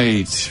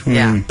 Right.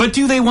 Yeah. But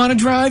do they want to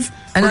drive? Or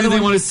Another do they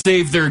one- want to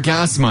save their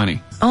gas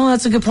money? Oh,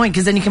 that's a good point,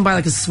 because then you can buy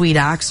like a sweet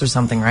axe or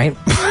something, right?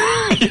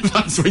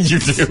 That's what you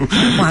do.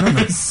 Well, I don't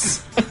know.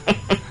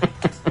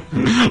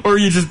 Or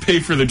you just pay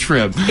for the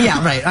trip.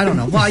 Yeah, right. I don't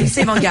know. Well, you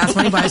save on gas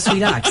money, buy a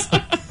sweet axe.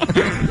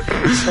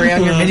 Carry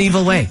on your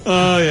medieval way.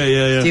 Oh,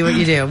 yeah. Do what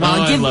you do.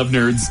 Well, I love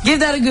nerds. Give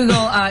that a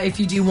Google if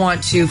you do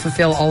want to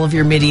fulfill all of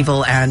your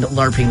medieval and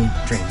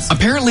LARPing dreams.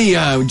 Apparently,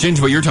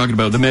 Ginge, what you're talking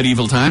about, the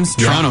medieval times,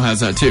 Toronto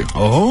has that too.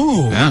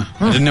 Oh. Yeah.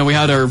 I didn't know we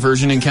had our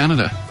version in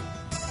Canada.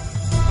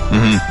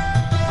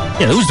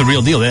 Yeah, that was the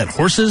real deal. They had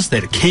horses. They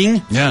had a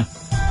king. Yeah.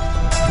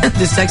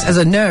 This text, as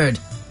a nerd,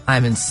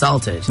 I'm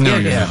insulted. No,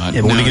 you're not.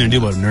 Yeah, but what are you going to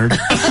do about a nerd?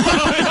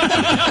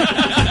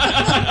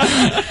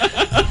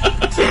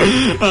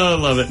 Oh, I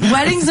love it.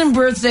 Weddings and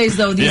birthdays,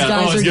 though, these Yeah,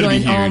 guys it's are gonna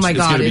be going. Oh huge. my It's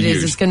God, gonna be it is.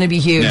 huge. It's going to be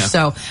huge. Yeah.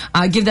 So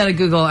give that a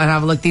Google and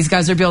have a look. These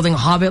guys are building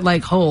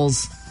hobbit-like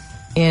holes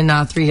in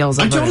Three Hills.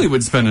 I Alberta. totally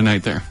would spend a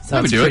night there. So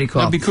I would that's do pretty it.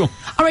 cool. That'd be cool.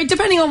 All right,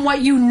 depending on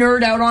what you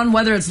nerd out on,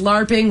 whether it's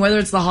LARPing, whether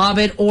it's The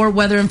Hobbit, or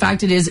whether, in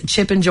fact, it is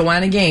Chip and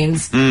Joanna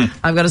Gaines,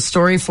 I've got a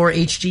story for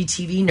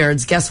HGTV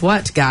nerds. Guess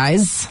what,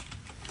 guys?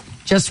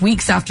 Just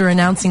weeks after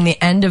announcing the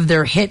end of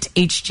their hit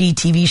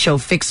HGTV show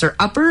Fixer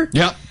Upper,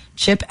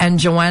 Chip and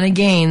Joanna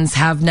Gaines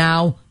have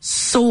now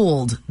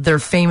sold their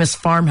famous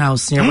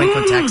farmhouse near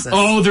Waco, Texas.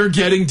 Oh, they're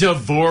getting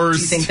divorced.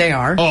 Do you think they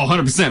are? Oh,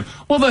 100%.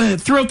 Well,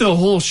 throughout the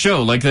whole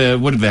show, like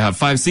what did they have,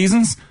 5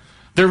 seasons?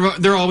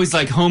 They're always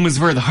like, home is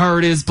where the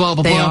heart is, blah,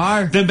 blah, blah. They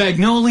are. The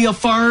Magnolia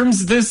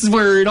Farms, this is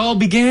where it all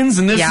begins,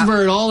 and this is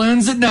where it all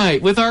ends at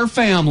night with our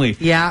family.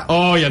 Yeah.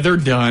 Oh, yeah, they're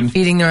done.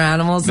 Feeding their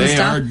animals and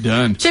stuff. They are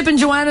done. Chip and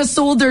Joanna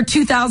sold their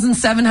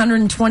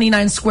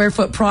 2,729 square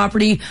foot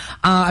property,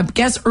 I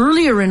guess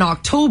earlier in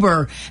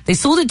October. They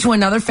sold it to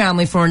another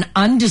family for an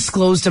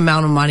undisclosed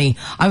amount of money.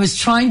 I was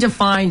trying to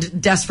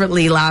find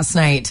desperately last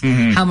night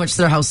how much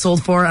their house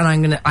sold for,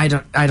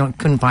 and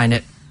couldn't find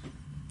it.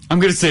 I'm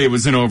going to say it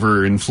was an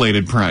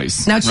overinflated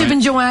price. Now, Chip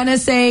and Joanna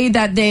say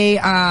that they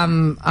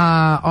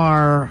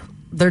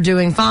they're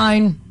doing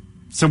fine.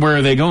 So where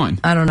are they going?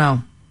 I don't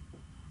know.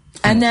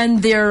 And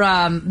then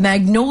their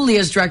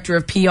Magnolia's director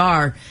of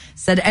PR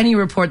said any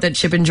report that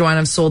Chip and Joanna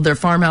have sold their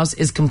farmhouse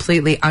is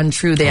completely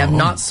untrue. They have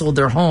not sold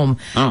their home.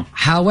 Oh.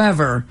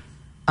 However,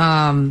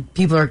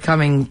 people are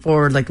coming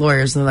forward like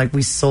lawyers and they're like,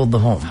 we sold the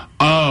home.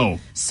 Oh.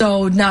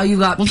 So now you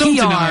got PR. Don't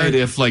deny it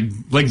if like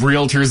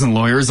realtors and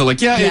lawyers are like,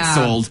 it's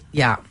sold.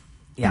 Yeah.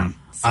 Yeah.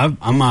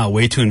 I'm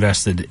way too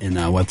invested in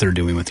what they're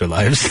doing with their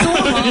lives. So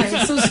am I.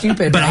 It's so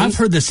stupid. But right? I've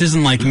heard this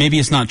isn't like, maybe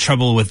it's not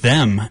trouble with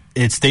them.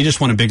 It's they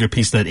just want a bigger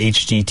piece of that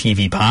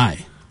HGTV pie.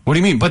 What do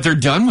you mean? But they're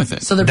done with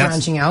it. So they're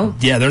branching out?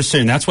 Yeah, they're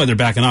saying that's why they're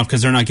backing off,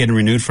 because they're not getting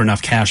renewed for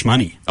enough cash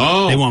money.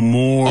 Oh. They want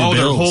more bills.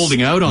 They're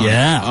holding out on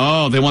it.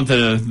 Oh, they want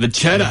the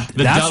cheddar.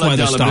 The that's why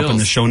they're stopping bills.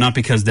 the show, not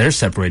because they're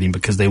separating,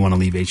 because they want to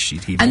leave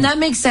HGTV. And that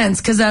makes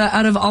sense, because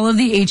out of all of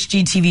the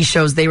HGTV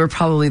shows, they were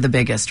probably the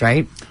biggest,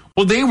 right?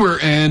 Well, they were,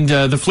 and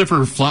the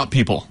Flipper Flop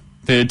people.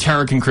 The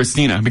Tarek and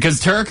Christina, because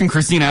Tarek and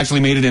Christina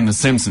actually made it in The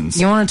Simpsons.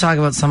 You want to talk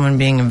about someone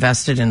being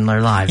invested in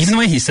their lives? Even the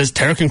way he says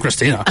Tarek and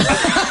Christina.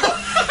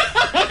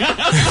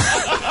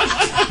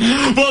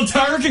 Well,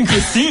 Tarek and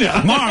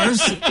Christina.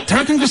 Mars,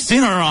 Tarek and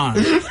Christina are on.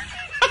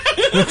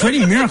 They're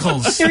creating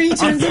miracles. Here he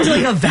turns into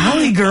like a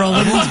valley girl.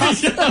 God,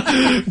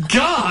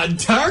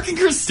 Tarek and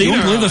Christina. You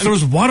don't believe this? There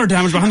was water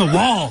damage behind the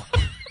wall.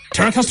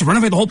 Tarek has to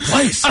renovate the whole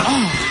place.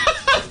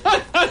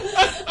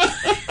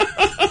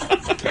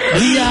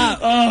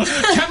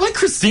 Can't let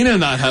Christina in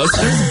that house.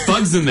 There's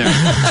bugs in there.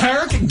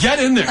 Tarek, get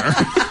in there.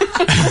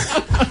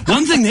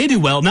 One thing they do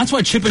well, and that's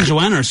why Chip and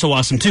Joanna are so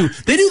awesome too.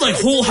 They do like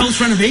whole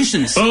house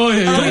renovations. Oh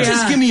yeah. Don't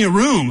just give me a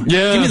room.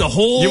 Yeah. Give me the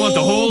whole. You want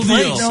the whole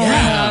place. deal?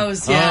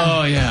 House, yeah.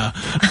 Oh yeah.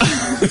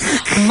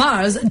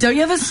 Mars, don't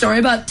you have a story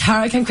about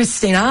Tarek and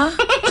Christina?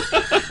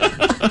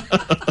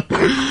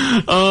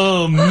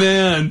 Oh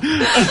man.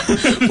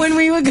 When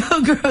we would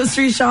go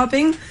grocery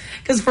shopping,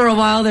 because for a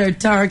while there,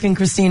 Tarek and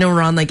Christina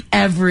were on like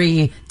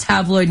every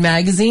tabloid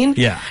magazine.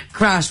 Yeah.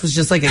 Crash was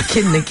just like a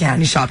kid in the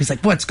candy shop. He's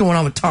like, what's going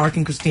on with Tarek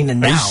and Christina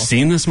now? Have you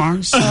seen this,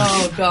 Mars?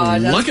 Oh,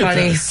 God, that's Look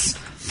funny. at this.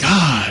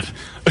 God.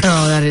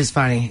 Oh, that is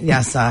funny.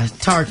 Yes,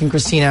 Tarek and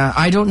Christina.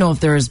 I don't know if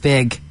they're as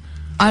big.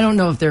 I don't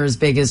know if they're as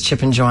big as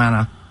Chip and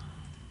Joanna.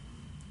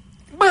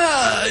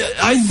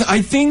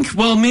 I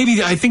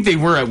think they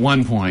were at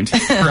one point,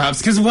 perhaps,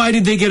 because why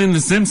did they get in The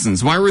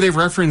Simpsons? Why were they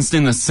referenced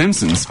in The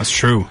Simpsons? That's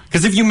true.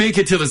 Because if you make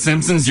it to The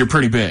Simpsons, you're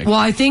pretty big. Well,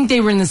 I think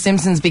they were in The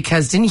Simpsons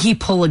because didn't he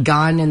pull a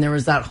gun and there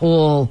was that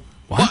whole...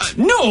 What?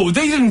 No,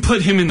 they didn't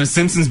put him in The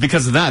Simpsons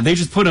because of that. They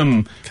just put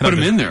him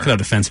in there. Could have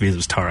defense because it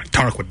was Tarek.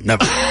 Tarek would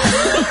never.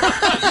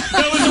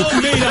 That was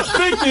all made up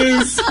fake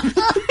news.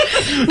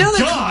 No,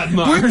 God,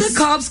 Mars. Weren't the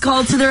cops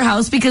called to their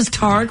house because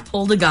Tarek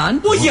pulled a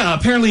gun? Well, yeah,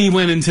 apparently he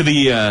went into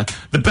the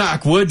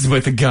backwoods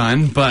with a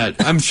gun,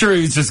 but I'm sure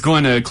he was just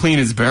going to clean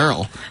his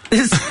barrel.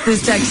 This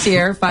text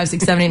here,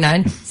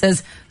 56789,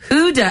 says,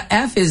 who the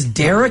F is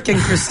Derek and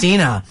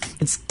Christina?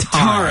 It's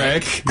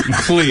Tarek.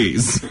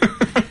 Please.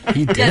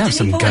 He did have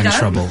some gun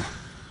trouble.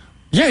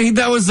 Yeah,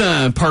 that was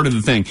part of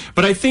the thing.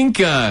 But I think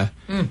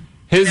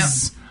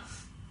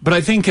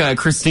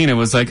Christina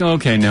was like,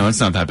 okay, no,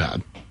 it's not that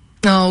bad.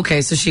 Oh,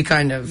 okay, so she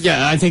kind of...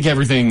 Yeah, I think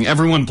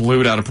everyone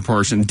blew it out of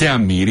proportion.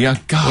 Damn media.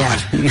 God.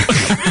 Yeah.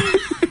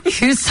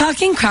 Who's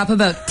talking crap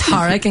about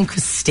Tarek and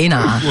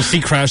Christina? We'll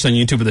see Crash on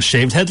YouTube with a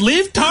shaved head.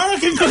 Leave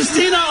Tarek and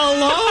Christina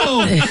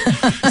alone!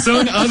 So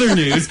in other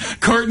news,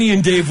 Courtney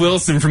and Dave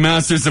Wilson from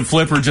Masters of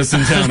Flip are just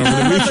in town over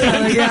the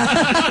weekend.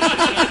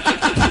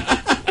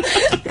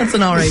 That's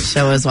an all-right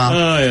show as well.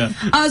 Oh, yeah.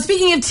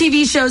 Speaking of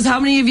TV shows, how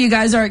many of you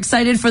guys are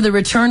excited for the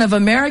return of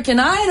American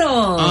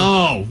Idol?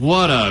 Oh,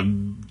 what a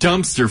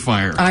dumpster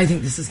fire. I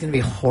think this is going to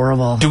be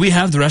horrible. Do we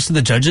have the rest of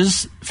the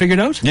judges figured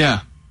out? Yeah.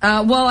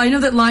 Well, I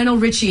know that Lionel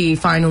Richie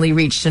finally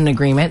reached an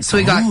agreement. So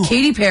we got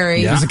Katy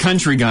Perry. There's a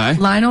country guy.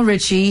 Lionel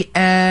Richie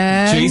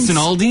and... Jason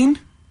Aldean?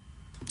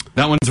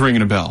 That one's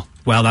ringing a bell.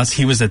 Well,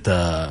 he was at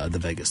the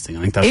Vegas thing.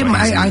 I think that's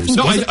right. I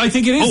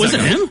think it is. Oh, is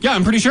it him? Yeah,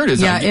 I'm pretty sure it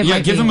is. Yeah,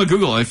 give him a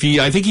Google. I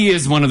think he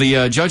is one of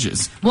the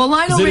judges. Well,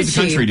 Lionel Richie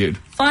country dude.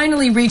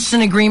 finally reached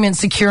an agreement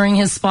securing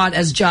his spot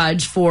as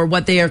judge for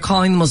what they are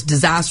calling the most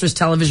disastrous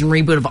television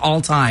reboot of all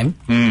time.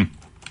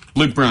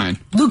 Luke Bryan.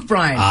 Luke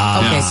Bryan.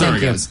 Okay, yeah, sorry,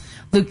 thank you. guys.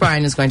 Luke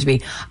Bryan is going to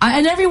be.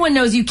 And everyone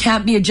knows you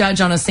can't be a judge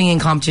on a singing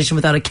competition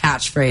without a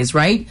catchphrase,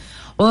 right?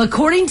 Well,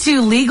 according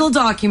to legal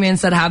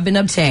documents that have been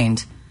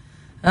obtained,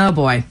 oh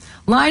boy,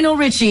 Lionel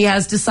Richie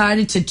has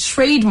decided to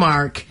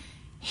trademark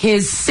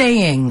his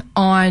saying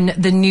on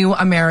the new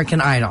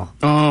American Idol.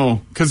 Oh,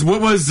 because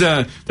what was,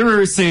 there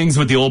were sayings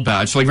with the old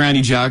batch, like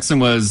Randy Jackson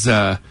was,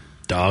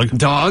 Dog.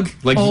 Dog?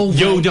 Like,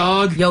 yo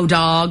dog? Yo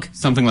dog.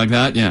 Something like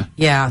that, yeah.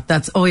 Yeah,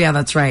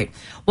 that's right.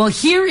 Well,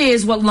 here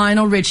is what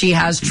Lionel Richie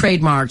has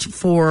trademarked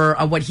for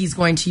what he's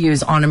going to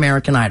use on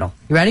American Idol.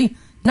 You ready?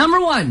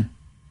 Number 1.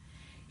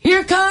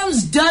 Here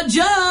comes the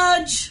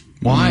judge.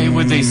 Why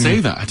would they say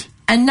that?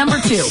 And number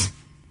 2.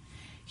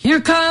 Here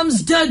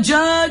comes the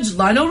judge,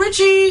 Lionel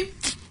Richie.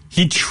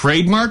 He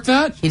trademarked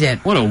that? He did.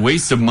 What a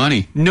waste of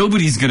money.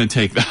 Nobody's going to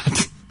take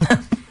that.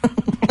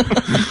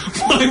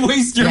 Why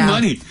waste your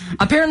money?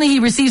 Apparently, he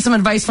received some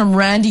advice from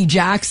Randy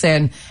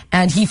Jackson,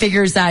 and he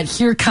figures that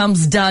Here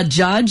Comes the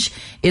Judge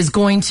is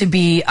going to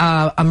be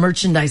a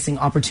merchandising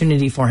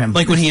opportunity for him.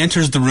 Like when he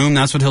enters the room,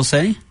 that's what he'll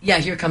say? Yeah,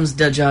 here comes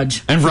the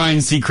judge. And Ryan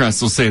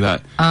Seacrest will say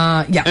that.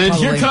 Yeah, and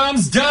probably. Here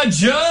comes the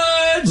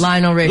judge!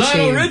 Lionel Richie.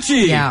 Lionel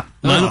Richie! Yeah.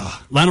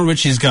 Lionel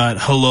Richie's got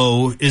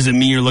Hello, Is It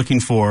Me You're Looking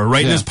For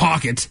right in his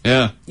pocket.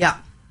 Yeah. Yeah.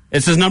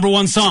 It's his number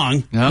 1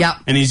 song. Yeah.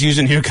 And he's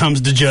using Here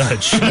Comes the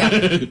Judge.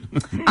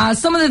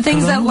 Some of the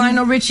things that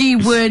Lionel Richie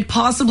would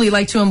possibly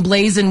like to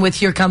emblazon with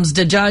Here Comes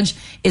the Judge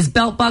is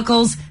belt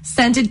buckles,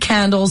 scented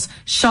candles,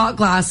 shot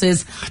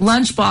glasses,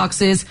 lunch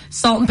boxes,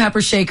 salt and pepper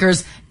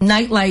shakers,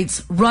 night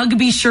lights,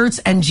 rugby shirts,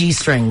 and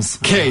G-strings.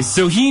 Okay,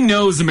 so he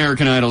knows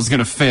American Idol's going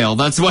to fail.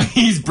 That's why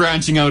he's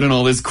branching out in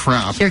all this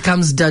crap. Here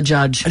comes the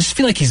judge. I just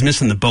feel like he's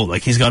missing the boat.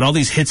 Like, he's got all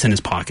these hits in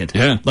his pocket.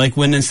 Yeah. Like,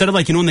 when instead of,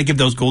 like, you know when they give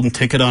those golden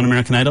ticket on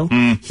American Idol?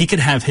 He could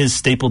have his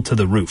stapled to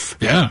the roof.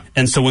 Yeah.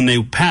 And so when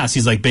they pass,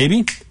 he's like,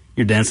 baby,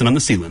 you're dancing on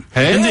the ceiling.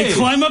 Hey. And they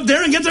climb up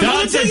there and get their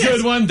golden That's a tickets.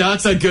 good one.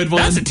 That's a good one.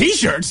 That's a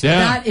T-shirt. Yeah.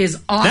 That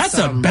is awesome. That's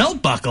a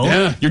belt buckle.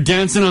 Yeah, you're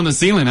dancing on the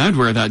ceiling. I'd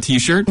wear that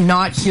T-shirt.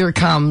 Not Here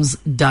Comes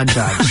the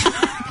Judge.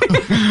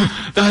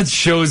 That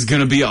show's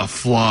gonna be a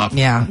flop.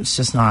 Yeah, it's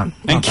just not.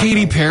 And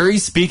Katy Perry,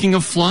 speaking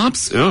of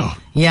flops,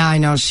 Yeah, I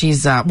know.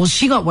 She's,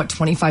 she got, what,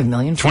 25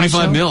 million for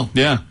 25 mil,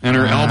 yeah. And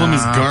her album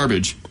is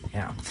garbage.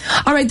 Yeah.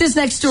 All right, this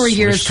next story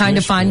here is kind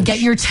of fun. Get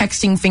your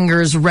texting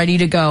fingers ready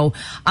to go.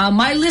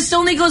 My list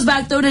only goes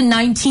back, though, to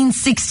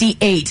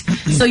 1968.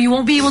 So you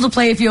won't be able to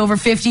play if you're over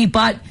 50,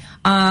 but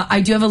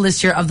I do have a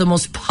list here of the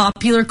most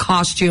popular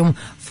costume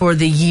for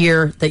the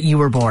year that you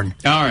were born.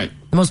 All right.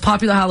 The most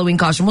popular Halloween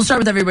costume. We'll start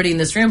with everybody in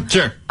this room.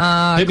 Sure.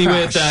 Hit me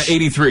with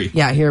 83.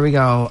 Yeah, here we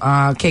go.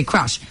 Okay,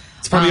 Crash.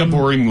 It's probably a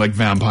boring, like,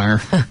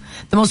 vampire.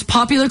 The most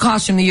popular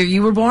costume the year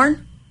you were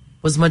born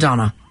was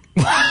Madonna.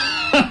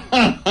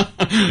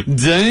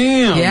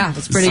 Damn. Yeah,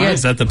 that's pretty good.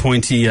 Is that the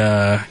pointy cones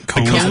Yeah,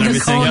 and the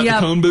everything? cone, The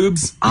cone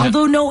boobs.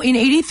 Although, no, in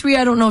 83,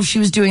 I don't know if she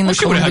was doing the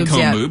She cone would have had boobs cone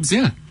yet. boobs,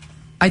 yeah.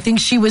 I think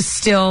she was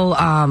still...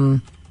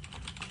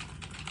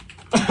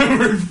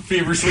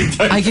 Feverishly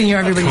typing. I can hear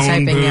everybody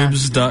typing, yeah.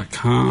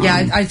 Coneboobs.com.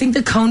 Yeah, I think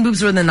the cone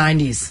boobs were in the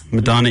 90s.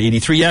 Madonna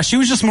 83. Yeah, she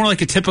was just more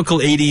like a typical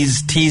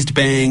 80s teased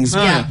bangs,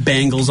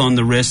 bangles on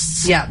the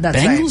wrists. Yeah, that's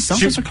bangles? right. Is that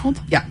what those are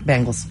called? Yeah,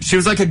 bangles. She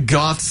was like a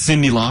goth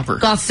Cyndi Lauper.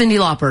 Goth Cyndi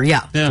Lauper,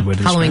 yeah.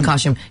 Halloween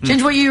costume.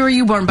 Ginge, what year were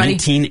you born, buddy?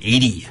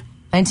 1980.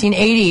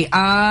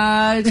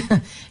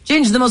 1980.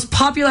 Ginge, the most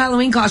popular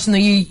Halloween costume the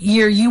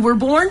year you were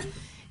born?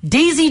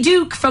 Daisy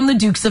Duke from the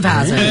Dukes of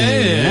Hazzard. We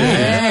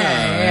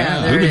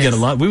would get a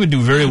lot. We would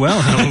do very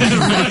well.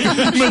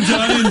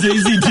 Madonna and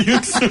Daisy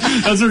Dukes.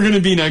 That's what we're going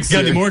to be next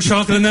year. Got any more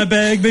chocolate in that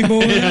bag, big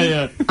boy?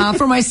 Yeah.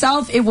 For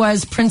myself, it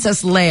was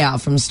Princess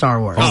Leia from Star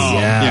Wars. Oh,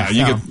 yeah.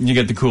 You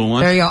get the cool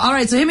one. There you go. All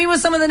right, so hit me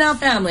with some of the Now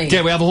family.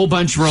 Okay, we have a whole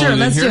bunch rolling Sure, in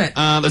let's here. do it.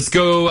 Let's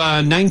go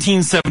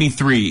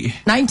 1973.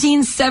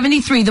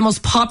 1973, the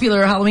most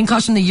popular Halloween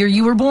costume the year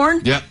you were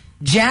born? Yep.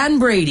 Jan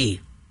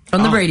Brady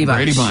from the Brady Bunch.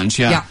 Brady Bunch,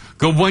 yeah.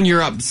 Go 1 year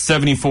up,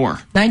 74.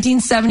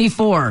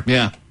 1974.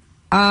 Yeah.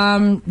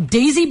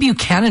 Daisy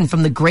Buchanan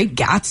from The Great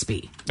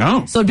Gatsby.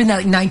 Oh. So it'd been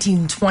that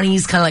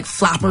 1920s kind of like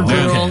flapper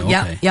girl.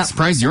 Okay. Yep.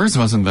 Surprised yours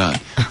wasn't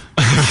that.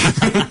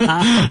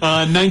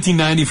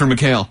 1990 for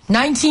McHale.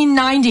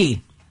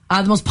 1990,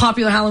 the most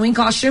popular Halloween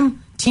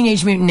costume,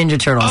 Teenage Mutant Ninja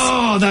Turtles.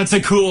 Oh, that's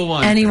a cool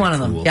one. Any one of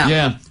them.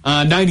 Yeah.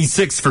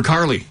 96 for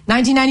Carly.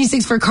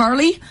 1996 for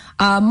Carly.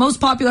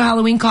 Most popular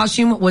Halloween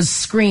costume was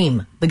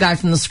Scream, the guy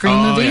from the Scream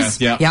movies.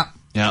 Yeah. Yep.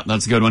 Yeah,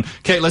 that's a good one.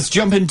 Okay, let's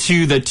jump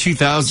into the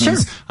 2000s. Sure.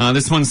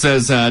 This one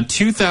says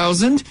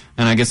 2000,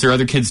 and I guess there are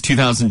other kids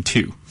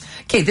 2002.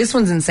 Okay, this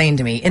one's insane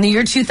to me. In the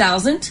year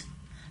 2000,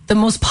 the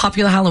most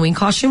popular Halloween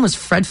costume was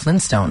Fred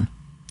Flintstone.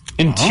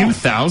 In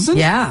 2000?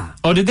 Yeah.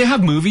 Oh, did they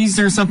have movies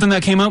or something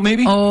that came out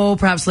maybe? Oh,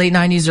 perhaps late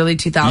 90s, early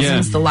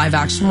 2000s, the live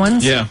action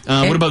ones. Yeah.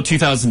 What about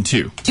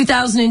 2002?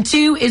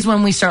 2002 is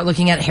when we start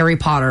looking at Harry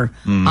Potter,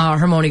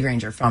 Hermione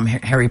Granger from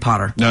Harry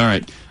Potter. All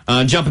right.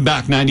 Jumping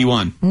back,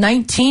 91.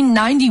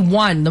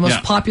 1991, the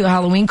most popular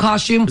Halloween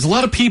costume. There's a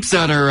lot of peeps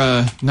that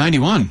are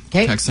 91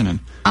 texting in.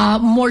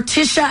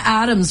 Morticia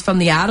Addams from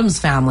the Addams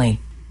Family.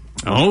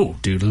 Oh.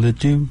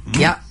 Doodle-a-doo.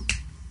 Yeah.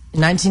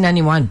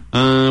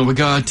 1991. We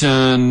got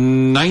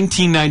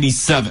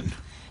 1997.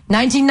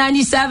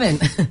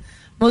 1997.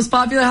 Most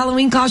popular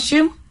Halloween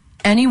costume?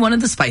 Any one of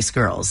the Spice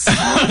Girls.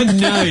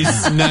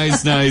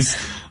 Nice.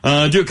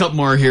 Do a couple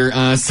more here.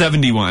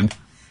 71.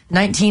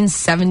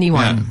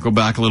 1971. Yeah, go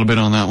back a little bit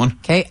on that one.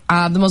 Okay.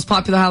 The most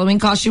popular Halloween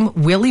costume?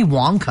 Willy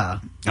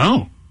Wonka.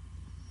 Oh.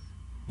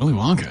 Willy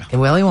Wonka. Okay,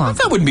 Willy Wonka.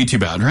 That wouldn't be too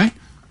bad, right?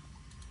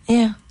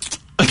 Yeah.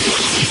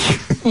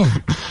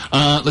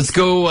 Let's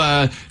go.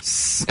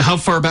 How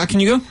far back can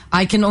you go?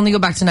 I can only go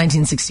back to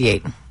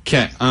 1968.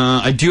 Okay.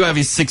 I do have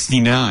a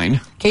 69.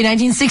 Okay,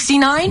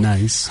 1969.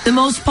 Nice. The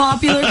most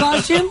popular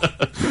costume?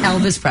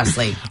 Elvis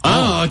Presley.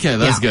 Oh, okay.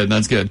 That's good.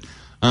 That's good.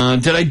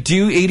 Did I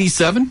do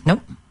 87?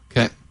 Nope.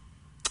 Okay.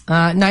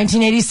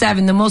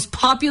 1987. The most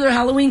popular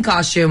Halloween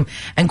costume,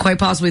 and quite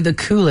possibly the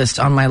coolest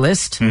on my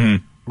list.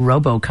 Mm-hmm.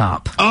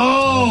 RoboCop.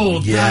 Oh,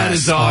 Yes. that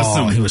is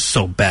awesome. Oh, he was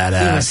so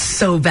badass. He was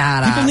so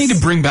badass. People need to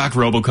bring back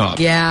RoboCop.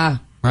 Yeah.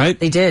 Right?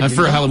 They did.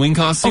 For a Halloween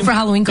costume? Oh, for a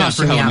Halloween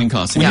costume, Yeah, for Halloween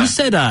costume. When you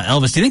said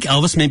Elvis, do you think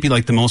Elvis may be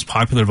like the most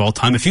popular of all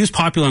time? If he was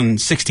popular in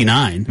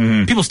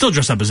 69, people still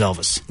dress up as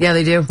Elvis. Yeah,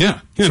 they do. Yeah.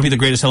 He might be the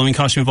greatest Halloween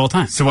costume of all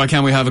time. So why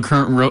can't we have a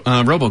current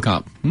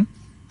RoboCop?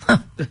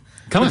 Come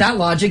on. With that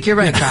logic, you're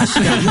right, Crash.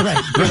 Yeah, you're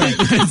right.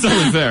 It's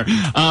only fair.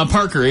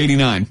 Parker,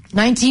 89.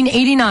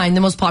 1989,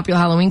 the most popular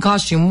Halloween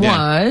costume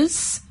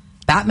was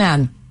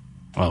Batman.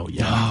 Oh,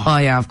 yeah. Oh,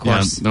 yeah, of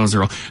course. Yeah, those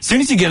are all. As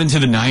soon as you get into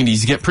the 90s,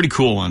 you get pretty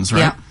cool ones, right?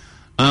 Yeah.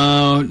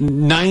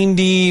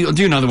 90. I'll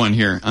do another one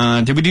here.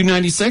 Did we do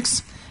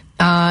 96?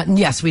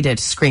 Yes, we did.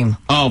 Scream.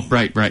 Oh,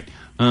 right.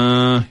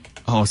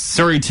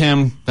 Sorry,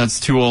 Tim.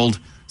 That's too old.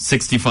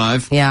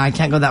 65. Yeah, I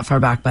can't go that far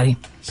back, buddy.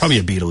 Probably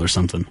a Beetle or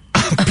something.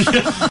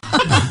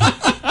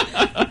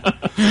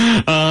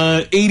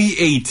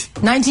 88.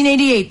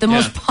 1988, the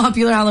most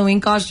popular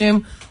Halloween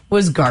costume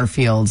was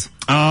Garfield.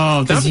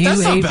 Oh, Because you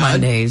that's not hate bad.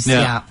 Mondays.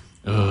 Yeah.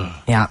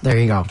 Yeah, there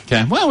you go.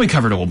 Okay, well, we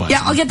covered a whole bunch.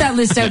 Yeah, I'll get that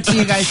list out to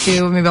you guys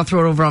too. Maybe I'll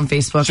throw it over on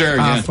Facebook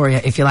for you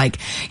if you like.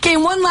 Okay,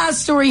 one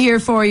last story here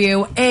for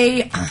you.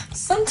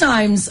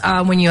 Sometimes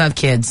when you have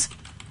kids,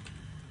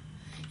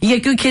 you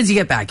get good kids, you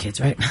get bad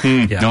kids, right?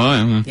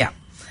 Yeah.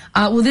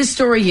 Well, this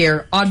story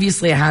here,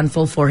 obviously a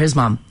handful for his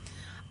mom.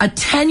 A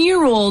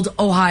 10-year-old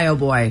Ohio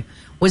boy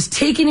was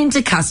taken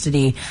into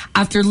custody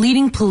after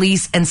leading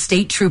police and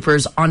state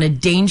troopers on a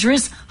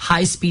dangerous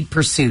high-speed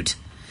pursuit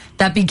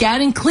that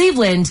began in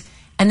Cleveland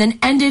and then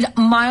ended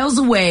miles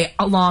away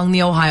along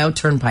the Ohio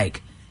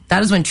Turnpike.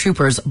 That is when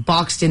troopers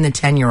boxed in the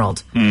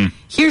 10-year-old.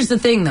 Here's the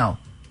thing, though,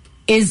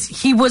 is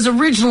he was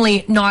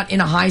originally not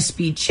in a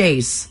high-speed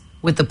chase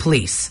with the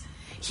police.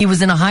 He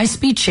was in a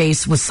high-speed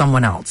chase with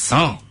someone else.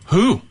 Oh,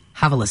 who?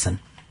 Have a listen.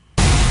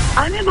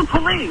 I'm in the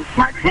police.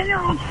 My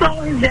 10-year-old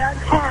stole his dad's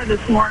car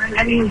this morning,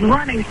 and he's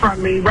running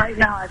from me right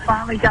now. I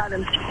finally got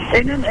him.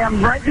 And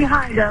I'm right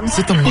behind him. Is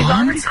it the He's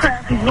mom? already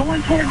crashed. He's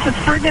going towards the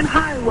friggin'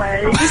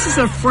 highway. This is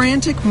a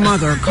frantic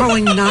mother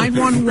calling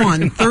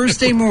 911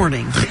 Thursday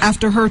morning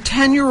after her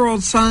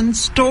 10-year-old son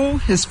stole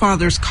his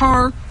father's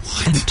car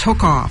and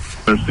took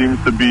off. There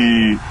seems to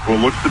be what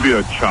looks to be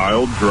a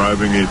child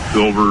driving a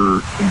silver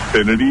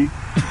Infiniti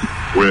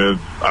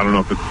with, I don't know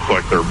if it's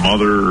like their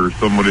mother or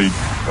somebody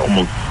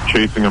almost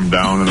chasing them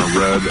down in a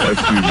red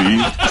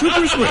SUV.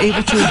 Troopers were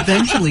able to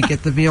eventually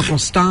get the vehicle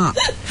stopped.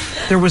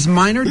 There was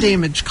minor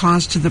damage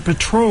caused to the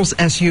patrol's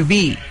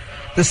SUV.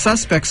 The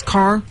suspect's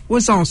car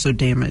was also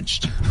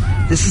damaged.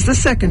 This is the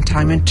second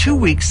time in 2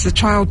 weeks the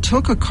child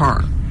took a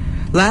car.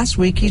 Last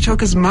week, he took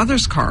his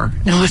mother's car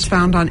and was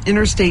found on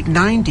Interstate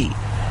 90.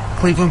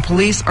 Cleveland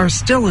police are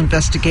still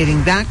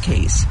investigating that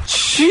case.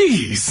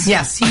 Jeez.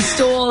 Yes, he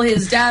stole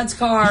his dad's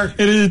car.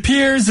 It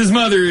appears his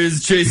mother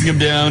is chasing him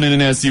down in an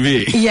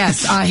SUV.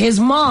 Yes, his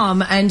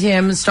mom and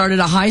him started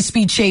a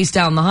high-speed chase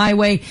down the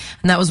highway,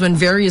 and that was when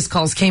various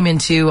calls came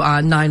into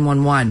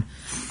 911.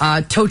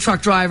 Tow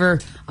truck driver,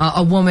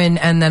 a woman,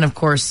 and then, of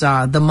course,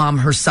 the mom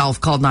herself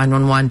called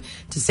 911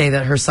 to say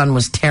that her son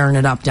was tearing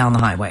it up down the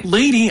highway.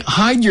 Lady,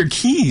 hide your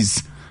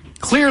keys.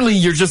 Clearly,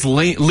 you're just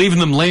leaving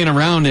them laying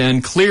around,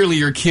 and clearly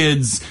your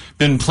kid's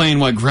been playing,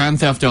 Grand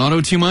Theft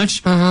Auto too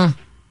much? Mm-hmm.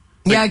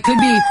 Yeah, it could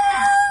be.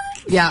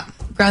 Yeah,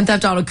 Grand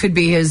Theft Auto could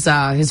be his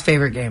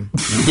favorite game.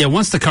 Yeah,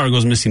 once the car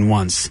goes missing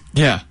once.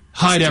 Yeah,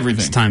 hide everything.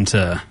 It's time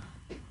to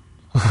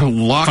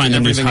lock find a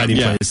new everything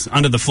hiding up. place.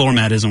 Under the floor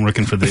mat isn't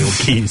working for the old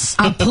keys.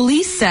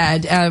 Police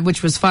said,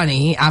 which was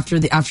funny, after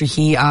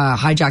he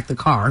hijacked the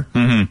car,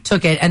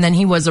 took it, and then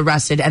he was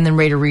arrested and then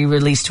later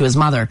re-released to his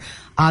mother,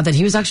 that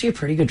he was actually a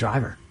pretty good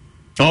driver.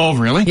 Oh,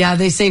 really? Yeah,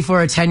 they say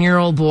for a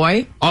 10-year-old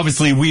boy.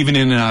 Obviously weaving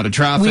in and out of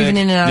traffic.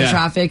 Of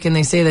traffic, and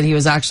they say that he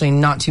was actually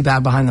not too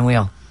bad behind the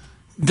wheel.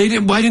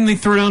 Why didn't they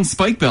throw down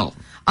spike belt?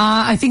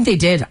 I think they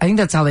did. I think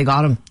that's how they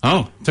got him.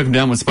 Oh, took him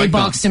down with spike They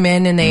belt. boxed him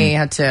in, and they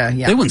had to,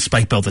 They wouldn't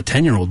spike belt a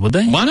 10-year-old, would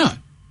they? Why not?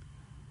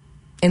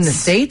 In the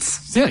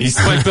States? Yeah, you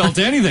spike belt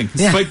anything.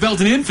 Yeah. Spike belt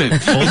an infant. They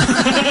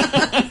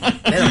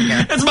don't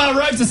care. It's my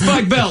right to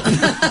spike belt.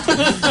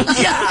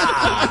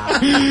 Yeah,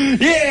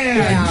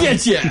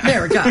 get ya.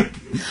 America.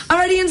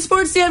 Alrighty, in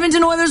sports, the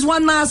Edmonton Oilers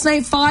won last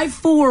night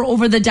 5-4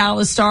 over the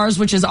Dallas Stars,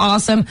 which is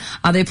awesome.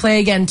 They play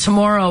again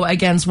tomorrow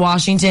against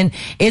Washington.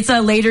 It's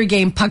a later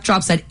game. Puck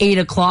drops at 8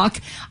 o'clock.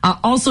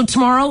 Also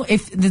tomorrow,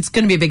 if it's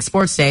going to be a big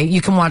sports day,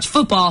 you can watch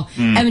football.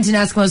 Edmonton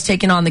Eskimos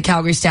taking on the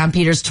Calgary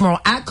Stampeders tomorrow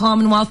at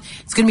Commonwealth.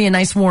 It's going to be a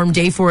nice warm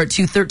day for it,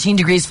 too. 13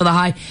 degrees for the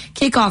high.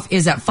 Kickoff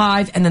is at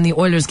 5, and then the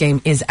Oilers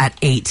game is at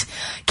 8.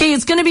 Okay,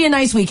 it's going to be a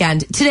nice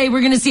weekend. Today,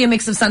 we're going to see a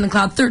mix of sun and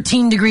cloud,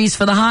 13 degrees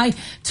for the high.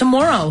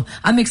 Tomorrow,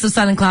 a mix of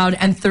sun and cloud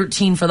and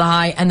 13 for the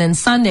high. And then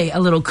Sunday, a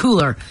little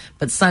cooler,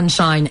 but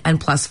sunshine and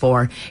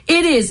 +4.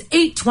 It is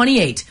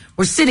 8:28.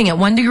 We're sitting at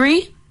 1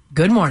 degree.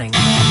 Good morning.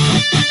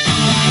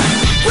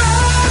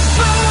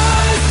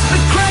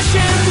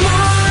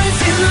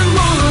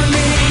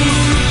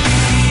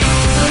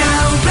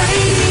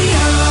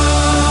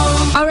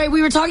 All right,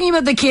 we were talking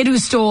about the kid who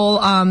stole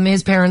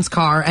his parents'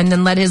 car and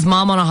then led his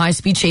mom on a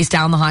high-speed chase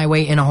down the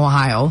highway in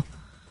Ohio.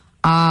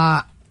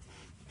 And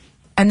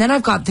then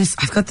I've got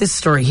this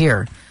story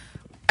here.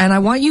 And I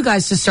want you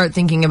guys to start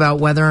thinking about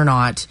whether or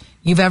not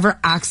you've ever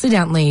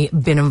accidentally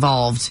been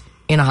involved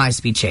in a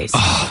high-speed chase.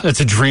 Oh,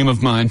 that's a dream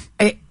of mine.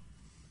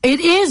 It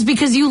is,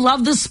 because you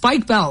love the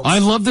spike belt. I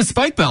love the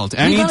spike belt.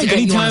 You gotta get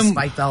you on a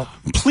spike belt.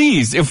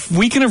 Please, if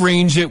we can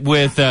arrange it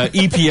with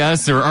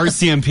EPS or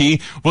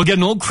RCMP, we'll get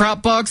an old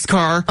crap box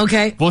car.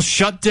 Okay. We'll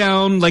shut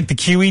down like the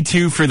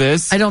QE2 for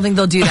this. I don't think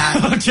they'll do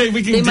that. Okay,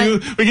 we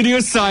can do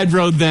a side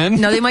road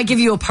then. No, they might give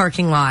you a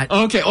parking lot.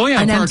 Okay. Oh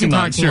yeah, an parking empty lot.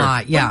 parking Sure.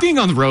 lot. Yeah. But being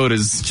on the road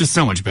is just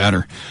so much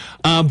better.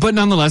 But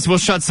nonetheless, we'll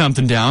shut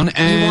something down.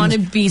 And you want to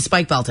be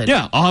spike belted.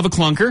 Yeah, I'll have a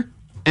clunker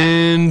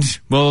and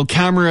we'll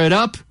camera it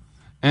up.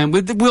 And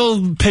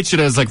we'll pitch it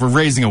as like we're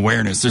raising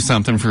awareness or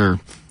something for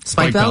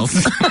spike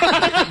belts.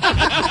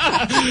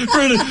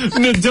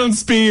 Don't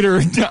speed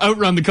or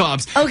outrun the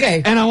cops.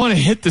 Okay. And I want to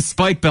hit the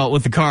spike belt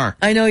with the car.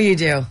 I know you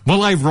do.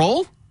 Will I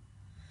roll?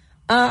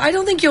 I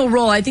don't think you'll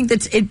roll. I think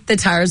that the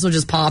tires will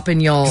just pop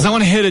and you'll... Because I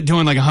want to hit it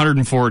doing like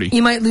 140.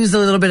 You might lose a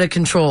little bit of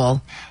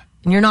control.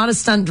 And you're not a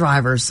stunt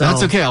driver, so...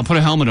 That's okay. I'll put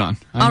a helmet on.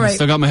 All right.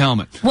 Still got my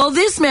helmet. Well,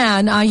 this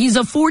man, he's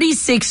a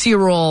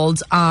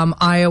 46-year-old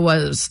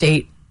Iowa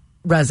State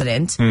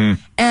resident,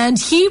 and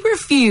he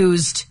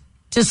refused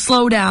to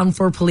slow down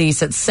for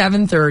police at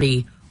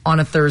 7:30 on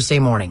a Thursday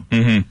morning.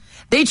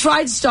 They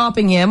tried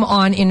stopping him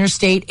on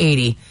Interstate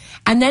 80,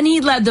 and then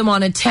he led them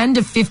on a 10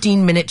 to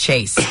 15 minute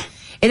chase.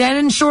 It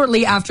ended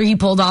shortly after he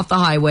pulled off the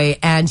highway,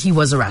 and he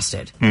was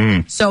arrested.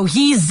 So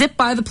he zipped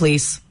by the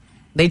police.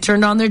 They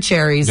turned on their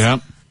cherries.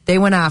 Yep. They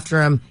went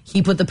after him.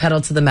 He put the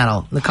pedal to the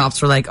metal. The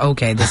cops were like,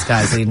 okay, this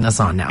guy's leading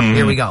us on now.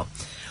 Here we go.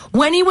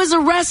 When he was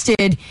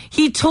arrested,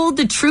 he told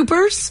the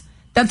troopers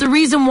that the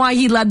reason why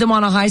he led them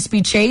on a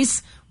high-speed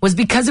chase was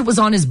because it was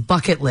on his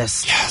bucket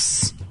list.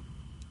 Yes.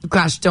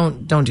 Gosh,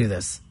 don't do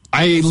this.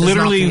 I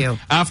literally,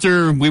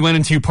 after we went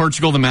into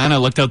Portugal the Man, I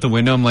looked out the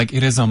window. I'm like,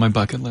 it is on my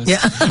bucket list.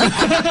 Yeah.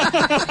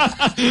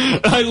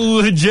 I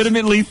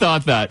legitimately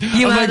thought that.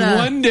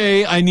 One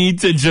day I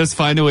need to just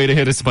find a way to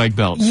hit a spike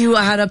belt. You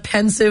had a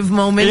pensive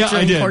moment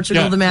during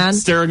Portugal the Man?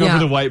 Staring over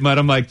the white mud.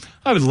 I'm like,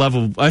 I would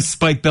love a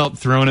spike belt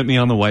thrown at me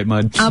on the white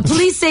mud.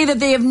 Police say that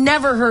they have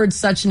never heard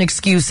such an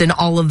excuse in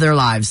all of their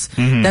lives,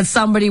 that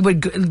somebody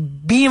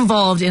would be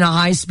involved in a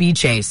high-speed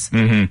chase.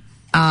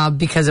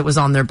 Because it was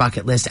on their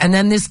bucket list. And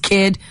then this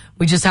kid,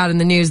 we just had in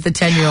the news, the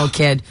 10-year-old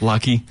kid.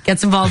 Lucky.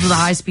 Gets involved with a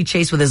high-speed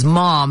chase with his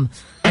mom,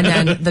 and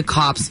then the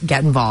cops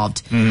get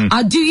involved.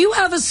 Do you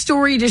have a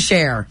story to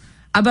share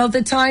about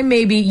the time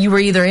maybe you were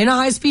either in a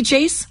high-speed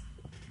chase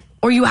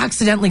or you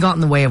accidentally got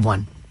in the way of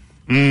one?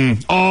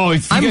 Oh,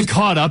 if you get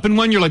caught up in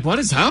one, you're like, what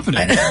is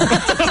happening? Put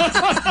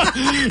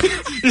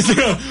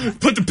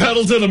the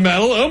pedal to the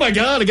metal. Oh, my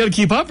God, I got to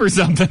keep up or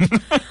something.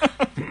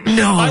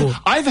 No.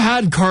 I've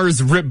had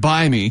cars rip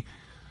by me.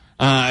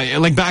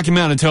 Like back in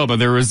Manitoba,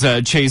 there was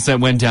a chase that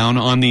went down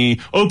on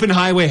the open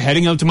highway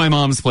heading out to my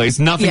mom's place.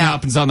 Nothing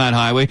happens on that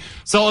highway.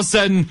 So all of a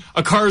sudden,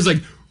 a car's like,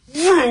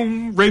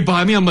 vroom, right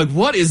by me. I'm like,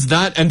 what is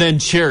that? And then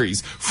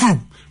cherries.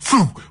 Vroom,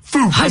 vroom,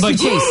 vroom. High-speed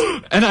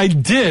chase. And I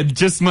did,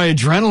 just my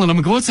adrenaline. I'm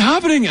like, what's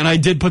happening? And I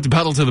did put the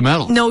pedal to the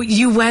metal. No,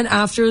 you went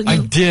after... I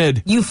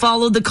did. You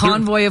followed the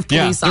convoy of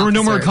police officers. There were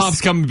no more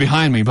cops coming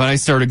behind me, but I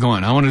started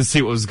going. I wanted to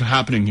see what was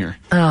happening here.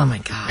 Oh, my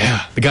God.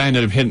 Yeah, the guy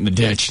ended up hitting the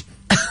ditch.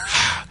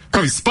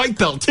 Probably spike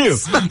belt, too.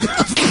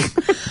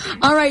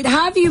 All right,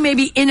 have you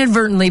maybe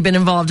inadvertently been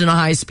involved in a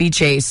high-speed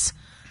chase?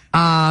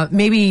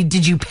 Maybe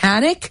did you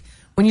panic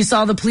when you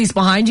saw the police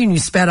behind you and you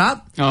sped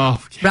up?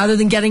 Oh. Rather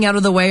than getting out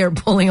of the way or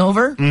pulling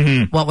over?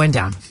 What went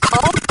down?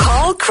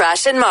 Call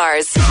Crash and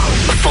Mars.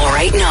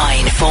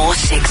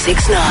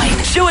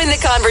 489-4669. Join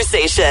the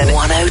conversation.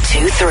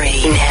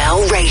 102.3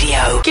 Now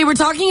Radio. Okay, we're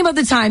talking about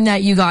the time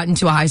that you got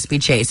into a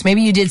high-speed chase.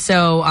 Maybe you did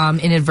so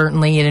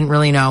inadvertently. You didn't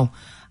really know.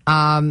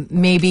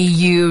 Maybe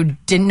you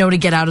didn't know to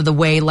get out of the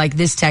way, like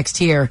this text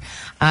here.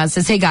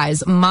 Says, hey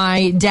guys,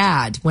 my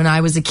dad, when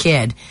I was a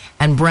kid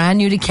and brand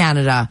new to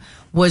Canada,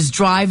 was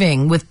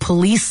driving with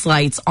police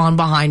lights on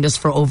behind us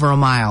for over a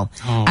mile.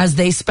 As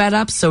they sped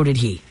up, so did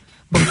he.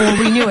 before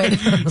we knew it.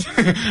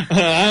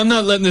 I'm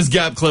not letting this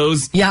gap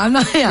close. Yeah, I'm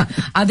not. Yeah,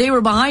 they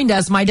were behind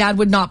us. My dad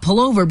would not pull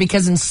over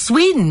because in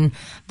Sweden,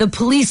 the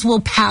police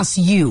will pass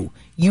you.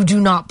 You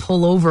do not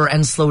pull over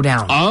and slow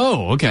down.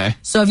 Oh, okay.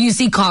 So if you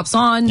see cops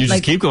on, you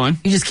just keep going.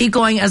 You just keep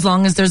going as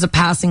long as there's a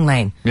passing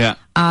lane. Yeah.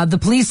 The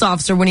police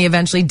officer, when he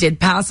eventually did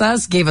pass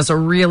us, gave us a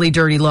really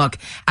dirty look.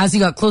 As he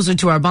got closer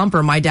to our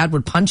bumper, my dad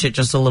would punch it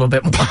just a little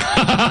bit more.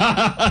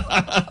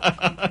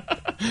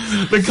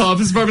 The cop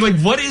is probably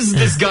like, what is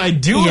this guy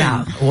doing?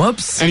 Yeah,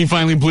 whoops. And he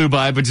finally blew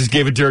by, but just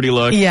gave a dirty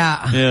look.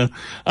 Yeah.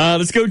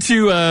 Let's go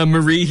to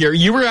Marie here.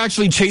 You were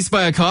actually chased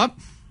by a cop?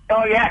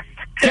 Oh, yes.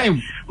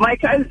 Okay. My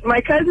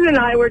cousin and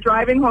I were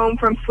driving home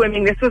from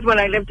swimming. This was when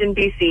I lived in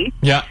BC.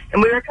 Yeah.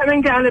 And we were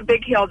coming down a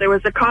big hill. There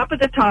was a cop at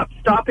the top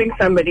stopping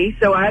somebody.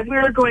 So as we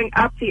were going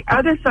up the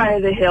other side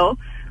of the hill,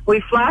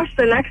 we flashed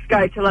the next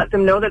guy to let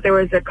them know that there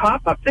was a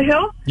cop up the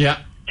hill. Yeah.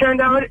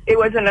 Turned out it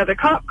was another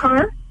cop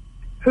car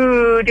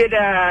who did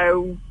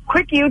a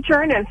quick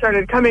U-turn and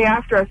started coming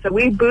after us. So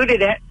we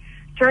booted it,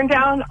 turned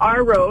down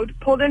our road,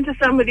 pulled into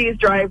somebody's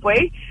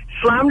driveway,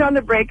 slammed on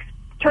the brakes,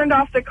 turned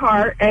off the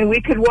car, and we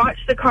could watch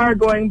the car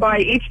going by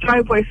each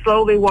driveway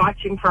slowly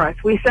watching for us.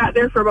 We sat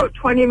there for about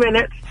 20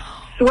 minutes,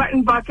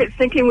 sweating buckets,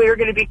 thinking we were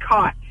going to be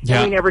caught. Yeah.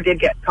 And we never did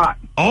get caught.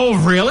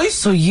 Oh, really?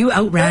 So you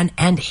outran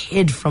and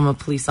hid from a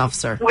police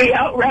officer? We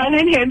outran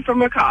and hid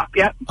from a cop,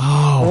 yep.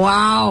 Oh.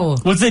 Wow.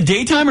 Was it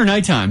daytime or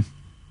nighttime?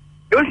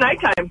 It was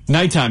nighttime.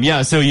 Nighttime,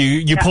 yeah. So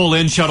you pull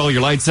in, shut all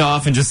your lights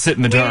off, and just sit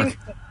in the dark.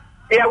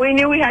 Yeah, we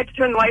knew we had to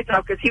turn the lights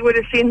off because he would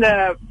have seen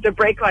the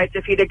brake lights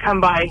if he'd have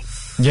come by.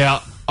 Yeah.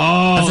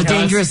 Oh, that's a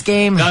dangerous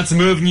game. That's a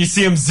move, and you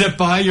see him zip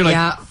by, you're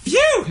like,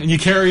 phew, and you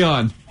carry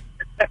on.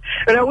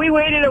 No, we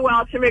waited a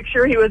while to make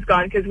sure he was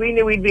gone because we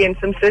knew we'd be in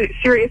some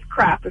serious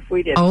crap if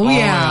we did. Oh,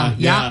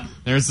 yeah.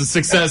 There's a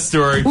success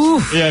story.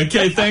 Oof. Yeah,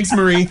 okay, thanks,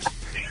 Marie.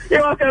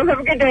 You're welcome. Have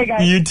a good day,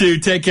 guys. You too.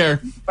 Take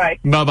care. Bye.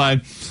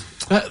 Bye-bye.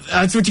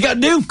 That's what you got to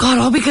do. God,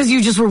 all because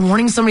you just were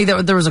warning somebody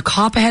that there was a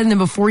cop ahead, and then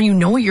before you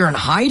know it, you're in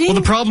hiding? Well,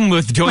 the problem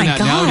with doing that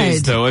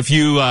nowadays, though, if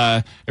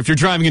you're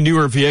driving a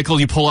newer vehicle,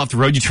 you pull off the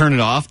road, you turn it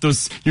off,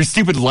 your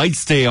stupid lights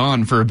stay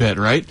on for a bit,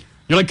 right?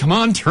 You're like, come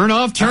on, turn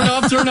off, turn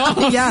off, turn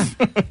off.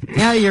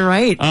 Yeah, you're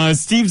right.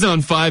 Steve's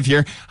on 5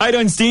 here. How you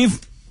doing, Steve?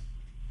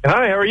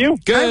 Hi, how are you?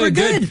 Good, Hi, we're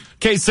good.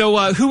 Okay,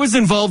 so who was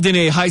involved in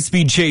a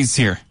high-speed chase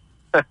here?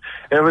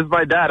 It was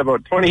my dad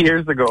about 20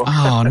 years ago.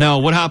 Oh, no.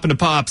 What happened to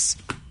Pops?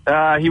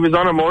 He was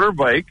on a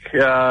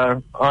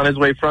motorbike on his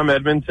way from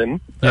Edmonton,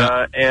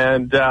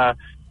 and a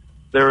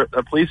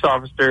police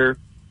officer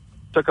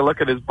took a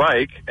look at his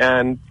bike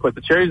and put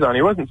the cherries on.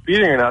 He wasn't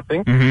speeding or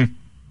nothing,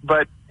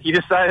 but he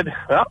decided,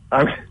 well,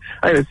 I'm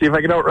going to see if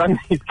I can outrun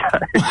these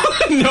guys.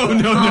 No.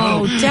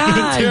 Oh,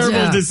 Dad.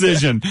 Terrible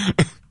decision.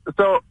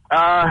 So,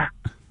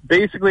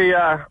 basically,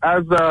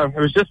 as it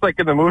was just like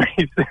in the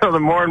movies, the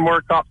more and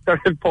more cops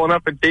started pulling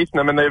up and chasing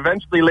them, and they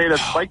eventually laid a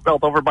spike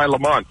belt over by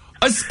Lamont.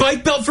 A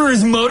spike belt for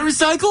his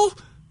motorcycle?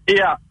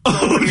 Yeah.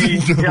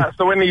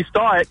 So when he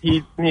saw it,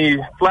 he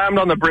slammed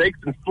on the brakes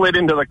and slid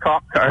into the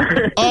cop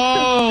car.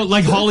 Oh,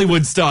 like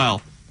Hollywood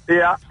style.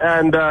 Yeah,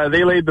 and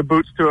they laid the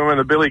boots to him, and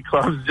the billy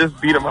clubs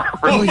just beat him up.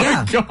 Oh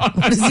my God!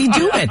 What does he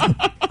do it?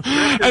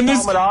 And this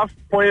helmet off,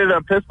 pointed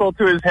a pistol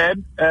to his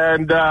head,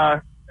 and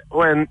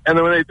when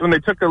they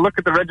took a look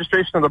at the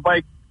registration of the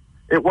bike,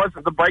 it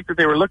wasn't the bike that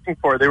they were looking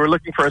for. They were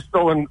looking for a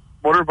stolen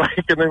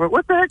motorbike, and they went,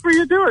 "What the heck were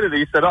you doing?" And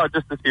he said, "Oh,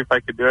 just to see if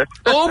I could do it."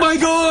 Oh my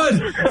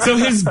God! So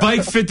his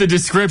bike fit the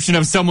description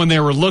of someone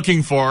they were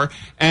looking for,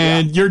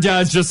 and your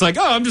dad's just like,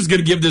 "Oh, I'm just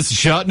gonna give this a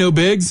shot, no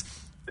bigs."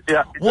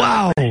 Yeah.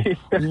 Wow.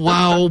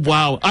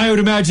 Wow. I would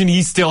imagine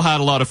he still had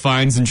a lot of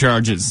fines and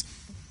charges.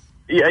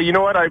 Yeah, you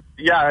know what? I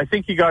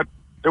think he got.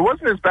 It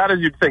wasn't as bad as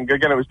you'd think.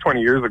 Again, it was 20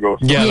 years ago.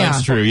 So. Yeah,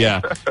 that's true.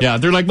 Yeah.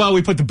 They're like, well,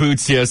 we put the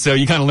boots here, so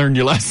you kind of learned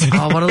your lesson.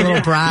 Oh, what a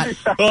little brat.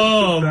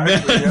 Oh,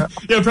 exactly, man.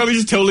 Yeah, probably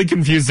just totally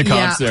confused the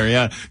cops there.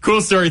 Yeah.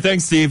 Cool story.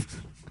 Thanks, Steve.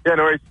 Yeah,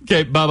 no worries.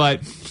 Okay, bye-bye.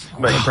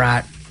 What a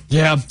brat.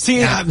 Yeah.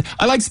 See,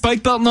 I like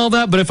spike belt and all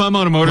that, but if I'm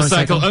on a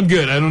motorcycle, I'm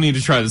good. I don't need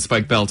to try the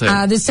spike belt.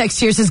 This text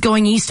here says,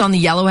 going east on the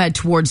Yellowhead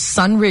towards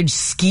Sunridge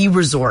Ski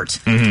Resort.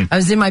 I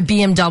was in my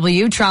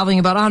BMW traveling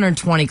about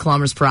 120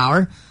 kilometers per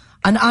hour.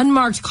 An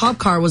unmarked cop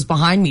car was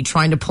behind me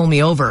trying to pull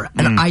me over,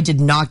 and I did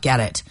not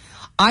get it.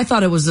 I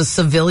thought it was a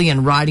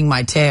civilian riding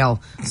my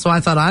tail, so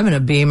I thought, I'm in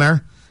a Beamer,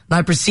 and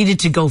I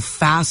proceeded to go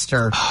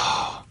faster.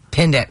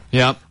 Pinned it.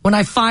 Yep. When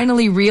I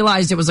finally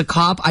realized it was a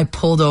cop, I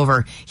pulled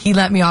over. He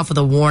let me off with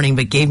a warning,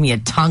 but gave me a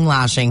tongue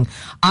lashing.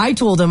 I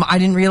told him I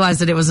didn't realize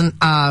that it was an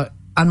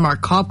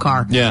unmarked cop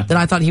car. Yeah. That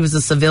I thought he was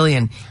a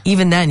civilian.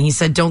 Even then, he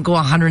said, don't go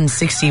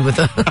 160 with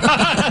a...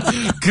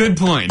 Good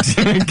point.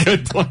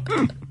 Good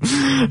point.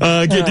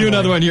 Okay, do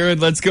another one here.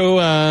 Let's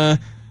go.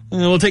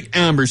 We'll take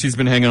Amber. She's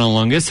been hanging on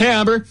longest. Hey,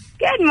 Amber.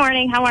 Good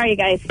morning. How are you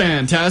guys?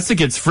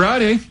 Fantastic. It's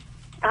Friday.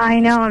 I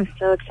know. I'm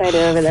so excited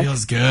over this.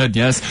 Feels good,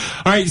 yes.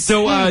 All right,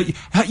 so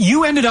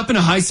you ended up in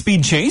a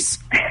high-speed chase?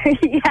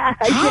 Yeah.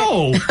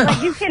 How?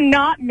 Like, you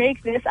cannot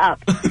make this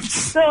up.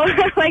 So,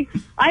 like,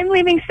 I'm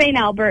leaving St.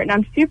 Albert, and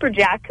I'm super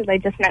jacked because I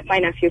just met my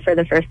nephew for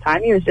the first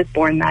time. He was just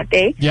born that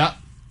day. Yeah.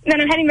 And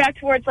then I'm heading back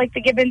towards, like,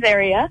 the Gibbons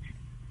area,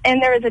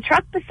 and there was a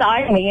truck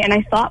beside me, and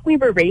I thought we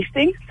were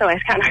racing, so I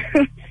was kind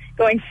of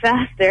going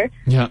faster.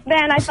 Yeah.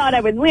 Then I thought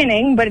I was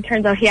winning, but it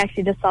turns out he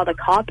actually just saw the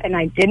cop, and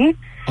I didn't.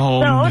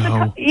 Oh, so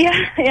no.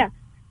 Yeah.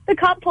 The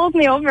cop pulls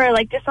me over,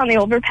 like, just on the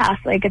overpass,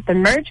 like, at the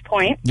merge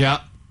point.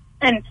 Yeah.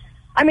 And,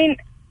 I mean,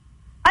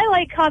 I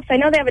like cops. I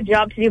know they have a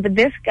job to do, but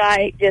this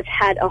guy just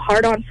had a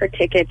hard-on for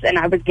tickets, and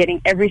I was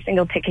getting every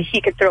single ticket he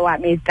could throw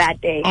at me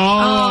that day.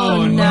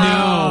 Oh, no.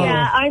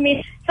 Yeah, I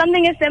mean,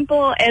 something as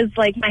simple as,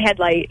 like, my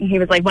headlight, and he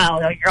was like,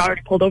 well, you're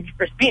already pulled over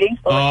for speeding,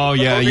 so Oh,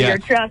 yeah. your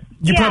truck.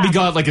 You probably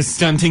got, like, a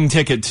stunting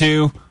ticket,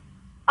 too.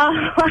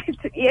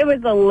 It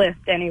was a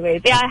lift,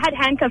 anyways. Yeah, I had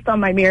handcuffs on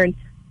my mirror, and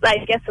I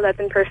guess so that's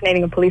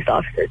impersonating a police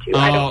officer, too.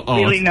 I don't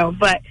really know,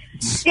 but...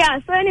 Yeah,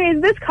 so anyways,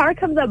 this car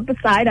comes up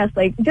beside us,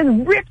 like, just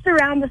rips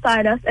around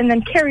beside us and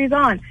then carries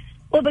on.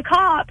 Well, the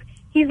cop,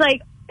 he's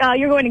like,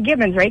 you're going to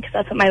Gibbons, right? Because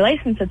that's what my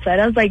license had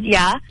said. I was like,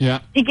 yeah.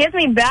 He gives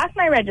me back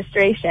my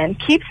registration,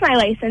 keeps my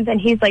license,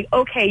 and he's like,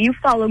 okay, you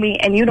follow me,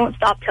 and you don't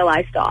stop till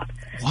I stop.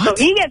 What?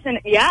 So he gets in,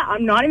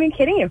 I'm not even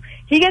kidding you.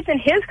 He gets in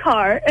his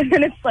car, and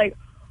then it's like,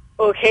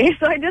 okay,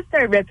 so I just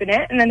start ripping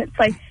it, and then it's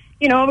like,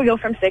 you know, we go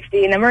from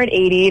 60, and then we're at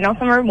 80, and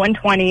also we're at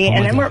 120,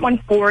 and then we're at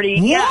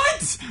 140.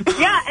 What?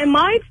 Yeah, and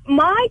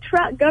my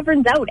truck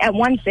governs out at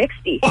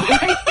 160.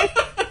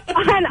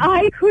 And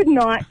I could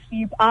not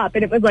keep up,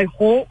 and it was like,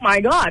 oh my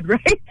God,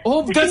 right?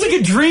 Oh, that's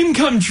like a dream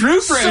come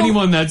true for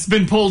anyone that's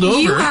been pulled over.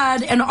 You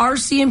had an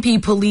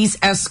RCMP police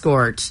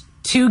escort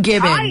to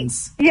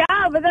Gibbons. Yeah,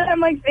 but then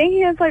I'm like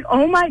thinking, it's like,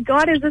 oh my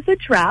God, is this a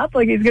trap?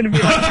 Like, he's going to be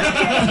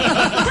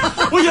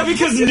like... Well, yeah,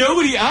 because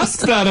nobody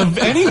asks that of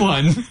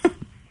anyone.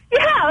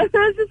 Yeah, so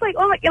it's just like,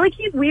 oh my, like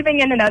he's weaving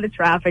in and out of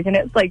traffic, and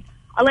it's like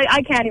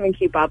I can't even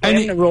keep up. I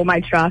have to roll my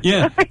truck.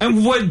 Yeah.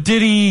 And what,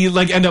 did he,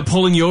 like, end up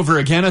pulling you over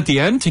again at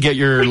the end to get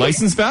your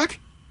license back?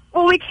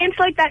 Well, we came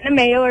to, like, that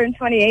Nemeo in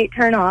 28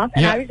 turn off,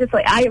 and I was just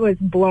like, I was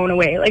blown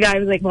away. Like, I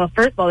was like, well,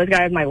 first of all, this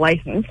guy has my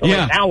license, so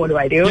like, now what do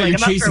I do? Yeah, like, you're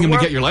I'm chasing him to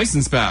get your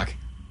license back.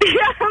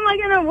 Yeah, I'm like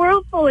in a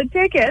world full of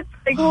tickets.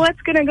 Like, well,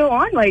 what's going to go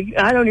on? Like,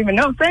 I don't even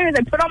know. So anyways,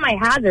 I put on my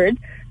hazards.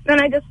 Then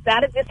I just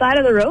sat at the side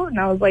of the road, and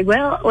I was like,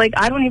 well, like,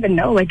 I don't even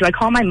know. Like, do I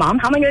call my mom?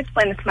 How am I going to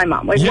explain this to my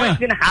mom? Like, what's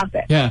going to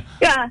happen? Yeah.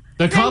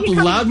 The cop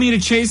allowed me to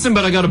chase him,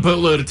 but I got a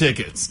boatload of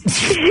tickets.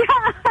 Yeah,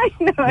 I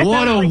know.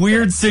 What a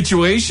weird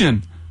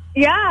situation.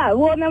 Yeah,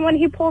 well, and then when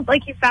he pulled,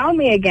 like, he found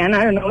me again.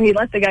 I don't know. He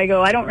let the guy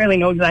go. I don't really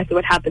know exactly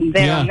what happened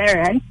there on their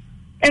end.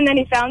 And then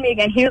he found me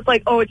again. He was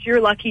like, oh, it's your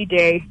lucky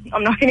day.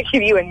 I'm not going to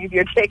give you any of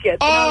your tickets.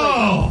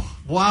 Oh,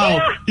 wow.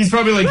 Yeah. He's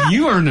probably like,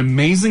 you are an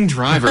amazing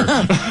driver.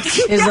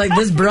 He's like,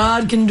 this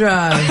broad can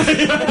drive.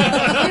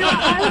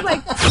 I was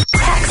like...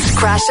 Text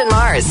Crash and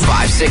Mars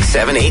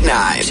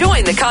 56789.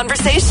 Join the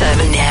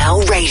conversation. Now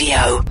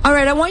Radio. All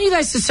right, I want you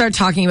guys to start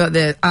talking about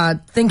this,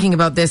 thinking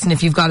about this, and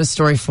if you've got a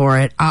story for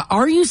it.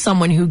 Are you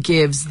someone who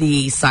gives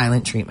the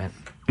silent treatment?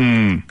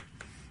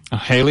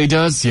 Haley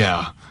does,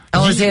 yeah.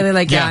 Oh, is Haley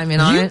like, I'm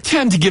in on it? You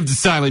tend to give the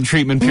silent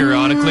treatment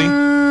periodically.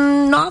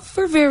 Not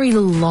for very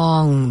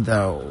long,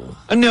 though.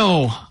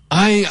 No,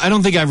 I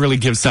don't think I really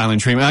give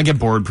silent treatment. I get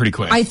bored pretty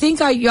quick. I think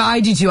I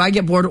do too. I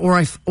get bored or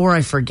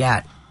I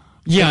forget.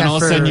 Yeah, like and all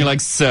of a sudden you're like,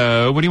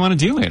 so what do you want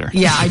to do later?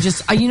 Yeah,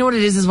 you know what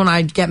it is when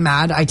I get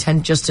mad, I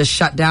tend just to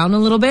shut down a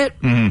little bit.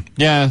 Mm-hmm.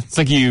 Yeah, it's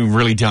like you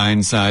really die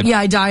inside. Yeah,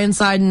 I die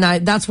inside, and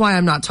that's why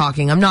I'm not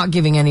talking. I'm not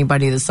giving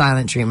anybody the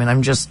silent treatment.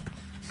 I'm just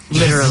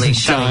literally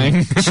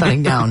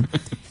shutting down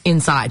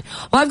inside.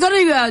 Well, I've got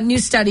a new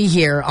study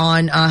here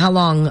on how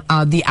long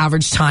the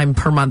average time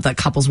per month that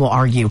couples will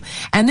argue.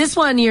 And this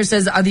one here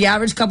says the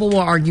average couple will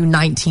argue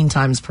 19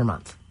 times per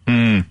month.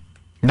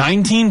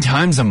 19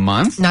 times a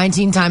month?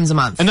 19 times a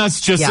month. And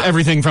that's just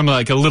everything from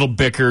like a little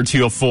bicker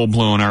to a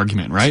full-blown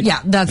argument, right?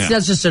 Yeah, that's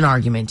just an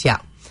argument,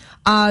 yeah.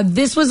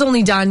 This was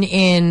only done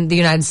in the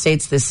United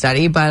States, this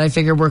study, but I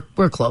figure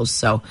we're close.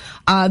 So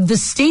the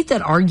state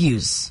that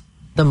argues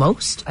the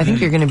most, I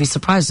think you're going to be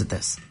surprised at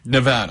this.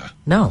 Nevada.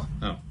 No.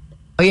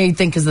 Oh yeah, you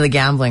think because of the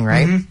gambling,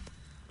 right? Mm-hmm.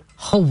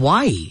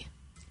 Hawaii.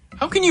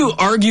 How can you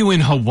argue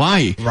in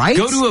Hawaii? Right?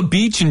 Go to a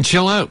beach and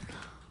chill out.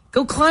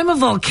 Go climb a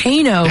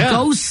volcano. Yeah.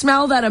 Go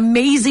smell that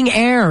amazing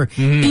air.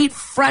 Eat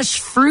fresh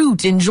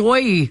fruit.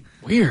 Enjoy.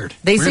 Weird.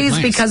 They Weird say it's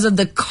place. because of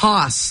the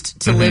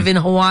cost to live in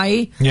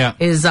Hawaii. Yeah.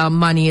 Is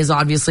money is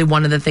obviously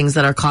one of the things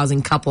that are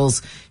causing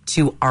couples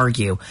to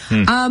argue.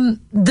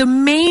 The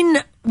main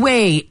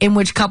way in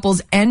which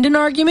couples end an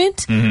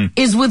argument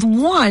is with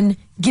one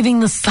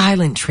giving the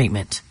silent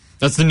treatment.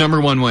 That's the number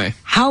one way.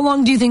 How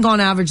long do you think on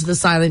average the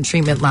silent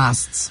treatment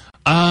lasts?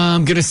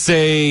 I'm going to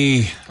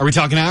say, are we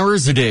talking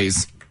hours or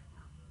days?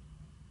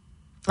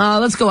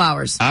 Let's go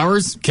hours.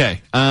 Hours?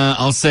 Okay.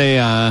 I'll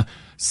say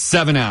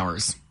 7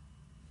 hours.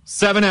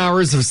 7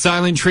 hours of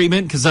silent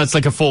treatment, because that's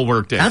like a full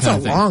work day. That's a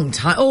long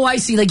time. Oh, I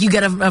see. Like you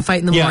get a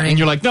fight in the morning. And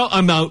you're like, no,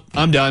 I'm out.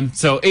 I'm done.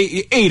 So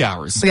 8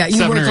 hours. Yeah,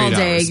 you work all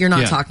day. You're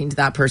not talking to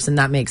that person.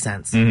 That makes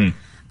sense.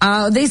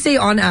 They say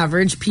on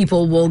average,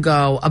 people will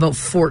go about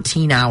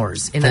 14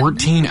 hours.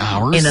 14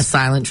 hours? In a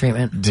silent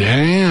treatment.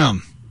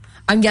 Damn.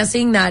 I'm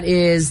guessing that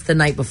is the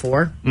night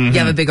before. You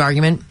have a big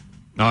argument.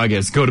 Oh, I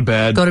guess. Go to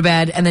bed. Go to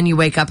bed, and then you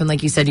wake up, and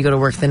like you said, you go to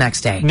work the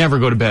next day. Never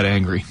go to bed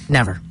angry.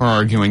 Never. Or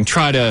arguing.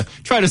 Try to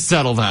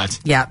settle that.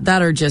 Yeah,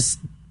 that or just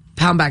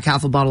pound back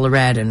half a bottle of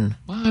red and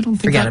I don't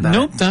think forget about it.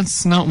 Nope,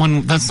 that's not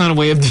a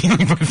way of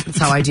dealing with it. That's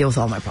how I deal with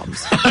all my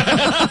problems.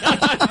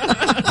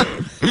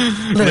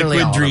 Literally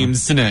Liquid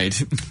dreams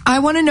tonight. I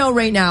want to know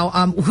right now,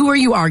 who are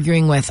you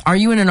arguing with? Are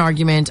you in an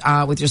argument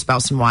with your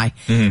spouse and why?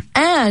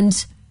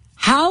 And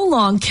how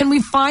long can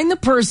we find the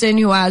person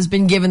who has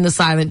been given the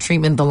silent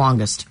treatment the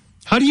longest?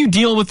 How do you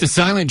deal with the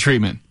silent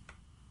treatment?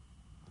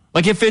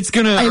 Like if it's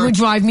gonna... It would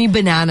drive me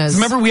bananas.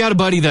 Remember we had a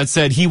buddy that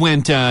said he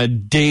went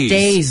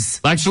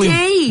days. Actually,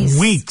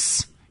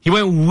 weeks. He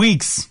went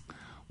weeks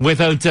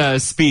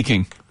without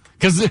speaking.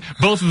 Because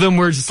both of them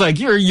were just like,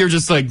 you're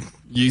just like,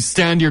 you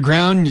stand your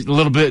ground, a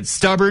little bit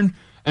stubborn,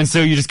 and so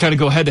you just kind of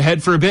go head to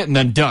head for a bit and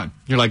then done.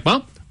 You're like,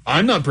 well,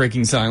 I'm not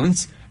breaking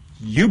silence.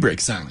 You break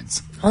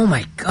silence. Oh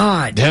my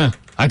God. Yeah,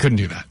 I couldn't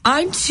do that.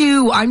 I'm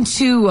too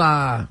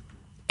A,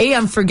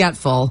 I'm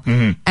forgetful,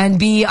 and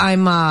B, I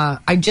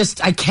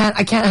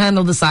can't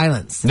handle the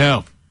silence.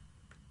 No.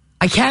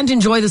 I can't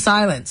enjoy the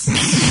silence.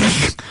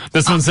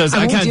 This one says,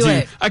 I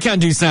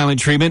can't do silent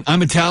treatment.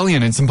 I'm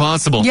Italian. It's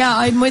impossible. Yeah,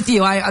 I'm with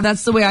you.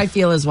 That's the way I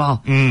feel as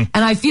well. And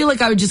I feel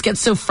like I would just get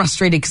so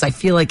frustrated because I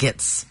feel like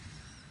it's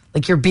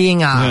like you're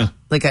being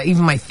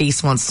even my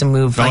face wants to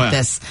move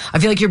this. I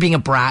feel like you're being a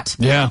brat.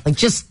 Yeah. Like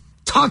just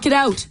talk it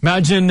out.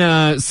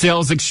 Imagine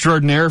sales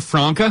extraordinaire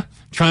Franca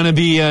trying to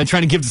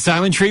give the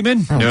silent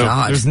treatment. Oh, no,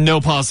 God. There's no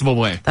possible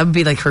way. That would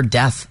be like her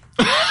death.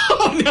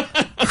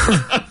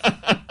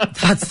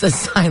 That's the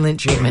silent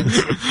treatment.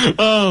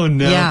 Oh,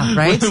 no. Yeah,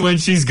 right? When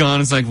she's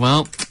gone, it's like,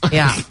 well.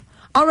 Yeah.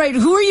 All right,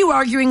 who are you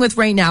arguing with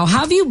right now?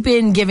 Have you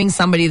been giving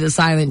somebody the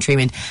silent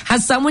treatment?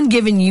 Has someone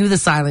given you the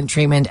silent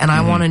treatment? And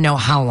I want to know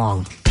how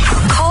long.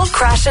 Call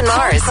Crash and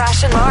Mars.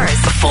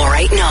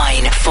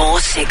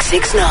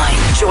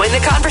 489-4669. Join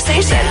the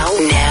conversation.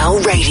 Now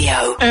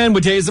radio. And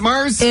what day is it,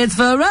 Mars? It's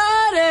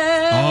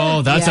Friday.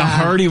 Oh, that's a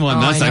hearty one.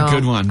 That's a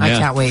good one. I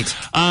can't wait.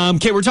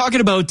 Okay, we're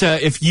talking about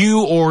if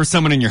you or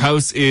someone in your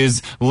house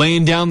is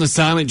laying down the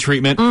silent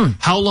treatment,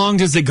 how long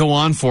does it go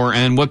on for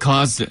and what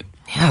caused it?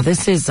 Yeah,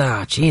 this is,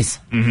 geez.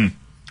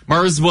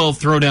 Mars will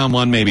throw down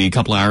one maybe a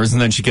couple hours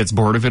and then she gets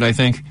bored of it, I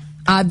think.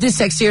 This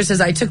text here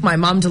says, I took my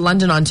mom to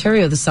London,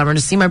 Ontario this summer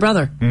to see my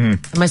brother and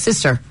my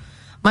sister.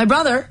 My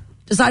brother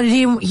decided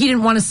he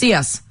didn't want to see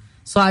us,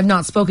 so I've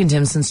not spoken to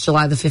him since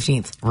July the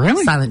 15th.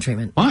 Really? Silent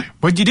treatment. Why?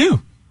 What'd you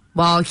do?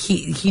 Well,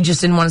 he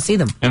just didn't want to see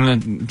them. And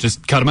then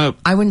just cut him out.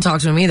 I wouldn't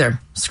talk to him either.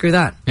 Screw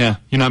that. Yeah,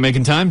 you're not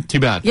making time? Too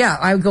bad. Yeah,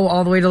 I would go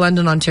all the way to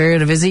London, Ontario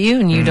to visit you,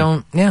 and you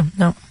don't,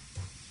 no.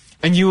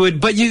 And you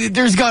would, but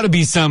there's got to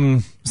be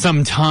some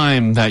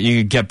time that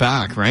you get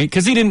back, right?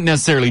 Because he didn't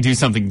necessarily do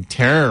something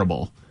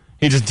terrible.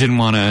 He just didn't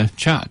want to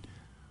chat.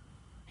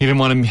 He didn't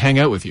want to hang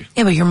out with you.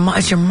 Yeah, but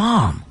it's your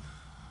mom.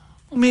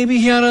 Well, maybe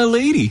he had a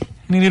lady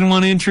and he didn't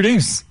want to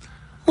introduce.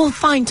 Well,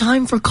 find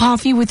time for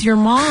coffee with your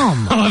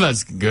mom. Oh,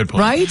 that's a good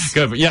point. Right?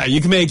 Good. Yeah, you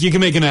can make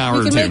an hour.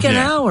 You can make an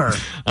hour.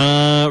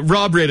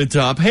 Rob right at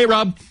top. Hey,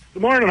 Rob.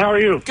 Good morning. How are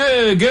you?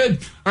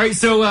 Good. All right.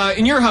 So,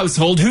 in your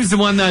household, who's the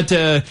one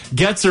that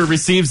gets or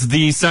receives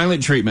the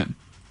silent treatment?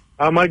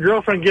 My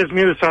girlfriend gives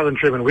me the silent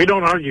treatment. We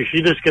don't argue.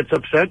 She just gets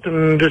upset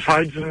and just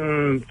hides.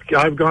 And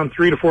I've gone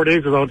 3 to 4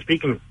 days without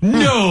speaking.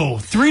 No,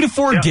 3 to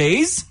 4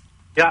 days?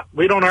 Yeah,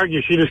 we don't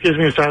argue. She just gives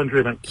me the silent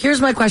treatment.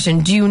 Here's my question: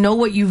 do you know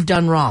what you've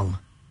done wrong?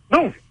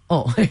 No.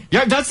 Oh,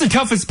 yeah, that's the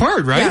toughest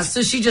part, right? Yeah.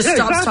 So she just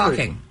stops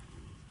talking.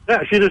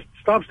 Yeah, she just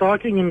stops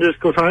talking and just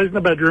goes hides in the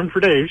bedroom for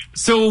days.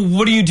 So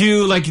what do you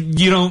do? Like,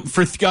 you don't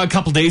for a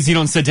couple days? You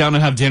don't sit down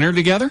and have dinner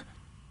together?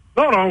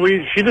 No.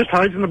 She just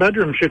hides in the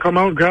bedroom. She'll come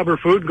out, grab her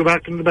food, go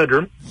back in the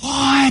bedroom.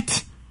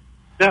 What?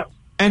 Yeah.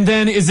 And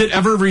then is it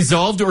ever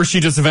resolved, or she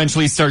just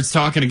eventually starts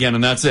talking again,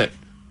 and that's it?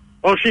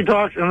 Oh, she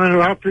talks, and then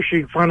after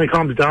she finally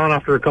calms down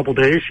after a couple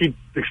days, she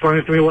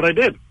explains to me what I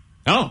did.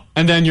 Oh,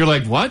 and then you're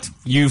like, what?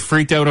 You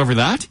freaked out over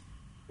that?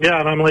 Yeah,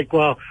 and I'm like,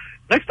 well,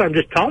 next time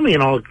just tell me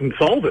and I'll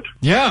solve it.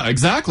 Yeah,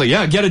 exactly.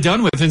 Yeah, get it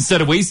done with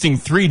instead of wasting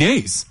 3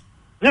 days.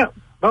 Yeah.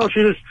 Well,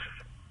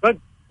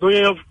 we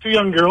have 2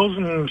 young girls,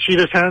 and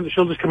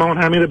she'll just come out and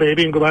hand me the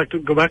baby and go back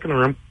in the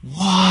room. What?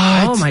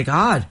 Oh my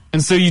God!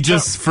 And so you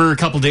just for a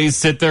couple days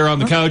sit there on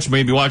the couch,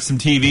 maybe watch some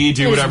TV,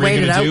 do whatever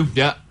you're gonna do.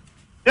 Yeah.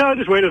 Yeah, I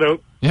just wait it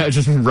out. Yeah,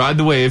 just ride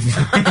the wave.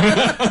 Text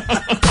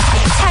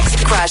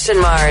Crash and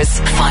Mars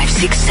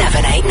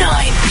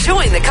 56789.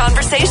 Join the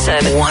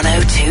conversation.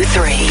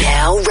 1023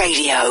 Now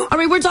radio. All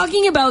right, we're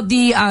talking about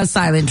the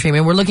silent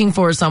treatment. We're looking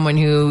for someone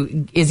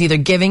who is either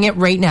giving it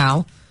right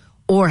now,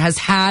 or has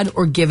had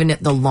or given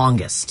it the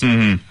longest.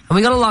 And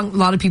we got a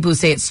lot of people who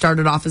say it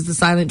started off as the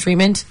silent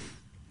treatment,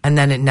 And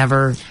then it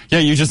never... Yeah,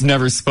 you just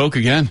never spoke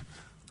again.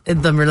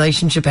 The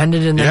relationship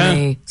ended and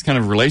then it's kind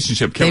of a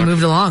relationship killer. They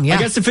moved along, yeah. I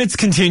guess if it's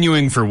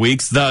continuing for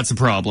weeks, that's a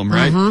problem,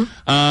 right?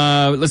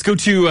 Mm-hmm. Let's go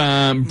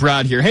to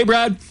Brad here. Hey,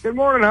 Brad. Good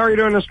morning. How are you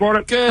doing this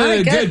morning?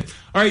 Good, good.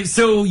 All right,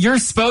 so your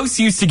spouse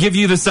used to give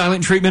you the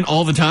silent treatment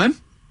all the time?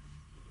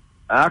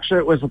 Actually,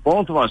 it was the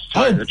both of us, to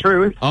tell you the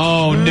truth.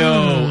 Oh,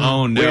 no.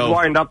 Oh, no. We'd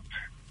wind up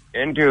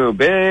into a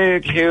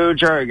big,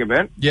 huge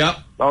argument. Yep.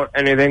 About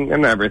anything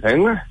and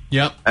everything.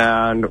 Yep.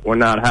 And when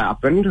that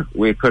happened,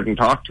 we couldn't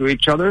talk to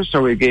each other,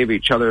 so we gave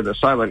each other the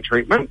silent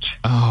treatment.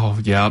 Oh,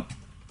 yep.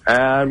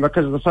 And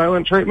because of the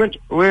silent treatment,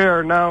 we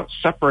are now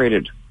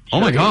separated.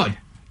 Oh, my God.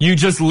 You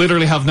just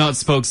literally have not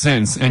spoke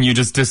since, and you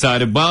just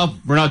decided, well,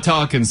 we're not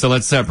talking, so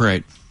let's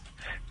separate.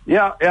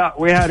 Yeah,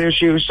 we had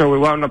issues, so we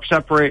wound up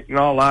separating and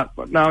all that.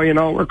 But now,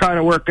 we're kind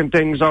of working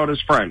things out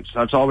as friends.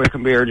 That's all we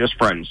can be, are just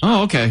friends.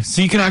 Oh, okay.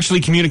 So you can actually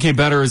communicate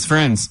better as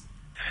friends.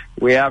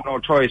 We have no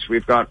choice.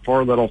 We've got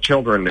 4 little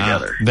children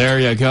together. There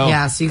you go.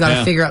 Yeah, so you got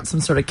to figure out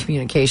some sort of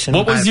communication.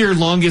 What was your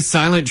longest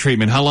silent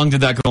treatment? How long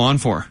did that go on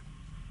for?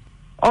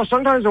 Oh,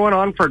 sometimes it went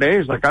on for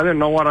days. Like, I didn't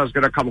know what I was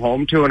going to come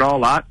home to and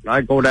all that. And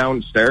I'd go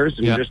downstairs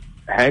and just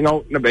hang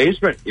out in the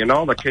basement.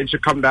 The kids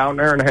would come down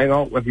there and hang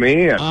out with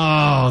me. And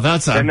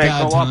that's a bad time. Then they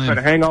go up and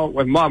hang out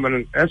with Mom.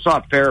 And it's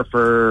not fair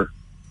for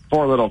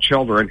 4 little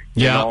children,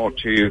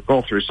 to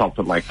go through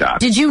something like that.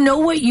 Did you know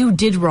what you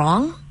did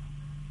wrong?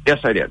 Yes,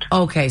 I did.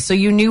 Okay, so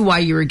you knew why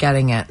you were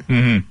getting it.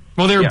 Mm-hmm.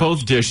 Well, they were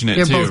both dishing it,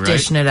 They're too, both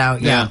dishing it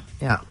out, yeah.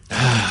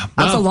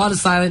 That's a lot of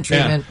silent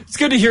treatment. It's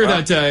good to hear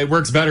that it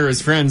works better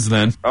as friends,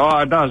 then. Oh,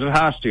 it does. It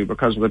has to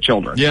because of the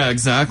children. Yeah,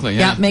 exactly.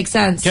 Yeah, makes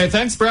sense. Okay,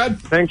 thanks,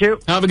 Brad. Thank you.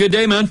 Have a good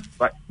day, man.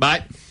 Bye.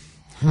 Bye.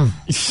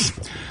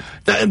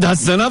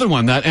 That's another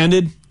one that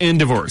ended in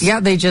divorce. Yeah,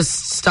 they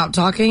just stopped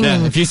talking.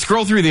 Yeah, if you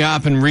scroll through the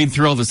app and read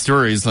through all the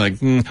stories,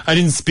 like, I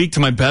didn't speak to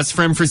my best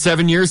friend for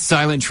 7 years,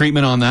 silent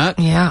treatment on that.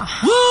 Yeah.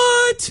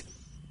 What?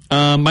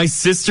 My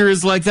sister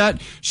is like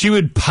that. She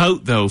would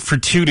pout, though, for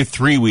 2 to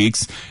 3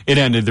 weeks. It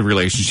ended the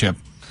relationship.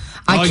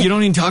 You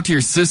don't even talk to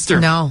your sister.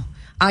 No.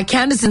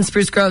 Candace in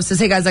Spruce Grove says,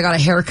 hey, guys, I got a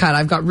haircut.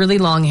 I've got really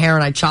long hair,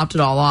 and I chopped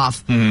it all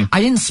off.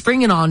 I didn't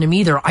spring it on him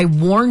either. I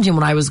warned him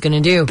what I was going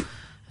to do.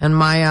 And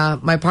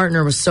my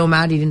partner was so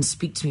mad he didn't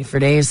speak to me for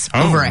days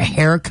over a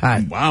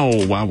haircut. Wow.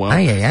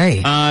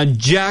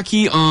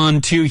 Jackie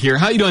on 2 here.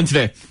 How you doing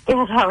today?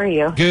 Yes, how are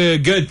you?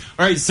 Good.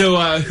 All right,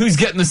 so who's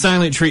getting the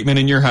silent treatment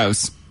in your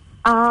house?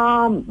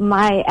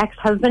 My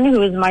ex-husband,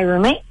 who is my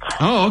roommate.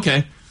 Oh,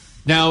 okay.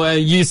 Now,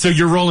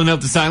 you're rolling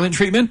out the silent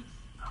treatment?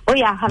 Oh,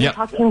 yeah. I haven't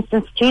talked to him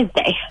since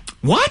Tuesday.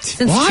 What?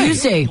 Since Why?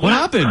 Tuesday. What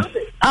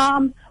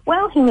happened?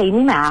 Well, he made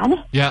me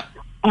mad. Yeah.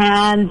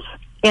 And,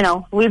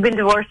 we've been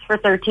divorced for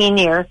 13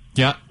 years.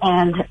 Yeah.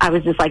 And I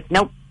was just like,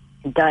 nope,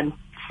 done.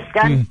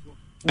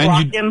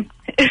 Blocked him.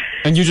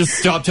 And you just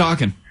stopped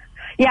talking?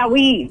 Yeah,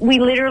 we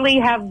literally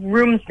have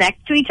rooms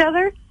next to each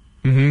other.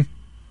 Mm-hmm.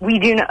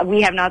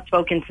 We have not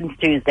spoken since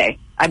Tuesday.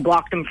 I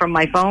blocked him from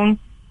my phone.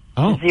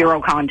 Oh.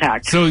 0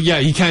 contact. So,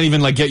 he can't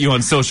even, get you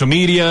on social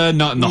media,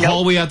 not in the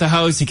hallway at the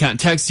house. He can't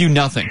text you,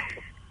 nothing.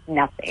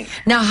 Nothing.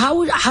 Now,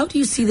 how do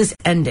you see this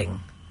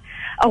ending?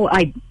 Oh,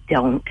 I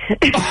don't.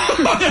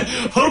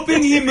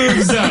 Hoping he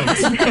moves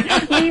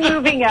out. Me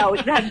moving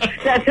out.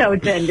 That's how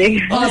it's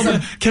ending.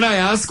 Awesome. Can I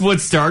ask what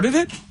started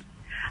it?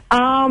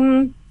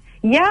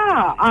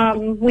 Yeah.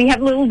 We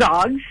have little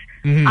dogs.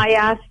 Mm-hmm. I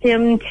asked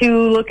him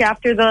to look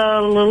after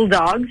the little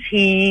dogs.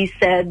 He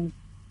said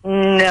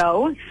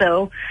no.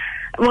 So,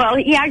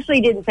 he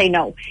actually didn't say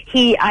no.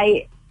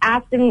 I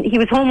asked him, he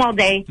was home all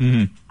day.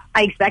 Mm-hmm.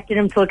 I expected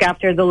him to look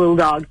after the little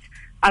dogs.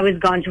 I was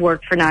gone to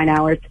work for 9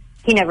 hours.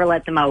 He never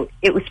let them out.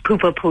 It was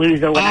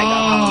Poopa-Palooza when I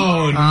got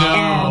home.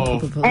 Oh,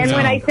 no. And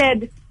when I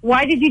said,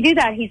 why did you do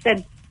that? He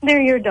said,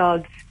 they're your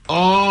dogs.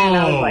 Oh. And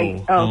I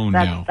was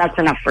like, that's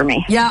enough for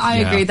me. Yeah, I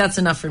agree. That's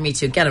enough for me,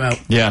 too. Get him out.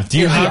 Yeah. Do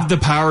you have the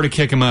power to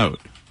kick him out?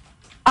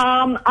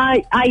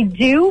 I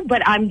do,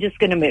 but I'm just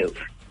going to move.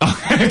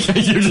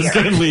 Okay, you're just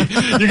going to leave.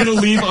 You're going to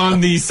leave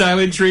on the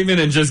silent treatment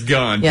and just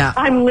gone. Yeah.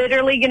 I'm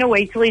literally going to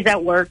wait till he's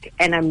at work,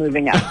 and I'm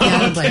moving out.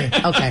 Okay,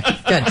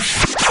 good.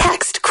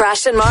 Text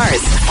Crash and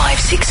Mars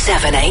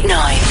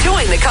 56789.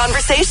 Join the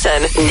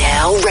conversation.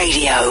 Now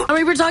radio. All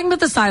right, we're talking about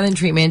the silent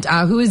treatment.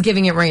 Who is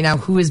giving it right now?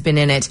 Who has been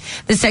in it?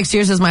 This text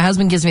here says, my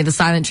husband gives me the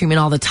silent treatment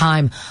all the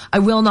time. I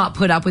will not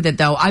put up with it,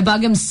 though. I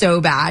bug him so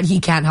bad, he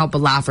can't help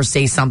but laugh or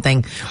say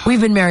something.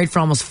 We've been married for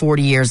almost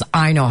 40 years.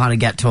 I know how to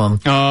get to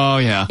him. Oh,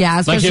 yeah. Yeah,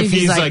 especially if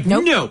he's like,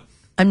 nope, no.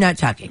 I'm not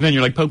talking. Then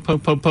you're like, poke,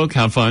 poke, poke, poke,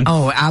 have fun.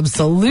 Oh,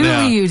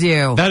 absolutely you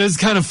do. That is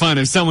kind of fun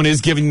if someone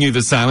is giving you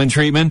the silent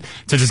treatment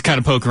to just kind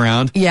of poke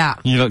around. Yeah.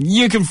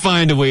 You can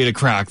find a way to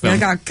crack them.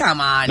 You're like, oh,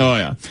 come on. Oh,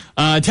 yeah.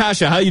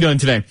 Tasha, how you doing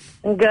today?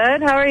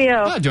 Good. How are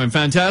you? Doing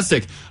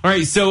fantastic. All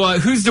right, so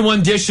who's the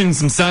one dishing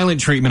some silent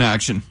treatment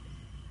action?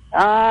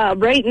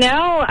 Right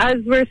now, as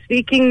we're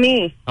speaking,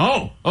 me.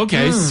 Oh,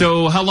 okay.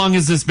 So how long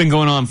has this been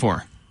going on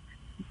for?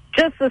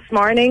 Just this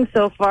morning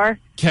so far.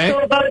 Okay. So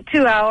about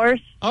 2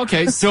 hours.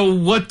 Okay, so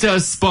what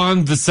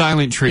spawned the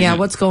silent treatment? Yeah,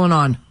 what's going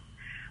on?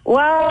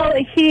 Well,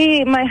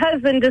 my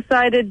husband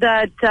decided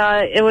that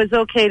it was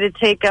okay to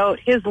take out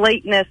his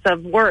lateness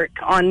of work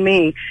on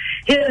me.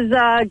 His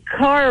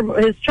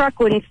truck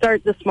wouldn't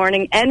start this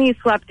morning, and he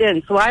slept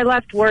in. So I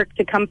left work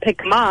to come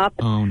pick him up.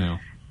 Oh, no.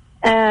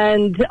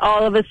 And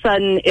all of a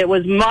sudden, it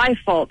was my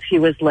fault he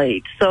was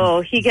late.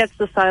 So he gets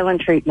the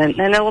silent treatment,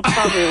 and it will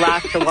probably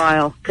last a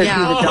while because he's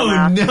a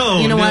dumbass. No,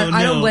 you know what?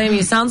 I don't blame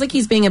you. Sounds like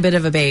he's being a bit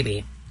of a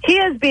baby. He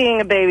is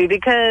being a baby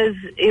because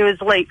he was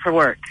late for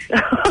work.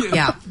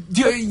 Yeah.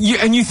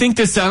 And you think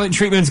this silent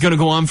treatment is going to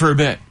go on for a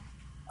bit?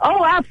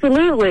 Oh,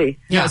 absolutely.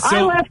 Yeah,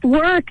 I left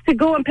work to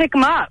go and pick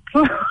him up.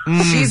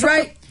 She's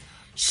right.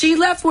 She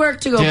left work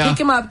to go pick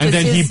him up. And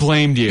then he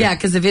blamed you. Yeah,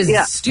 because of his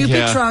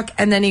stupid truck,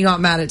 and then he got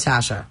mad at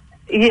Tasha.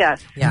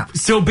 Yes. Yeah.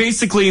 So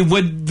basically,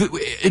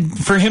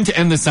 for him to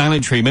end the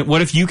silent treatment,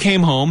 what if you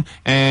came home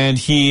and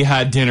he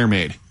had dinner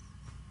made?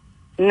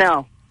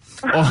 No.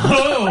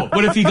 Oh,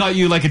 what if he got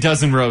you like a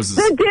dozen roses?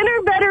 The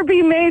dinner better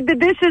be made, the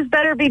dishes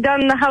better be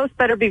done, the house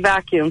better be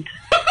vacuumed.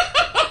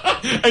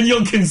 And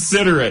you'll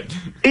consider it.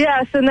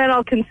 Yes, and then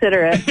I'll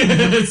consider it.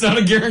 It's not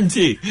a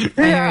guarantee.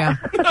 Yeah.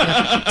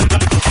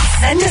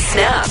 Send a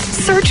snap.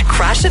 Search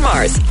Crash and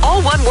Mars.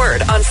 All one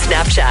word on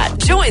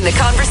Snapchat. Join the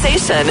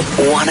conversation.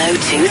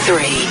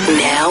 102.3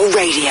 Now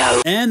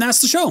Radio. And that's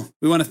the show.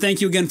 We want to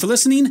thank you again for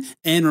listening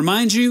and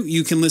remind you,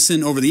 you can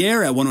listen over the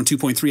air at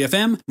 102.3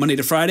 FM, Monday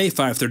to Friday,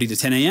 5:30 to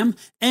 10 a.m.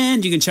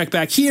 And you can check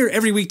back here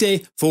every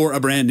weekday for a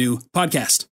brand new podcast.